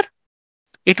 Press enter.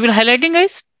 It will highlighting,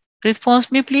 guys.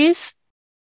 Response me, please.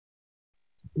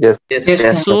 Yes. Yes, Yes,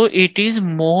 sir. sir. So it is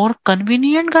more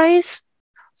convenient, guys.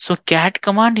 So cat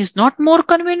command is not more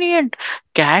convenient.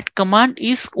 Cat command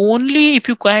is only if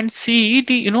you can see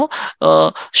the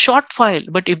short file.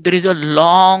 But if there is a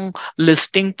long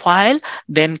listing file,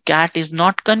 then cat is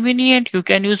not convenient. You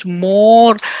can use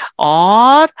more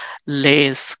or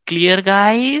less. Clear,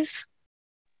 guys?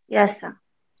 Yes, sir.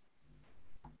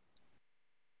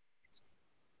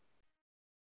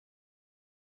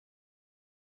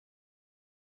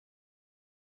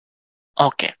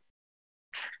 Okay,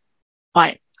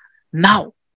 fine.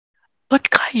 Now, but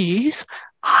guys,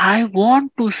 I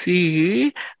want to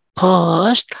see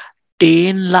first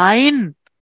 10 line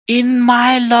in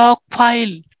my log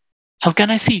file. How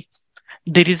can I see?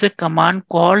 There is a command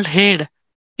called head,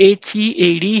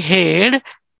 HEAD, head,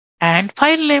 and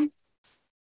file name.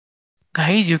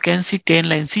 Guys, you can see 10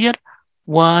 lines here.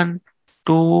 1,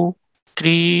 2,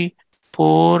 3,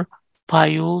 4,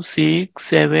 5, 6,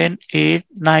 7, 8,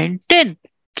 9, 10.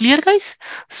 Clear, guys?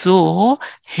 So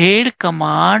head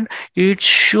command, it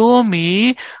show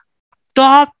me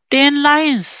top 10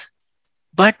 lines.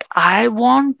 But I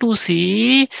want to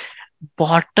see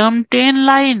bottom 10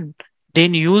 line.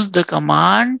 Then use the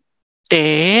command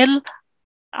tail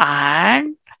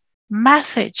and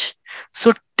message.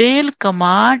 So tail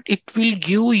command, it will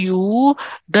give you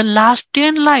the last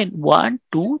 10 line. 1,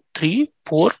 2, 3,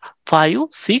 4, 5,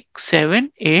 6,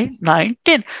 7, 8, 9,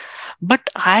 10. But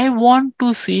I want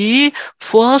to see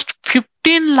first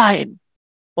 15 line.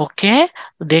 Okay,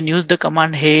 then use the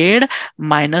command head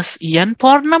minus n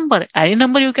for number. Any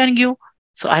number you can give.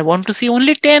 So I want to see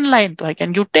only 10 line, so I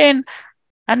can give 10.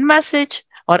 and message.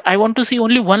 Or I want to see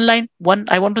only one line.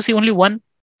 I want to see only one.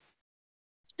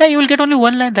 Yeah, you will get only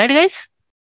one line, right, guys?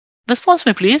 Response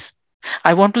me, please.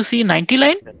 I want to see 90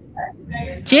 line.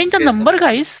 Change the number,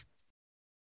 guys.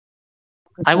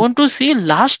 I want to see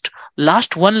last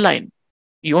one line.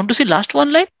 You want to see last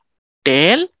one line?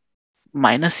 Tail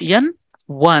minus n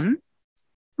 1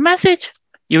 message.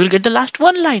 You will get the last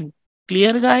one line.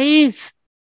 Clear, guys?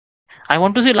 I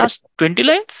want to see last 20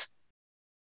 lines.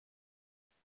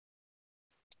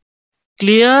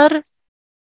 Clear?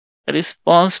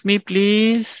 Response me,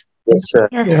 please. Yes, sir.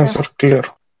 Yes, sir. Clear.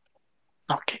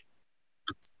 Okay.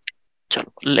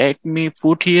 Chalo, let me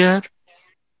put here.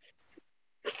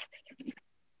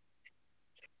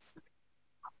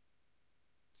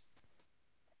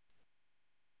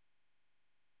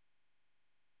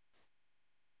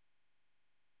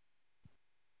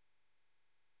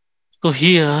 So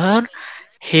here,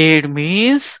 head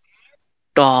means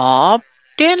top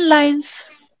 10 lines.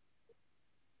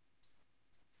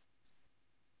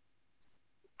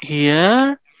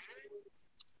 Here,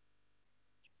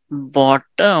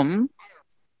 bottom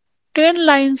 10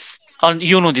 lines.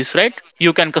 You know this, right?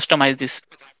 You can customize this.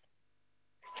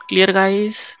 Clear,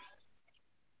 guys?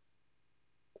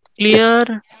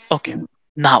 Clear? Okay.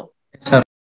 Now. Sir.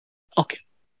 Okay.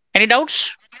 Any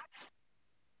doubts?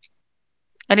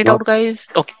 Any No. doubt, guys?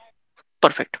 Okay.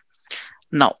 Perfect.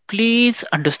 Now, please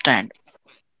understand.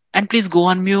 And please go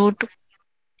on mute.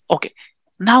 Okay.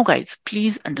 Now, guys,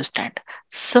 please understand.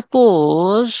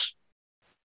 Suppose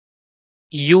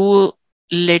you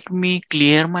let me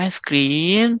clear my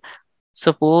screen.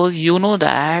 Suppose you know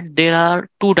that there are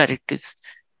two directories.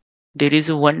 There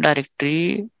is one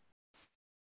directory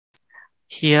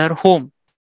here, home.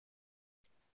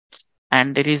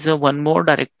 And there is one more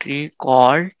directory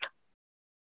called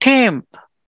temp.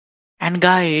 And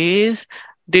guys,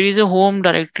 there is a home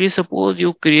directory. Suppose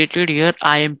you created here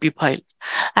IMP file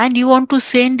and you want to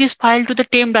send this file to the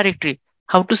temp directory.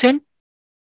 How to send?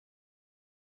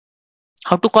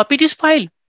 How to copy this file?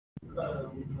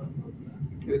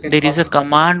 There is a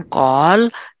command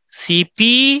called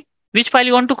cp. Which file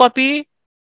you want to copy?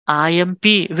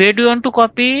 IMP. Where do you want to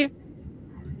copy?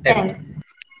 Temp.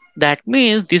 That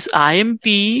means this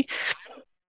IMP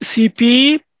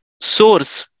cp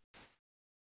source.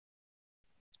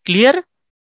 Clear?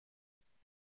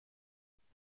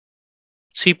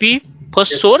 CP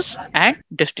first source and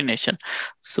destination.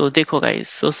 So dekho guys.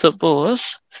 So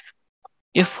suppose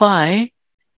if I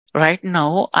right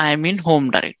now I am in home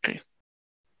directory.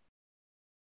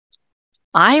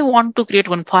 I want to create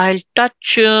one file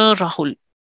touch Rahul.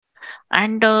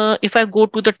 And if I go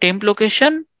to the temp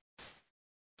location,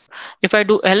 if I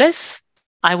do ls,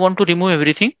 I want to remove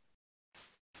everything.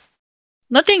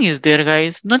 Nothing is there,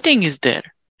 guys. Nothing is there.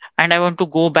 And I want to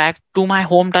go back to my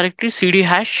home directory cd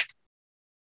hash.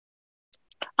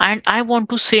 And I want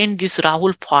to send this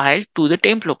Rahul file to the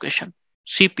temp location.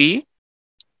 cp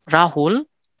Rahul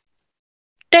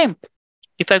temp.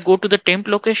 If I go to the temp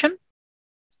location,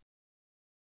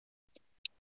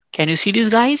 can you see this,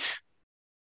 guys?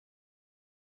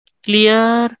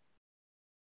 Clear?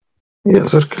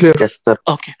 Yes, sir. Clear. Yes, sir.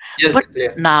 Okay. Yes, But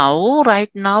clear. now, right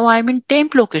now, I'm in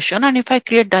temp location, and if I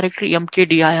create directory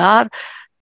mkdir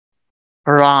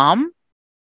ram,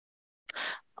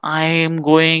 I am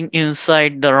going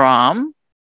inside the ram.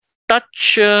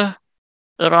 Touch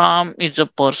ram is a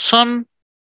person.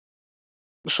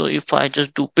 So if I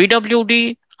just do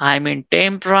pwd, I'm in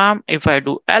temp RAM. If I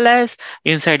do ls,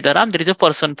 inside the RAM, there is a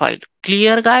person file.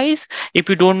 Clear, guys? If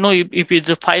you don't know if it's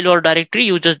a file or directory,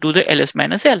 you just do the ls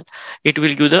minus l. It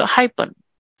will give the hyphen.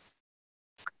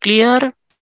 Clear?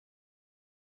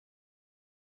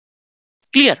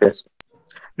 Clear? Yes.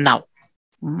 Now,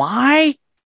 my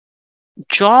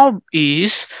job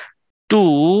is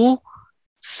to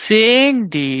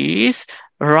send this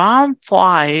RAM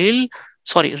file,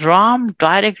 RAM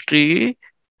directory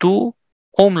to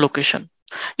home location.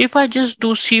 If I just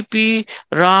do cp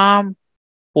RAM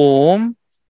home,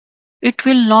 it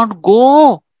will not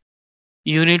go.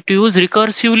 You need to use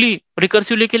recursively.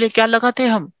 Recursively के लिए क्या लगाते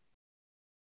हैं हम?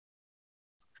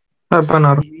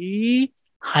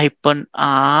 hyphen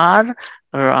r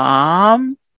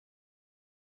ram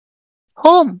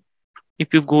home.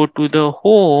 If you go to the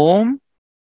home,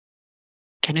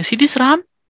 can you see this RAM?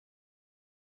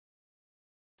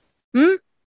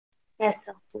 Yes,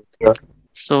 sir. Sir.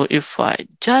 So if I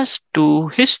just do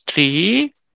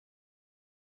history,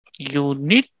 you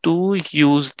need to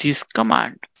use this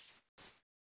command.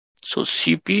 So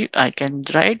cp, I can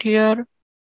write here,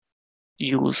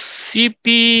 use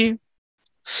cp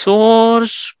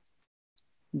source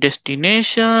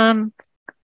destination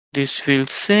This will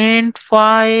send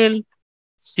file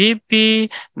cp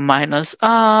minus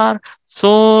r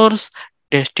source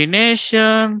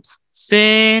destination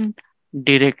send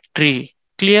directory.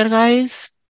 Clear, guys?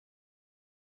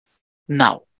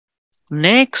 Now,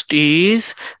 next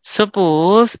is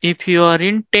suppose if you are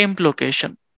in temp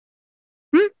location.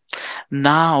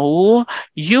 Now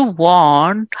you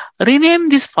want rename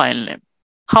this file name.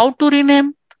 How to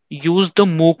rename? Use the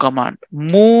move command.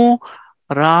 Move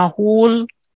Rahul,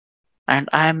 and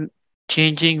I am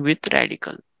changing with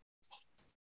radical.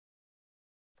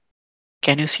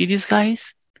 Can you see this,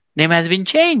 guys? Name has been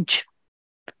changed.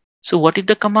 So what is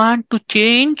the command to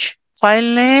change file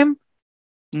name?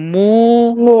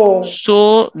 Move. No.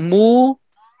 So move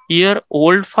your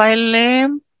old file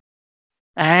name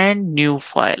and new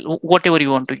file, whatever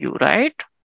you want to use, right?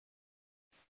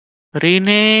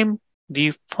 Rename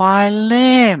the file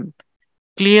name.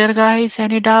 Clear, guys?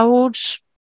 Any doubts?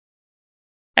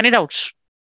 Any doubts?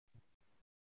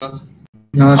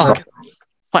 No, sir. Okay,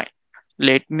 fine.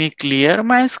 Let me clear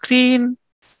my screen.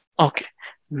 Okay,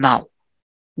 now,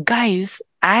 guys,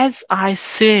 as I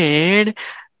said,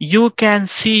 you can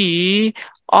see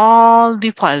all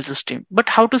the file system. But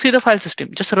how to see the file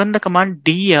system? Just run the command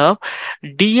df.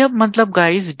 df matlab,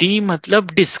 guys, d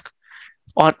matlab disk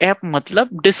or f matlab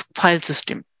disk file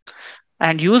system,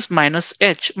 and use minus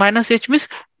h. Minus h means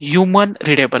human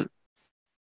readable.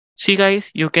 See, guys,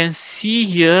 you can see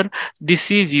here, this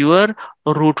is your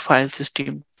root file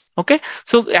system. Okay,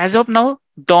 so as of now,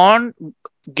 don't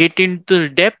get into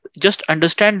depth, just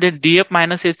understand that df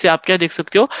minus h से आप क्या देख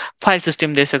सकते हो, file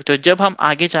system देख सकते हो. जब हम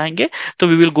आगे जाएंगे तो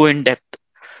we will go in depth.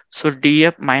 So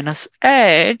df minus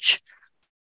h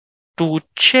to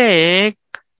check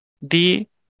the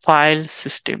file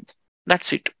system.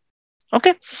 That's it.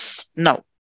 Okay, now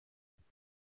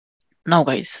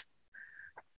guys,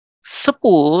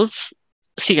 suppose,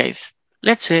 see, guys,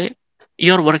 let's say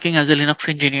you're working as a Linux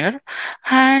engineer,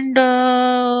 and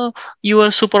your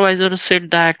supervisor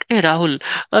said that, hey Rahul,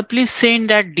 please send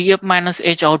that df minus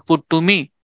h output to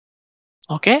me.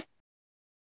 Okay,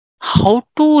 how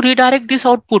to redirect this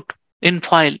output in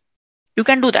file? You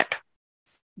can do that.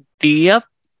 df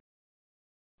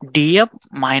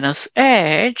minus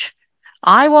h,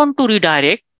 I want to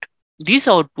redirect this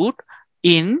output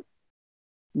in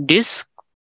this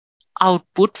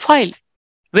output file.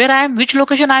 Where I am, which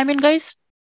location I am in, guys?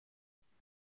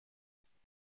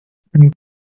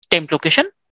 Temp location.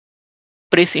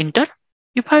 Press enter.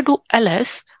 If I do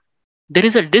ls, there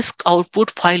is a disk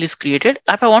output file is created.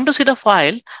 If I want to see the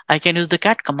file, I can use the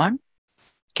cat command.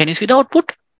 Can you see the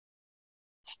output?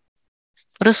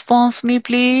 Response me,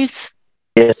 please.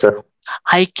 Yes, sir.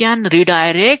 I can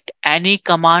redirect any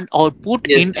command output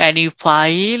in any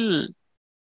file.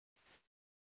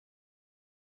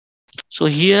 So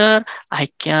here I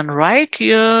can write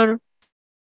here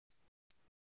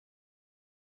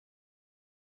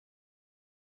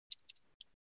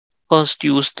first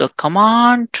use the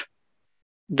command,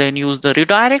 then use the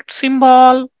redirect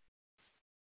symbol.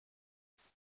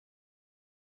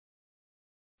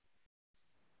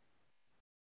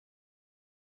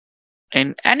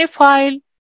 In any file.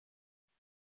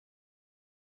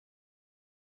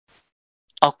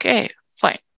 Okay,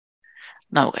 fine.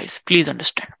 Now, guys, please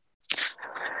understand.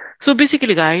 So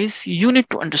basically, guys, you need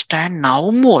to understand now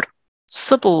more.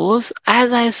 Suppose,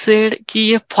 as I said, कि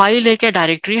ये file है क्या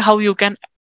directory, how you can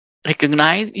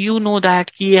recognize, you know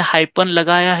that कि ये hyphen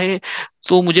लगाया है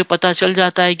तो मुझे पता चल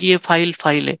जाता है कि ये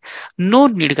file है. No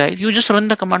need, guys. You just run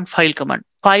the command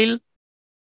file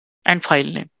and file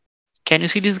name. Can you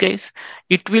see this, guys?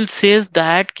 It will says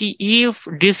that कि if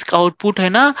disk output है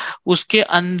ना, उसके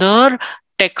अंदर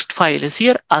टेक्स्ट फाइल है,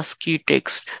 हियर ASCII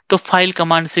टेक्स्ट, तो फाइल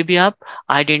कमांड से भी आप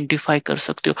आइडेंटिफाई कर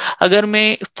सकते हो. अगर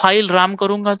मैं फाइल राम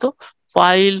करूंगा तो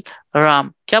फाइल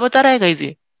राम क्या बता रहा है, गाइस?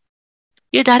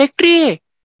 ये डायरेक्टरी है.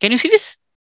 Can you see this?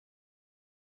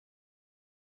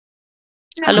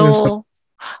 Hello.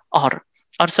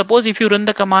 और suppose if you run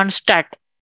the command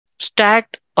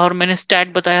stat और मैंने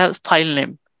स्टैट बताया फाइल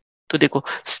नेम, तो देखो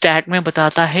स्टैट में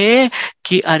बताता है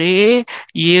कि अरे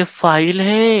ये फाइल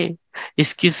है,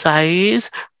 इसकी साइज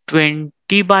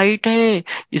 20 बाइट है,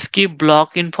 इसकी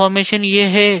ब्लॉक इंफॉर्मेशन ये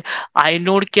है,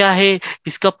 आईनोड क्या है,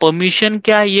 इसका परमिशन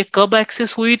क्या है, ये कब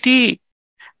एक्सेस हुई थी,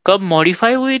 कब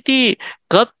मॉडिफाई हुई थी,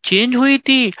 कब चेंज हुई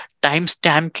थी, टाइम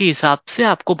स्टैम्प के हिसाब से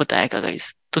आपको बताएगा,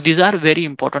 गाइस. तो these are very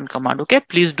important command. Okay,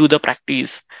 please do the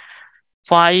practice.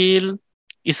 File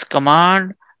is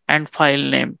command and file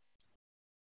name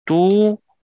to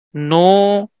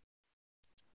know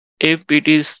if it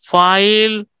is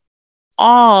file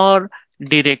or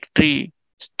directory.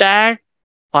 Stat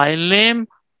file name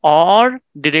और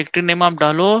directory name आप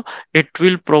डालो, it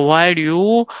will provide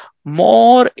you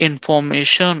more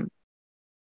information.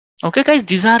 Okay guys,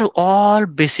 these are all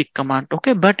basic command.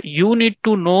 Okay, but you need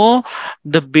to know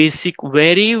the basic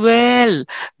very well,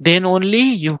 then only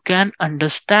you can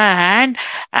understand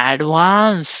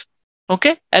advance.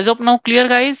 Okay, as of now clear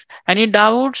guys? Any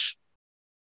doubts?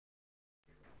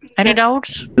 Any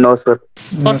doubts? No, sir.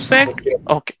 No, sir. Perfect.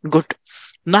 Okay, good.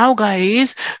 Now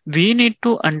guys, we need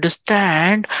to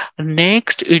understand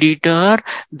next editor,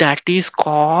 that is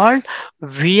called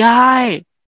VI.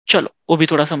 चलो वो भी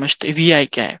थोड़ा समझते हैं VI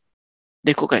क्या है।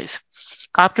 देखो guys,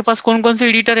 आपके पास कौन कौन से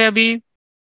एडिटर है अभी?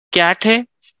 कैट है,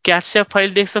 कैट से आप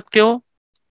फाइल देख सकते हो।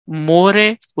 मोर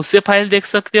है, उससे फाइल देख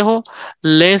सकते हो।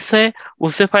 लेस है,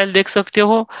 उससे फाइल देख सकते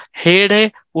हो। हेड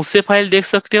है, उससे फाइल देख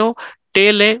सकते हो।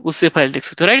 टेल है, उससे फाइल देख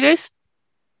सकते हो। Right guys,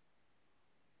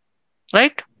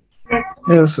 right?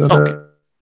 Yes, sir. Okay,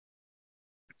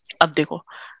 अब देखो,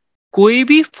 कोई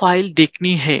भी फाइल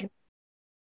देखनी है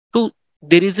तो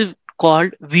there is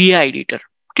called VI editor.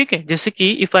 ठीक है, जैसे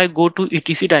कि if I go to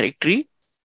etc directory,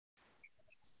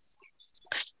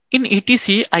 in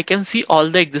etc I can see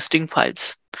all the existing files.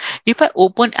 If I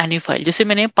open any file, जैसे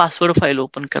मैंने पासवर्ड फाइल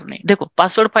ओपन करनी है, देखो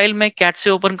पासवर्ड फाइल मैं कैट से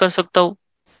ओपन कर सकता हूँ,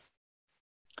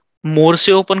 मोर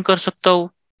से ओपन कर सकता हूँ,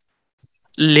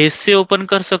 लेस से ओपन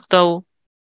कर सकता हूँ,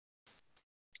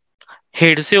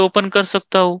 हेड से ओपन कर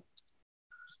सकता हूँ,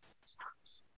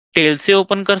 टेल से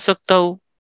ओपन कर सकता हूँ।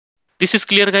 This is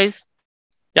clear guys?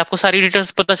 आपको सारी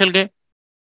डिटेल्स पता चल गए?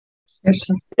 Yes,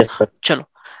 sir. Yes, sir. चलो,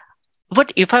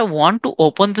 but if I want to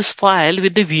open this file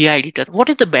with the VI editor,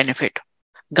 what is the benefit?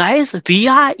 Guys,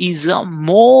 VI is a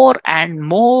more and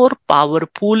more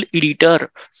powerful editor.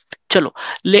 चलो,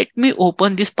 let me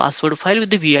open this password file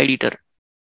with the VI editor.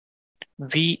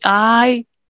 VI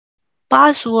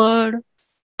password,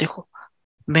 देखो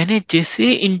मैंने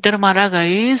जैसे inter मारा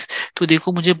guys, तो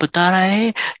देखो मुझे बता रहा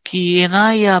है कि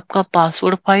ये आपका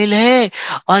पासवर्ड फाइल है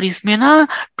और इसमें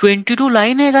 22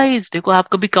 लाइन है गाइस। देखो आप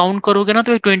कभी काउंट करोगे ना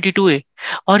तो ये 22 है,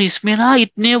 और इसमें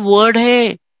इतने वर्ड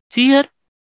है। सी यार,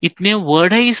 इतने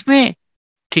वर्ड है इसमें।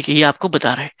 ठीक है, ये आपको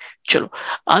बता रहा है। चलो,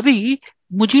 अभी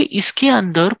मुझे इसके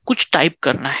अंदर कुछ टाइप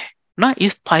करना है ना,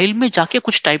 इस फाइल में जाके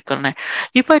कुछ टाइप करना है।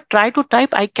 If I try to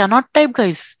type, I can not type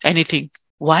guys anything.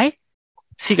 Why?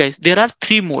 See guys, there are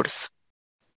 3 modes.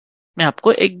 मैं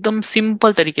आपको एकदम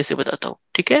सिंपल तरीके से बताता हूं,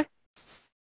 ठीक है?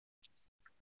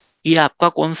 ये आपका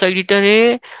कौन सा एडिटर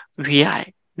है? VI,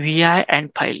 VI and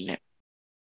file name.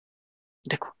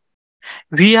 देखो,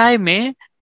 VI में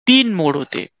 3 मोड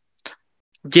होते हैं।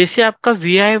 जैसे आपका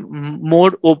VI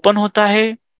मोड ओपन होता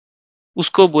है,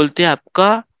 उसको बोलते हैं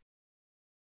आपका,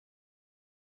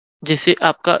 जैसे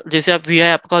आप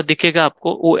VI आपका दिखेगा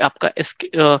आपको, वो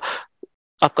आपका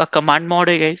आपका कमांड मोड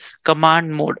है गाइस,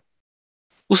 कमांड मोड।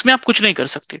 उसमें आप कुछ नहीं कर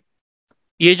सकते।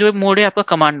 ये जो मोड है आपका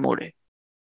कमांड मोड है।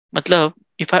 मतलब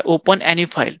if I open any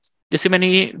file, जैसे मैंने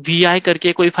ये VI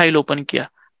करके कोई फाइल ओपन किया,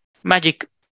 मैजिक,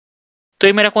 तो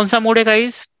ये मेरा कौन सा मोड है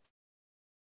गाइस?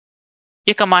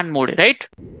 ये कमांड मोड है, राइट?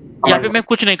 यहाँ पे मैं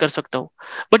कुछ नहीं कर सकता हूँ।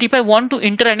 But if I want to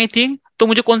inter anything, तो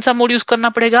मुझे कौन सा मोड यूज करना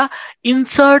पड़ेगा?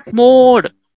 Insert mode.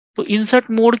 तो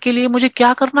इंसर्ट मोड के लिए मुझे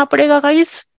क्या करना पड़ेगा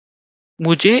गाइस?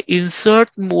 मुझे इंसर्ट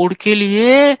मोड के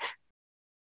लिए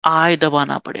आई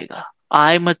दबाना पड़ेगा।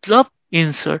 आई मतलब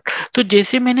इंसर्ट। तो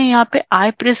जैसे मैंने यहाँ पे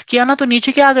आई प्रेस किया ना, तो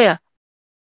नीचे क्या आ गया?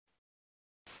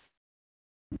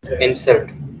 Insert.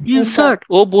 इंसर्ट।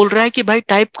 वो बोल रहा है कि भाई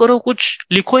टाइप करो, कुछ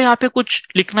लिखो, यहाँ पे कुछ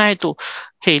लिखना है। तो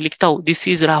हे लिखता हूं, दिस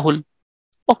इज राहुल।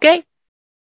 ओके,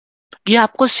 ये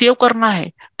आपको सेव करना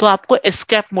है, तो आपको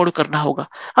एस्केप मोड करना होगा।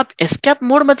 अब एस्केप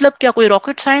मोड मतलब क्या, कोई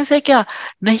रॉकेट साइंस है क्या?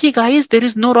 नहीं guys, there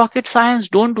is no rocket science,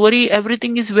 don't worry,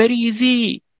 everything is very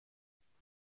easy.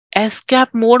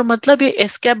 Escape mode मतलब ये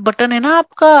एस्केप बटन है ना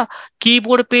आपका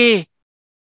कीबोर्ड पे,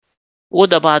 वो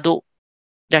दबा दो,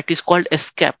 that is called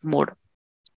escape mode.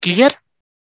 Clear?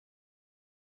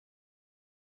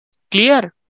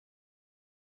 Clear?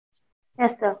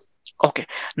 Yes, sir. Okay,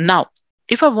 now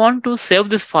if I want to save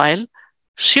this file,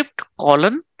 shift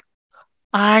colon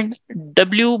and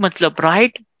W matlab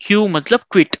write, Q matlab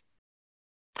quit.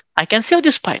 I can save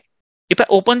this file. If I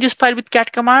open this file with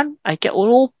cat command, I can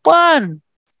open.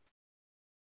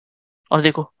 और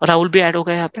देखो राहुल भी add हो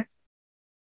गया यहाँ पे।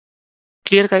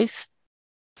 Clear guys?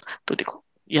 तो देखो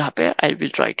यहाँ पे I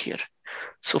will write here.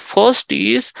 So first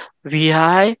is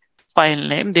VI file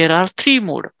name. There are 3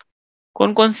 mode.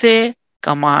 कौन कौन से?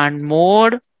 Command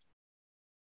mode,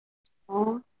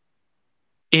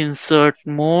 insert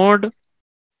mode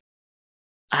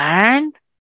and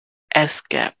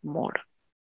escape mode.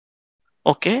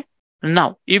 Okay, now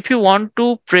if you want to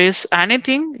press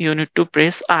anything, you need to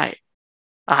press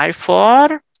I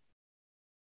for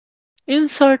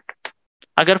insert.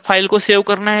 अगर file को save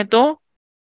करना है तो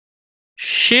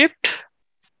shift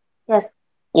Yes.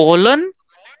 Colon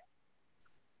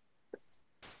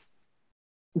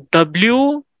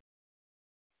W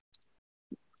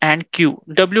and Q।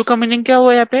 W का meaning क्या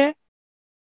हुआ यहाँ पे?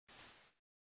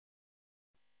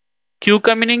 Q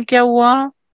का मीनिंग क्या हुआ?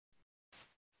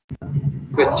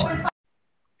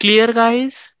 Clear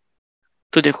guys?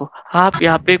 तो देखो आप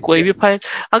यहाँ पे कोई भी फाइल,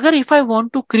 अगर if I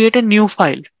want to create a new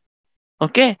file,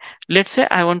 okay, let's say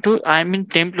I am in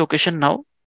temp location now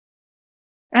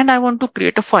and I want to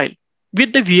create a file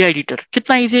with the we editor.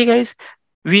 कितना easy है गाइस?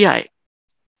 वी आई,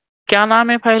 क्या नाम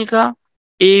है file का?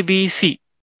 ABC।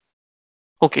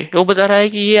 Okay, वो बता रहा है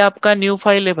कि ये आपका न्यू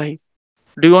फाइल है भाई।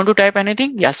 Do you want to type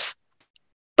anything? Yes.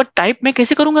 पर टाइप मैं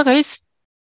कैसे करूंगा guys?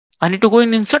 I need to go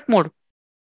in insert mode.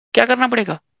 क्या करना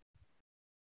पड़ेगा?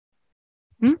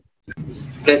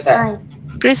 Press I.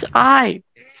 Press I.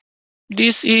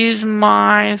 This is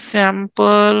my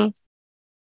sample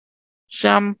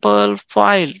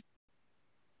file,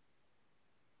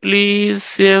 please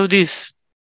save this.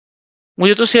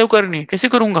 मुझे तो सेव करनी है, कैसे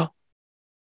करूंगा?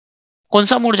 कौन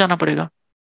सा मोड जाना पड़ेगा?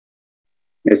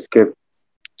 Escape.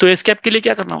 तो एस्केप के लिए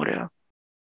क्या करना पड़ेगा?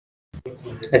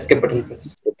 Escape button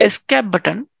press. Escape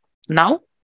button. Now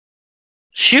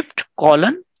shift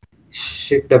colon,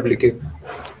 Shift W key.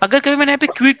 अगर कभी मैंने यहाँ पे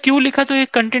क्यू क्यू लिखा तो ये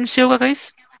कंटेंट सेव होगा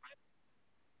guys?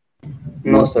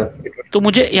 No sir. It will. तो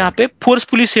मुझे यहाँ पे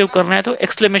फोर्सफुली सेव करना है तो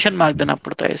एक्सक्लेमेशन मार्क देना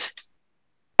पड़ता है इसे।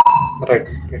 Right.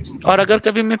 Right. और अगर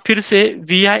कभी मैं फिर से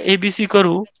VI ABC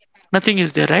करूं, nothing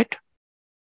is there, right?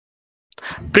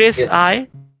 Press Yes. I,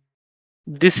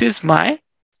 this is my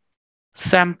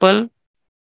sample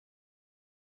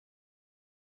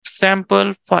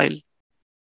file.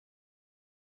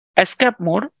 Escape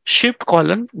mode, shift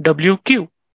colon WQ,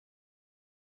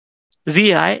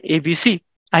 VI ABC।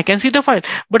 I can see the file,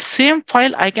 but same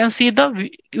file I can see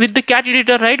with the cat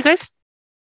editor, right guys?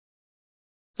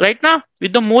 Right now,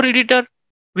 with the more editor,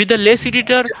 with the less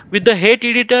editor, with the head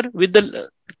editor, with the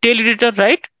tail editor,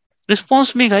 right?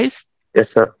 Response me guys.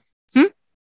 Yes, sir.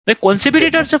 मैं कौन से भी Yes,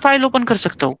 editor sir. से file open कर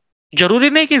सकता हूँ, जरूरी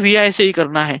नहीं कि VI से ही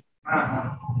करना है,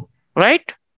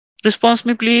 right? Response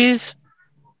me please.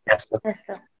 Yes, sir. Yes,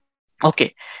 sir.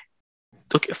 Okay,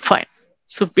 okay, fine.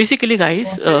 So basically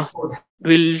guys,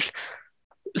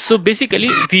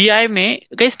 VI में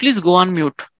guys please go on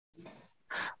mute.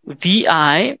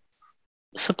 VI,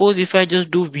 suppose if I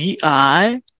just do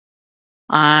VI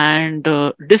and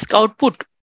disk output,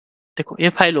 देखो ये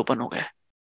file open हो गया है।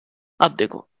 अब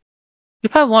देखो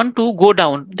if I want to go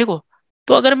down, देखो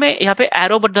तो अगर मैं यहाँ पे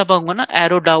एरो बटन दबाऊंगा ना,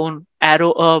 arrow down, arrow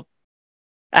up,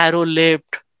 arrow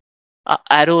left,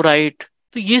 arrow right,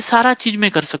 तो ये सारा चीज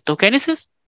मैं कर सकता हूँ।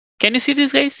 Can you see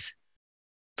this guys?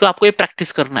 तो आपको ये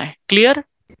प्रैक्टिस करना है, clear? Yes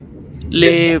sir.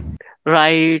 Left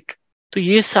right, तो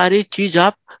ये सारी चीज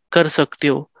आप कर सकते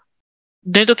हो।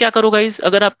 नहीं तो क्या करो गाइस,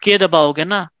 अगर आप के दबाओगे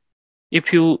ना,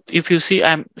 if you see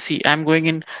I am going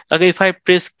in, अगर इफ आई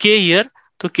प्रेस के हियर,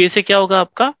 तो के से क्या होगा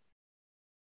आपका?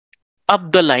 Up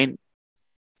the line,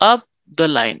 up the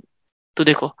line. तो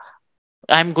देखो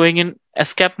I am going in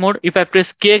escape mode, if I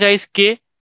press के गाइस,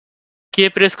 के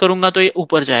प्रेस करूंगा तो ये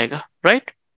ऊपर जाएगा,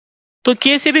 राइट? तो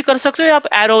के से भी कर सकते हो या आप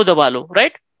एरो दबा लो,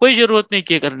 राइट? कोई जरूरत नहीं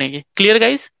के करने की। Clear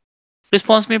guys?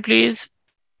 रिस्पॉन्स में please.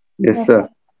 Yes, Yes, sir.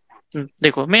 sir.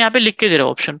 देखो मैं यहाँ पे लिख के दे रहा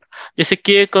हूँ ऑप्शन, जैसे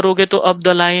के करोगे तो अप द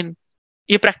लाइन,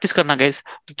 ये प्रैक्टिस करना गाइस।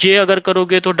 जे अगर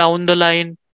करोगे तो डाउन द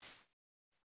लाइन,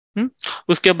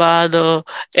 उसके बाद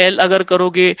एल अगर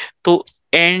करोगे तो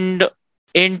and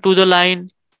and to the line.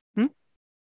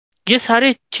 ये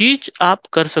सारे चीज आप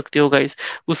कर सकते हो गाइस।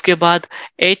 उसके बाद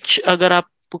एच अगर आप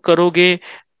करोगे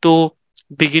तो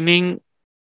beginning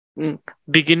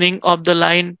beginning of the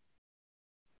line,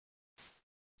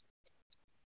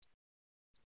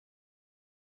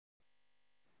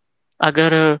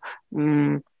 अगर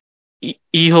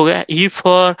ई हो गया, ई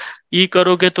फॉर ई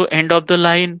करोगे तो end of the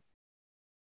line,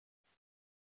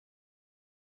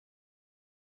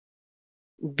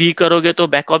 B करोगे तो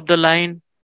बैक ऑफ द लाइन।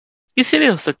 इससे भी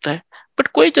हो सकता है, बट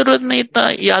कोई जरूरत नहीं इतना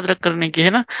याद रख करने की, है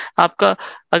ना? आपका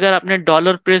अगर आपने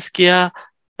डॉलर प्रेस किया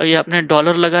या आपने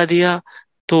डॉलर लगा दिया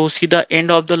तो सीधा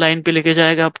एंड ऑफ द लाइन पे लेके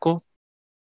जाएगा आपको।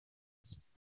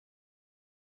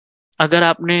 अगर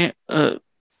आपने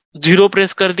जीरो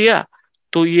प्रेस कर दिया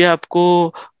तो ये आपको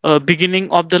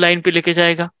बिगिनिंग ऑफ द लाइन पे लेके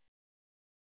जाएगा।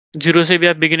 जीरो से भी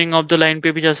आप बिगिनिंग ऑफ द लाइन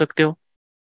पे भी जा सकते हो।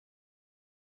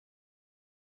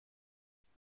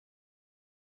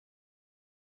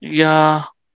 या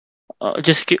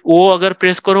जैसे कि ओ अगर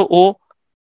प्रेस करो ओ,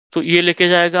 तो ये लेके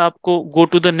जाएगा आपको go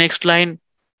to the next line.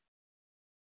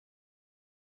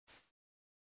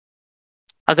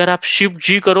 अगर आप शिफ्ट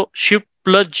जी करो, शिफ्ट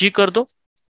प्लस जी कर दो,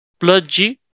 प्लस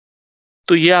जी,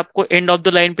 तो ये आपको एंड ऑफ द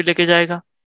लाइन पे लेके जाएगा।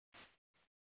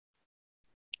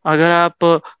 अगर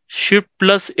आप शिफ्ट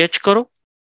प्लस एच करो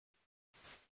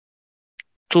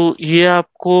तो ये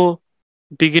आपको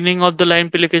बिगिनिंग ऑफ द लाइन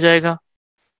पे लेके जाएगा।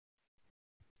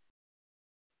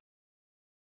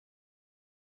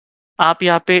 आप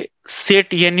यहाँ पे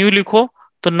सेट एनयू लिखो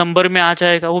तो नंबर में आ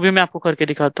जाएगा, वो भी मैं आपको करके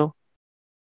दिखाता हूँ।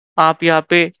 आप यहाँ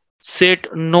पे सेट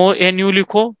नो एनयू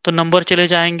लिखो तो नंबर चले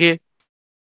जाएंगे।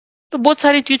 तो बहुत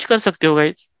सारी चीज कर सकते हो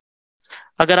गाइस।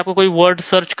 अगर आपको कोई वर्ड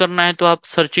सर्च करना है तो आप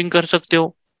सर्चिंग कर सकते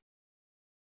हो।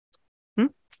 हम्म?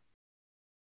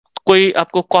 कोई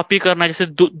आपको कॉपी करना है, जैसे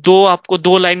दो आपको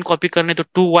दो लाइन कॉपी करने, तो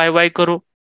 2yy करो,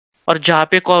 और जहां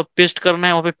पे पेस्ट करना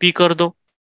है वहां पे p कर दो।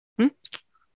 हम्म?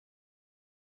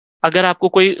 अगर आपको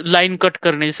कोई लाइन कट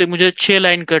करनी है, जैसे मुझे 6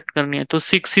 लाइन कट करनी है, तो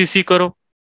 6cc करो,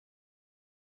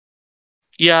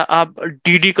 या आप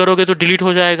dd करोगे तो डिलीट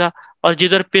हो जाएगा, और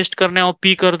जिधर पेस्ट करना है वो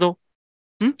p कर दो।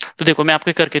 तो देखो मैं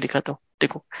आपको करके दिखाता हूँ।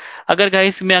 देखो, अगर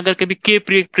गाइस मैं अगर कभी के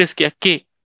प्रेस किया,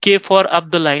 के for up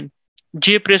the line,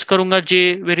 J press करूंगा,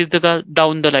 जे where is the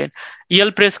down the line,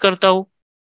 L press करता हूँ,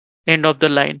 end of the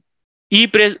line, E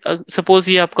press, suppose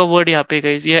ये आपका वर्ड यहाँ पे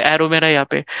गाइस, ये एरो मेरा यहाँ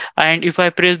पे, and if I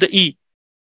press the E,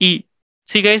 E,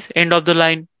 see guys, end of the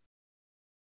line.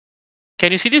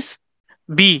 Can you see this?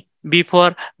 B, B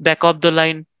for back of the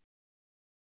line.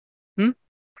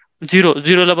 Zero,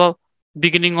 zero दबाओ,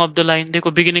 beginning of the line,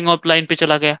 देखो beginning of line पे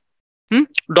चला गया।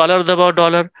 Dollar दबाओ,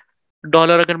 dollar,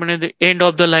 dollar अगर मैंने end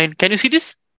of the line, can you see this?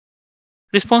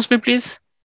 Response में please.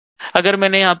 अगर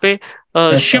मैंने यहाँ पे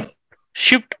Yes, sir. शिफ्ट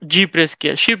शिफ्ट जी प्रेस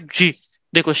किया, शिफ्ट जी,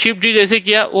 देखो शिफ्ट जी जैसे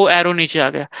किया वो एरो नीचे आ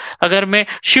गया। अगर मैं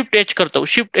शिफ्ट एच करता हूँ,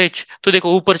 शिफ्ट एच, तो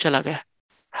देखो ऊपर चला गया।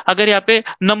 अगर यहाँ पे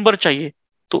नंबर चाहिए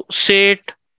तो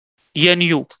सेट एन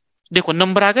यू, देखो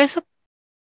नंबर आ गए सब।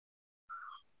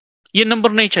 ये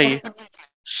नंबर नहीं चाहिए,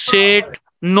 सेट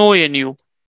नो एन यू,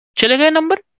 चले गए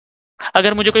नंबर।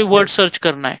 अगर मुझे कोई वर्ड सर्च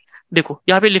करना है, देखो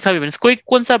यहाँ पे लिखा भी मैंने, कोई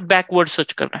कौन सा बैक वर्ड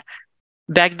सर्च करना है,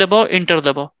 बैक दबाओ, इंटर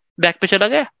दबाओ, बैक पे चला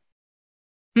गया।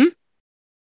 हम्म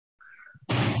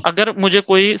अगर मुझे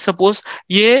कोई सपोज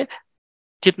ये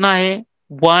कितना है,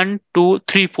 1 2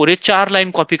 3 4, ये 4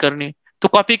 लाइन कॉपी करनी है, तो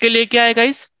कॉपी के लिए क्या है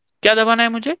गाइस, क्या दबाना है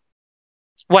मुझे,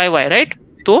 वाई वाई, राइट।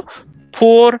 तो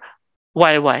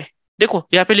 4yy, देखो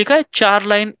यहाँ पे लिखा है 4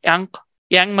 लाइन यांक,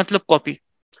 यांग मतलब कॉपी।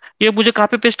 ये मुझे कहाँ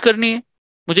पे पेस्ट करनी है,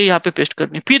 मुझे यहाँ पे पेस्ट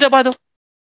करनी है, फिर दबा दो,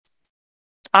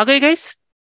 आ गई guys.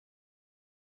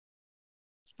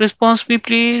 Response me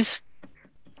please.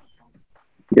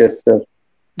 Yes, sir.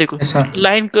 देखो Yes, sir.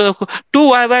 लाइन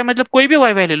 2yy मतलब कोई भी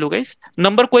वाई वाई ले लो गाइस,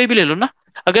 नंबर कोई भी ले लो ना।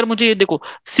 अगर मुझे ये देखो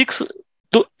 6,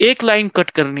 तो एक लाइन कट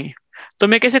करनी है, तो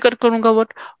मैं कैसे कट करूंगा,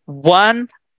 वट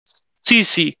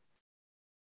 1cc,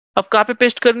 अब कहाँ पे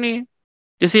पेस्ट करनी है,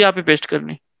 जैसे यहाँ पे पेस्ट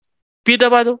करनी है, पी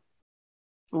दबा दो।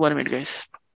 1 minute guys,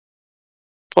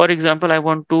 for example I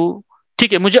want to,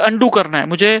 ठीक है मुझे अंडू करना है,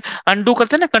 मुझे अंडू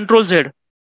करते हैं ना Ctrl Z,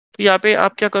 तो यहाँ पे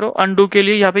आप क्या करो, अंडू के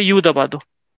लिए यहाँ पे यू दबा दो,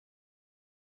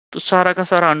 तो सारा का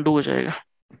सारा अंडू हो जाएगा।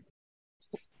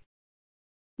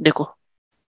 देखो,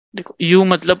 देखो यू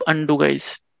मतलब अंडू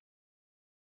गाइस,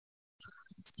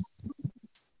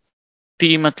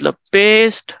 पी मतलब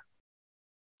पेस्ट,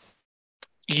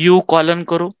 यू कॉलन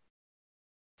करो,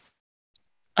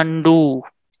 अंडू,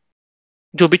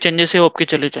 जो भी चेंजेस है वो आपके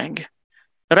चले जाएंगे,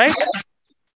 राइट।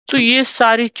 तो ये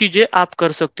सारी चीजें आप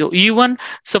कर सकते हो। इवन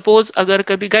सपोज अगर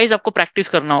कभी गाइज आपको प्रैक्टिस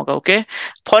करना होगा, ओके।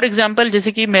 फॉर एग्जाम्पल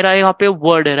जैसे कि मेरा यहाँ पे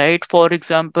वर्ड है, राइट, फॉर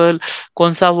एग्जाम्पल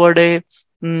कौन सा वर्ड है,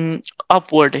 अप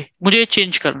वर्ड है, मुझे ये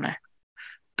चेंज करना है,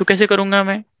 तो कैसे करूंगा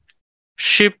मैं,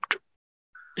 शिफ्ट,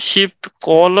 शिफ्ट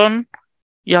कॉलन,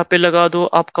 यहाँ पे लगा दो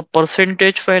आपका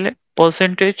परसेंटेज, पहले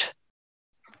परसेंटेज,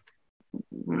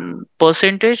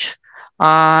 परसेंटेज,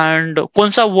 एंड कौन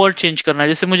सा वर्ड चेंज करना है,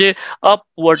 जैसे मुझे अप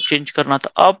वर्ड चेंज करना था,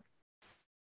 अप,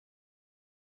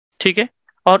 ठीक है।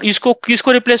 और इसको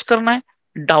किसको रिप्लेस करना है,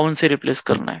 डाउन से रिप्लेस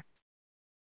करना है।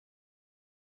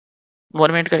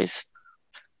 1 minute guys,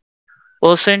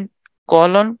 percent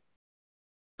colon,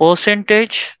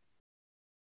 percentage,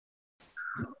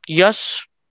 yes,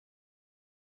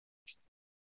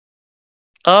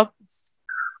 up,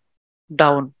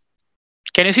 down,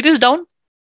 can you see this, down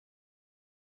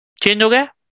change हो गया।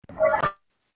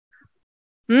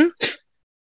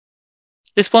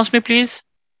 रिस्पॉन्स में please.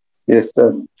 Yes, sir.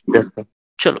 Yes, sir.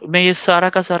 चलो मैं ये सारा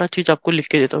का सारा चीज आपको लिख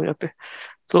के देता हूँ यहाँ पे,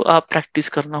 तो आप प्रैक्टिस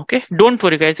करना, okay. Don't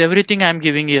worry guys, everything I am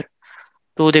giving here.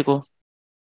 तो देखो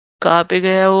कहाँ पे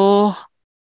गया वो,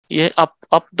 ये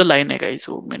अप द लाइन है गाइस,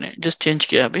 वो मैंने जस्ट चेंज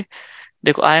किया अभी।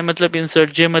 देखो आई मतलब इंसर्ट,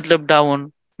 जे मतलब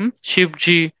डाउन, शिफ्ट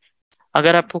जी,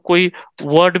 अगर आपको कोई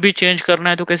वर्ड भी चेंज करना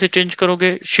है तो कैसे चेंज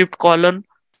करोगे? Shift colon,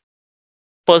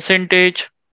 percentage,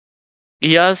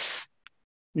 yes,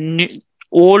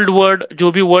 old word,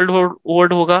 जो भी वर्ड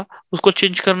वर्ड होगा उसको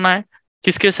चेंज करना है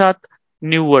किसके साथ?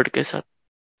 न्यू वर्ड के साथ।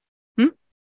 हम्म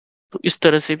तो इस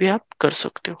तरह से भी आप कर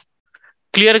सकते हो।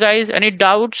 Clear guys? Any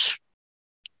doubts?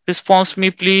 Response me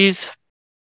please.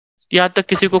 यहाँ तक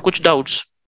किसी को कुछ doubts?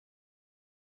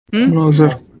 No, sir. No, sir.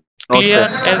 Clear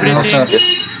everything?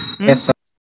 Yes, sir.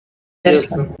 Yes,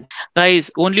 sir.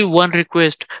 Guys, only one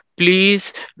request,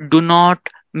 please do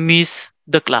not miss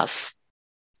the class.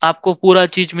 आपको पूरा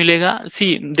चीज मिलेगा। सी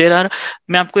देर आर,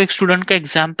 मैं आपको एक स्टूडेंट का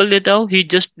एग्जांपल देता हूँ। ही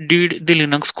just did the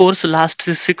Linux course last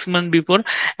 6 months before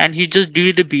and he just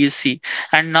did the BSc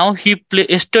and now he play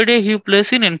yesterday he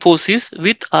placed in Infosys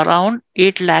with around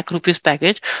 8 lakh rupees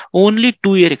package, only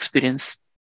 2 year experience,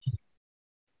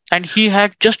 and he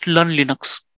had just learned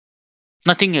Linux,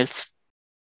 nothing else.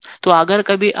 तो अगर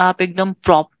कभी आप एकदम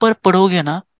proper पढ़ोगे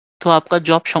ना तो आपका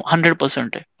job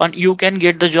 100% है, और you can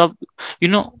get the job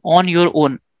on your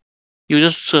own. You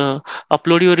just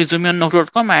upload your resume on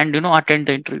naukri.com and attend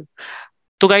the interview.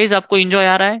 तो गाइज आपको एंजॉय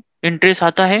आ रहा है, इंटरेस्ट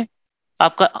आता है,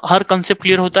 आपका हर कंसेप्ट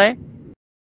क्लियर होता है?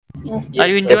 Are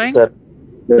you Yes, enjoying? sir.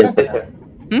 Yes, Yes, sir. sir.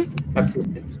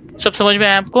 Absolutely. सब समझ में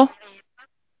आया आपको?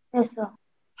 Yes, sir.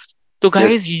 तो Yes.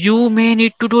 Guys you may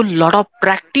need to do lot of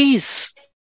practice.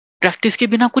 Practice के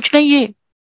बिना कुछ नहीं है.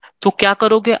 तो क्या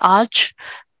करोगे आज?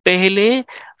 पहले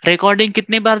रिकॉर्डिंग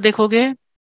कितने बार देखोगे?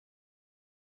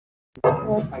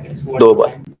 दो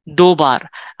बार. 2 बार.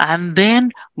 And then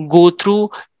go through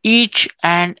each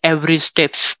and every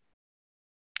steps.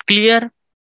 Clear?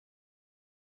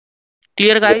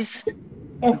 Clear guys?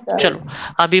 Yes, sir. चलो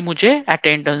अभी मुझे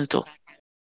अटेंडेंस दो.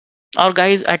 और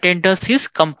गाइस अटेंडेंस इज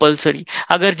कंपलसरी.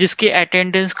 अगर जिसकी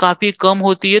अटेंडेंस काफी कम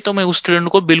होती है तो मैं उस स्टूडेंट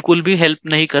को बिल्कुल भी हेल्प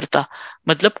नहीं करता,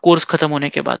 मतलब कोर्स खत्म होने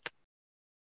के बाद.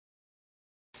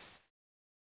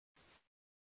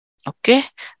 ओके,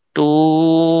 तो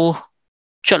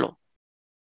चलो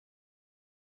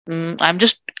आई एम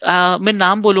जस्ट, मैं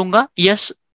नाम बोलूंगा,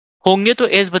 यस होंगे तो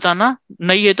एस बताना,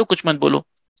 नहीं है तो कुछ मत बोलो.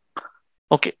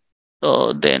 Okay,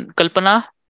 then Kalpana.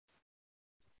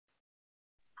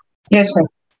 Yes, sir.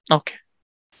 Okay,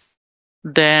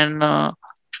 then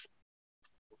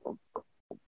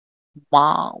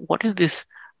what is this,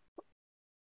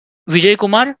 Vijay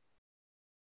Kumar.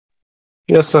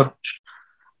 Yes, sir.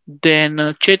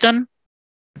 Then Chetan.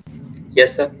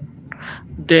 Yes, sir.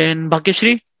 Then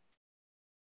Bhagyashree.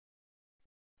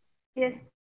 Yes,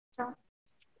 sir.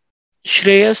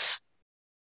 Shreyas.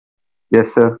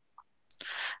 Yes, sir.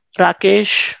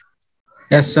 Rakesh.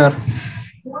 Yes, sir.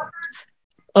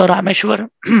 Rameshwar.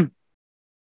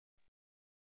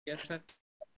 Yes, sir.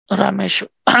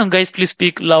 Rameshwar guys please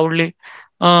speak loudly.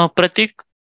 Prateek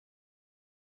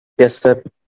Yes, sir.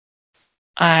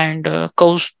 And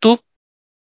Kaustubh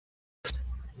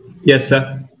Yes, sir.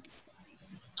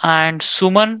 And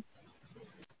सुमन.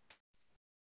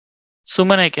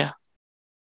 सुमन है क्या?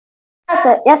 Yes,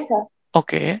 sir. Yes, sir.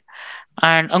 Okay,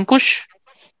 and अंकुश.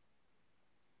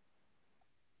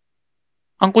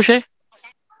 अंकुश है?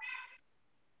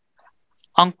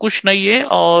 अंकुश नहीं है.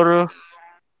 और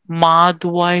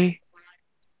माधवाई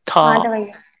था.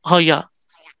 Madhavaya. हाँ या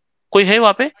कोई है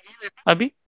वहां पे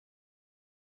अभी?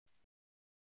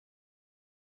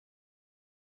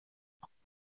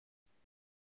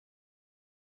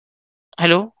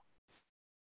 हेलो,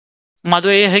 माधव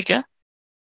ये है क्या?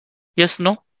 Yes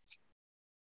no?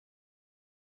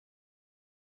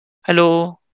 हेलो,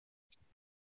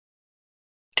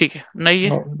 ठीक है, नहीं है,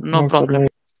 No, no no, sir. Problem.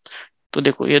 तो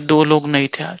देखो ये 2 लोग नहीं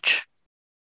थे आज.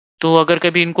 तो अगर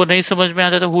कभी इनको नहीं समझ में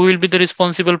आता तो who will be the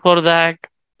responsible for that?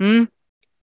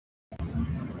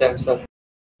 Them, sir.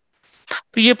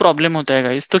 तो ये प्रॉब्लम होता है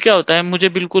गाइस. तो क्या होता है, मुझे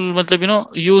बिल्कुल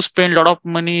मतलब you spend lot of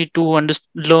money to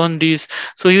learn this,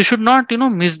 so you should not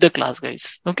miss the class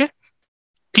guys. Okay,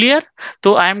 clear?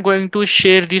 तो I am going to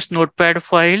share this notepad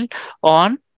file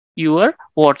on your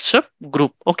WhatsApp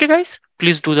group. Okay guys,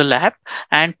 please do the lab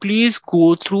and please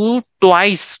go through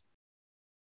twice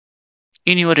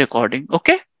in your recording.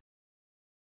 Okay?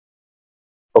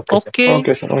 Okay, sir. Okay.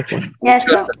 Okay, sir. Okay. Yes,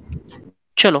 sir.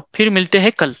 चलो फिर मिलते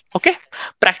हैं कल. Okay,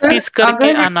 practice sir करके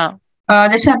अगर आना.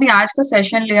 जैसे अभी आज का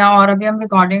सेशन लिया और अभी हम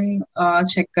रिकॉर्डिंग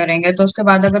चेक करेंगे तो उसके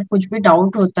बाद अगर कुछ भी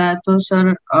डाउट होता है तो सर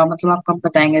मतलब आप कब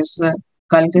बताएंगे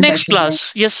कल के नेक्स्ट सेशन में?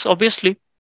 Class, yes obviously.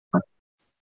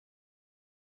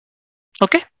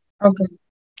 Okay, okay,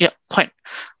 या फाइन.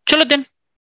 चलो then,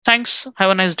 thanks,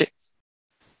 have a nice day.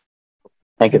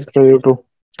 Thank you, sir. So you too.